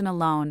division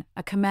alone,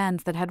 a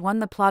command that had won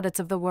the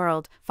plaudits of the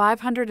world,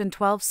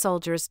 512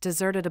 soldiers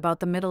deserted about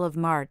the middle of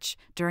March,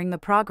 during the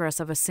progress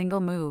of a single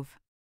move.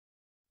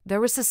 There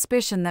was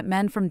suspicion that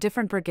men from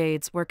different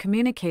brigades were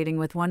communicating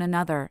with one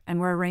another and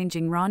were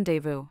arranging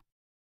rendezvous.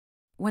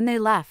 When they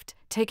left,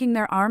 taking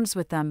their arms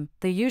with them,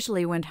 they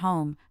usually went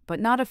home, but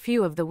not a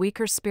few of the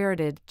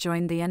weaker-spirited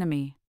joined the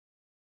enemy.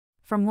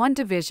 From one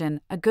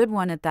division, a good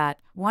one at that,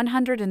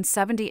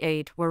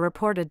 178 were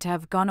reported to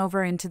have gone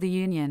over into the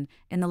Union,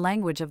 in the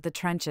language of the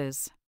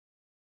trenches.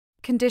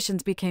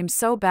 Conditions became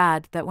so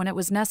bad that when it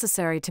was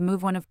necessary to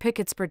move one of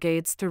Pickett's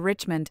brigades through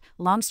Richmond,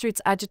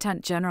 Longstreet's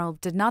adjutant general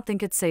did not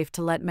think it safe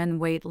to let men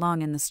wait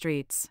long in the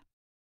streets.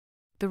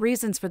 The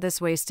reasons for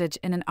this wastage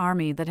in an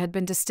army that had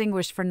been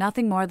distinguished for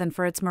nothing more than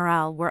for its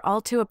morale were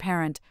all too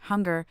apparent: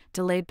 hunger,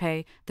 delayed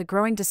pay, the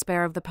growing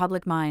despair of the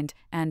public mind,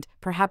 and,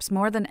 perhaps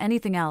more than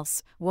anything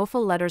else,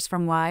 woeful letters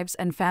from wives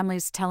and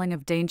families telling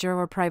of danger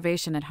or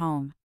privation at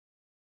home.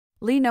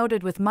 Lee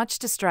noted with much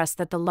distress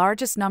that the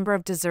largest number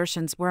of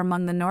desertions were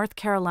among the North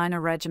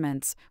Carolina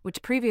regiments,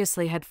 which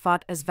previously had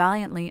fought as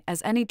valiantly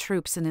as any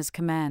troops in his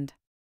command.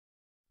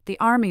 The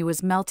army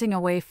was melting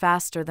away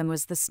faster than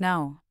was the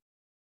snow.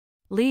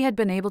 Lee had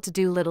been able to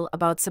do little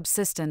about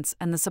subsistence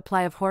and the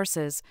supply of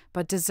horses,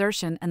 but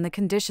desertion and the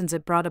conditions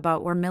it brought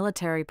about were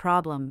military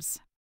problems.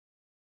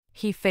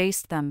 He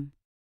faced them.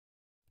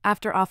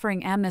 After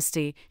offering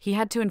amnesty, he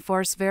had to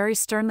enforce very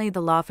sternly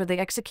the law for the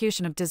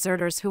execution of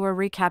deserters who were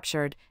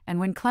recaptured, and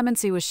when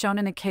clemency was shown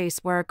in a case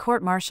where a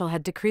court-martial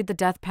had decreed the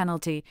death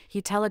penalty,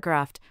 he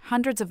telegraphed,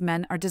 "Hundreds of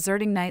men are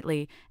deserting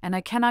nightly, and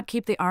I cannot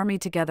keep the army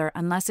together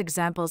unless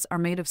examples are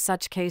made of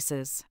such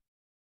cases."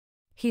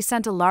 He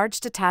sent a large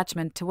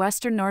detachment to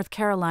western North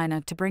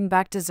Carolina to bring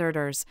back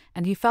deserters,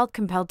 and he felt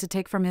compelled to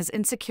take from his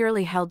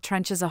insecurely held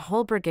trenches a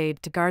whole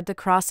brigade to guard the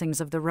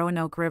crossings of the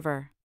Roanoke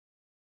River.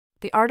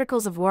 The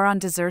Articles of War on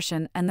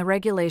Desertion and the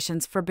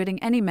regulations forbidding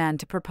any man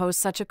to propose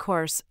such a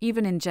course,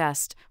 even in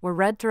jest, were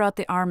read throughout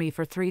the army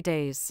for 3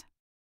 days.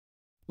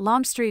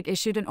 Longstreet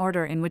issued an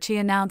order in which he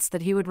announced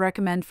that he would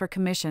recommend for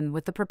commission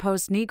with the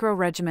proposed Negro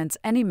regiments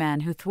any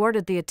man who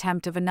thwarted the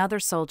attempt of another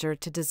soldier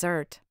to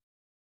desert.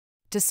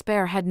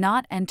 Despair had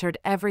not entered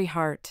every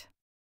heart.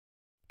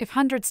 If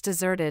hundreds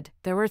deserted,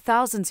 there were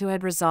thousands who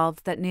had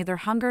resolved that neither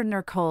hunger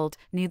nor cold,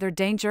 neither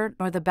danger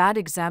nor the bad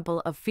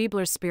example of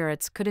feebler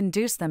spirits could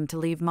induce them to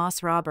leave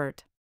Moss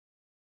Robert.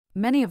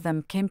 Many of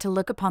them came to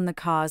look upon the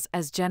cause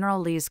as General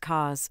Lee's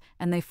cause,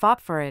 and they fought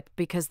for it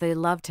because they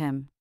loved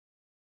him.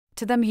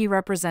 To them he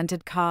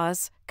represented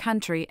cause,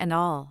 country, and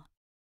all.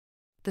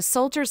 The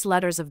soldiers'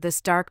 letters of this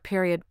dark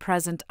period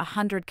present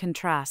 100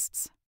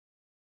 contrasts.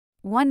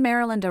 One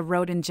Marylander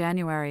wrote in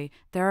January,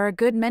 "There are a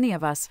good many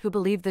of us who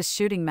believe this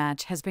shooting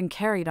match has been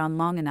carried on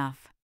long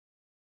enough.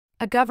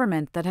 A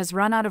government that has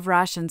run out of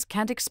rations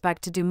can't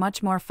expect to do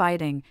much more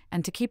fighting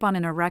and to keep on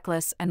in a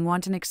reckless and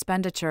wanton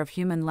expenditure of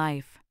human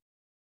life.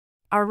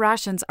 Our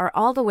rations are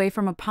all the way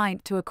from a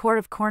pint to a quart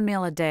of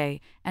cornmeal a day,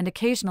 and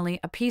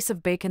occasionally a piece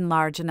of bacon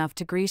large enough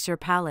to grease your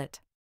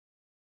palate."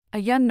 A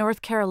young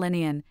North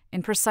Carolinian,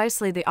 in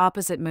precisely the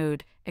opposite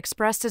mood,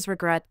 expressed his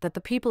regret that the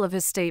people of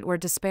his state were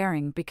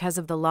despairing because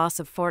of the loss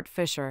of Fort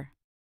Fisher.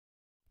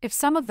 "If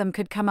some of them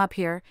could come up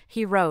here,"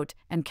 he wrote,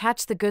 "and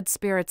catch the good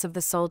spirits of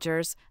the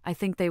soldiers, I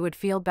think they would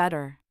feel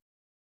better."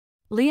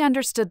 Lee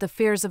understood the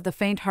fears of the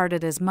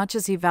faint-hearted as much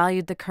as he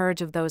valued the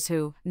courage of those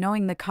who,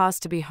 knowing the cause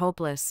to be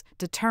hopeless,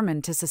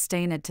 determined to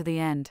sustain it to the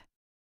end.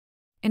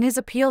 In his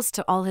appeals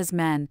to all his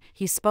men,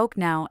 he spoke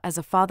now as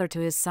a father to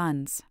his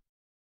sons.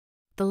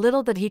 The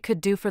little that he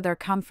could do for their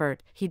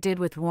comfort, he did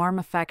with warm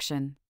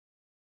affection.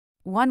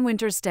 One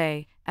winter's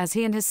day, as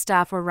he and his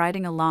staff were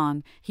riding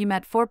along, he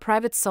met 4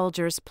 private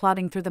soldiers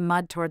plodding through the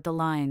mud toward the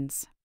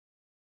lines.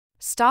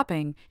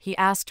 Stopping, he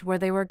asked where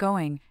they were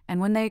going,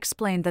 and when they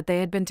explained that they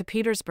had been to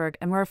Petersburg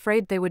and were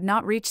afraid they would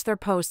not reach their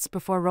posts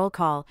before roll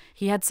call,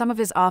 he had some of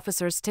his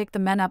officers take the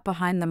men up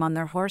behind them on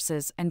their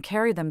horses and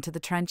carry them to the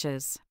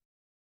trenches.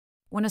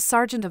 When a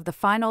sergeant of the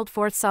fine old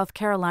 4th South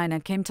Carolina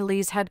came to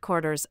Lee's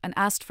headquarters and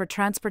asked for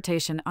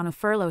transportation on a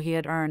furlough he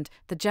had earned,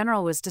 the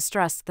general was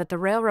distressed that the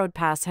railroad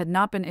pass had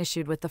not been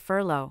issued with the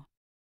furlough.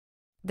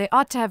 "They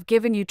ought to have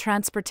given you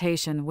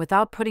transportation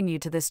without putting you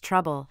to this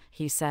trouble,"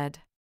 he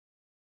said.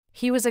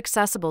 He was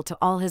accessible to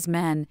all his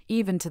men,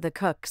 even to the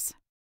cooks.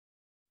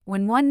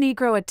 When one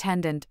Negro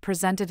attendant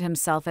presented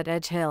himself at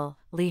Edge Hill,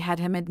 Lee had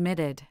him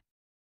admitted.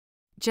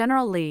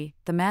 "General Lee,"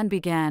 the man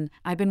began,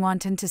 "I've been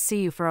wantin' to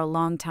see you for a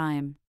long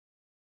time.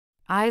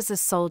 I's a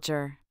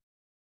soldier."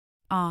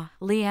 "Ah,"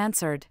 Lee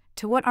answered,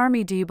 "to what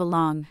army do you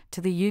belong, to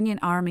the Union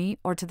Army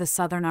or to the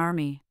Southern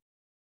Army?"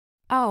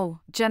 "Oh,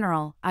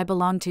 General, I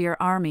belong to your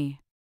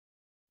army."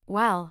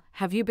 "Well,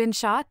 have you been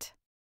shot?"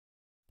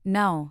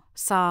 "No,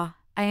 sah,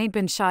 I ain't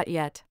been shot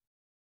yet."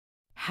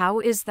 "How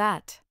is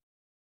that?"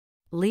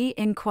 Lee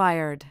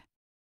inquired.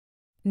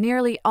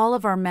 "Nearly all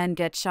of our men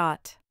get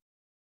shot."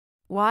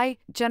 "Why,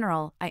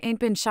 General, I ain't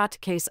been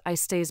shot case I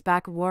stays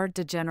back whar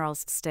de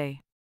generals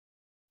stay."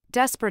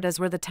 Desperate as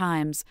were the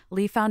times,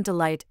 Lee found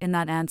delight in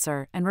that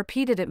answer and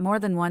repeated it more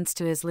than once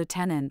to his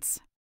lieutenants.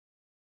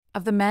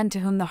 Of the men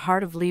to whom the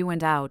heart of Lee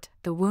went out,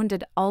 the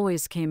wounded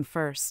always came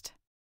first.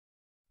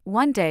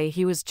 One day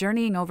he was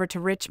journeying over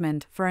to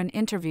Richmond for an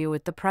interview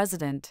with the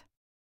president.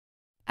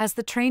 As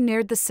the train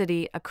neared the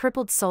city, a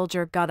crippled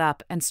soldier got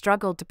up and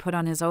struggled to put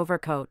on his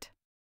overcoat.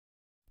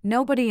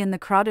 Nobody in the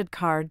crowded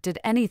car did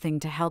anything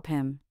to help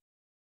him.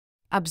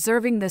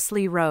 Observing this,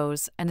 Lee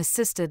rose and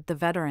assisted the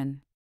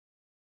veteran.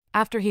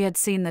 After he had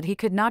seen that he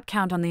could not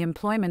count on the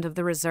employment of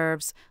the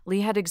reserves,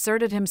 Lee had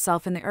exerted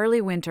himself in the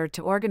early winter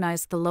to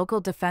organize the local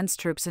defense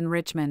troops in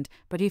Richmond,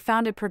 but he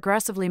found it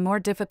progressively more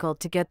difficult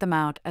to get them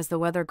out as the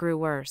weather grew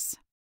worse.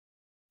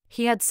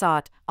 He had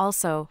sought,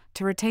 also,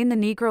 to retain the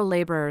Negro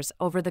laborers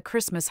over the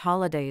Christmas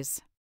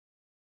holidays.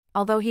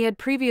 Although he had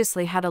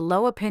previously had a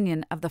low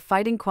opinion of the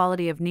fighting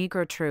quality of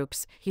Negro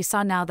troops, he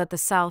saw now that the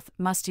South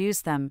must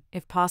use them,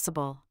 if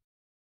possible.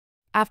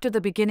 After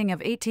the beginning of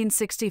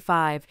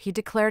 1865, he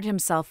declared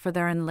himself for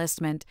their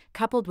enlistment,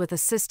 coupled with a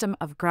system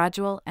of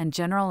gradual and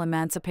general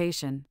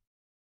emancipation.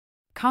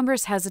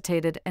 Congress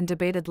hesitated and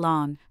debated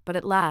long, but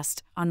at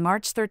last, on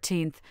March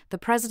 13, the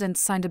President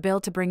signed a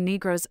bill to bring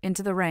Negroes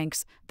into the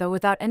ranks, though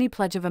without any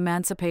pledge of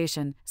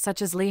emancipation,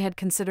 such as Lee had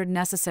considered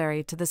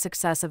necessary to the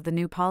success of the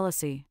new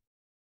policy.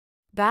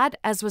 Bad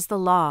as was the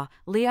law,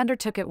 Lee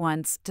undertook at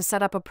once to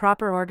set up a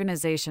proper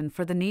organization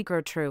for the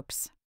Negro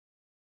troops.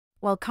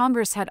 While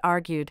Congress had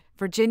argued,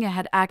 Virginia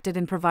had acted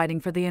in providing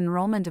for the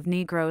enrollment of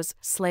Negroes,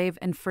 slave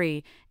and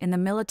free, in the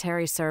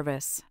military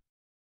service.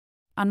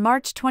 On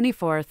March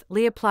 24,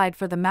 Lee applied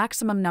for the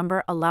maximum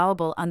number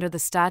allowable under the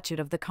statute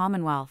of the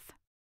Commonwealth.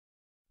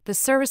 "The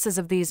services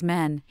of these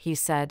men," he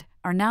said,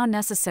 "are now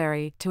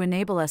necessary to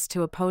enable us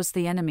to oppose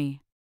the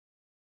enemy."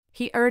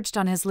 He urged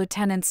on his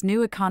lieutenants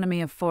new economy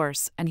of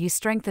force, and he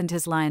strengthened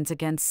his lines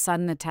against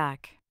sudden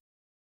attack.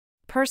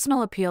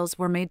 Personal appeals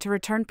were made to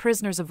return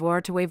prisoners of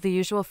war to waive the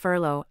usual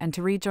furlough and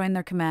to rejoin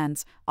their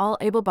commands. All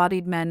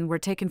able-bodied men were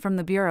taken from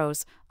the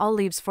bureaus, all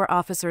leaves for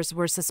officers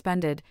were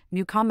suspended,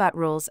 new combat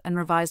rules and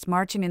revised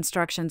marching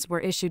instructions were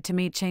issued to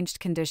meet changed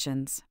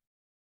conditions.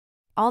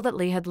 All that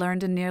Lee had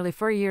learned in nearly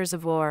 4 years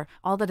of war,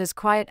 all that his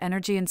quiet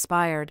energy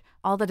inspired,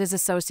 all that his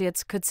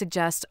associates could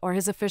suggest or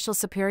his official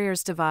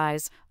superiors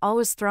devise, all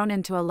was thrown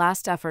into a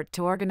last effort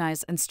to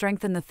organize and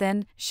strengthen the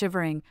thin,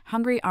 shivering,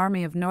 hungry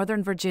army of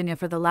Northern Virginia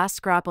for the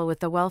last grapple with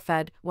the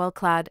well-fed,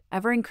 well-clad,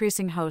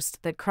 ever-increasing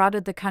host that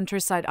crowded the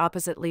countryside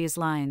opposite Lee's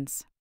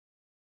lines.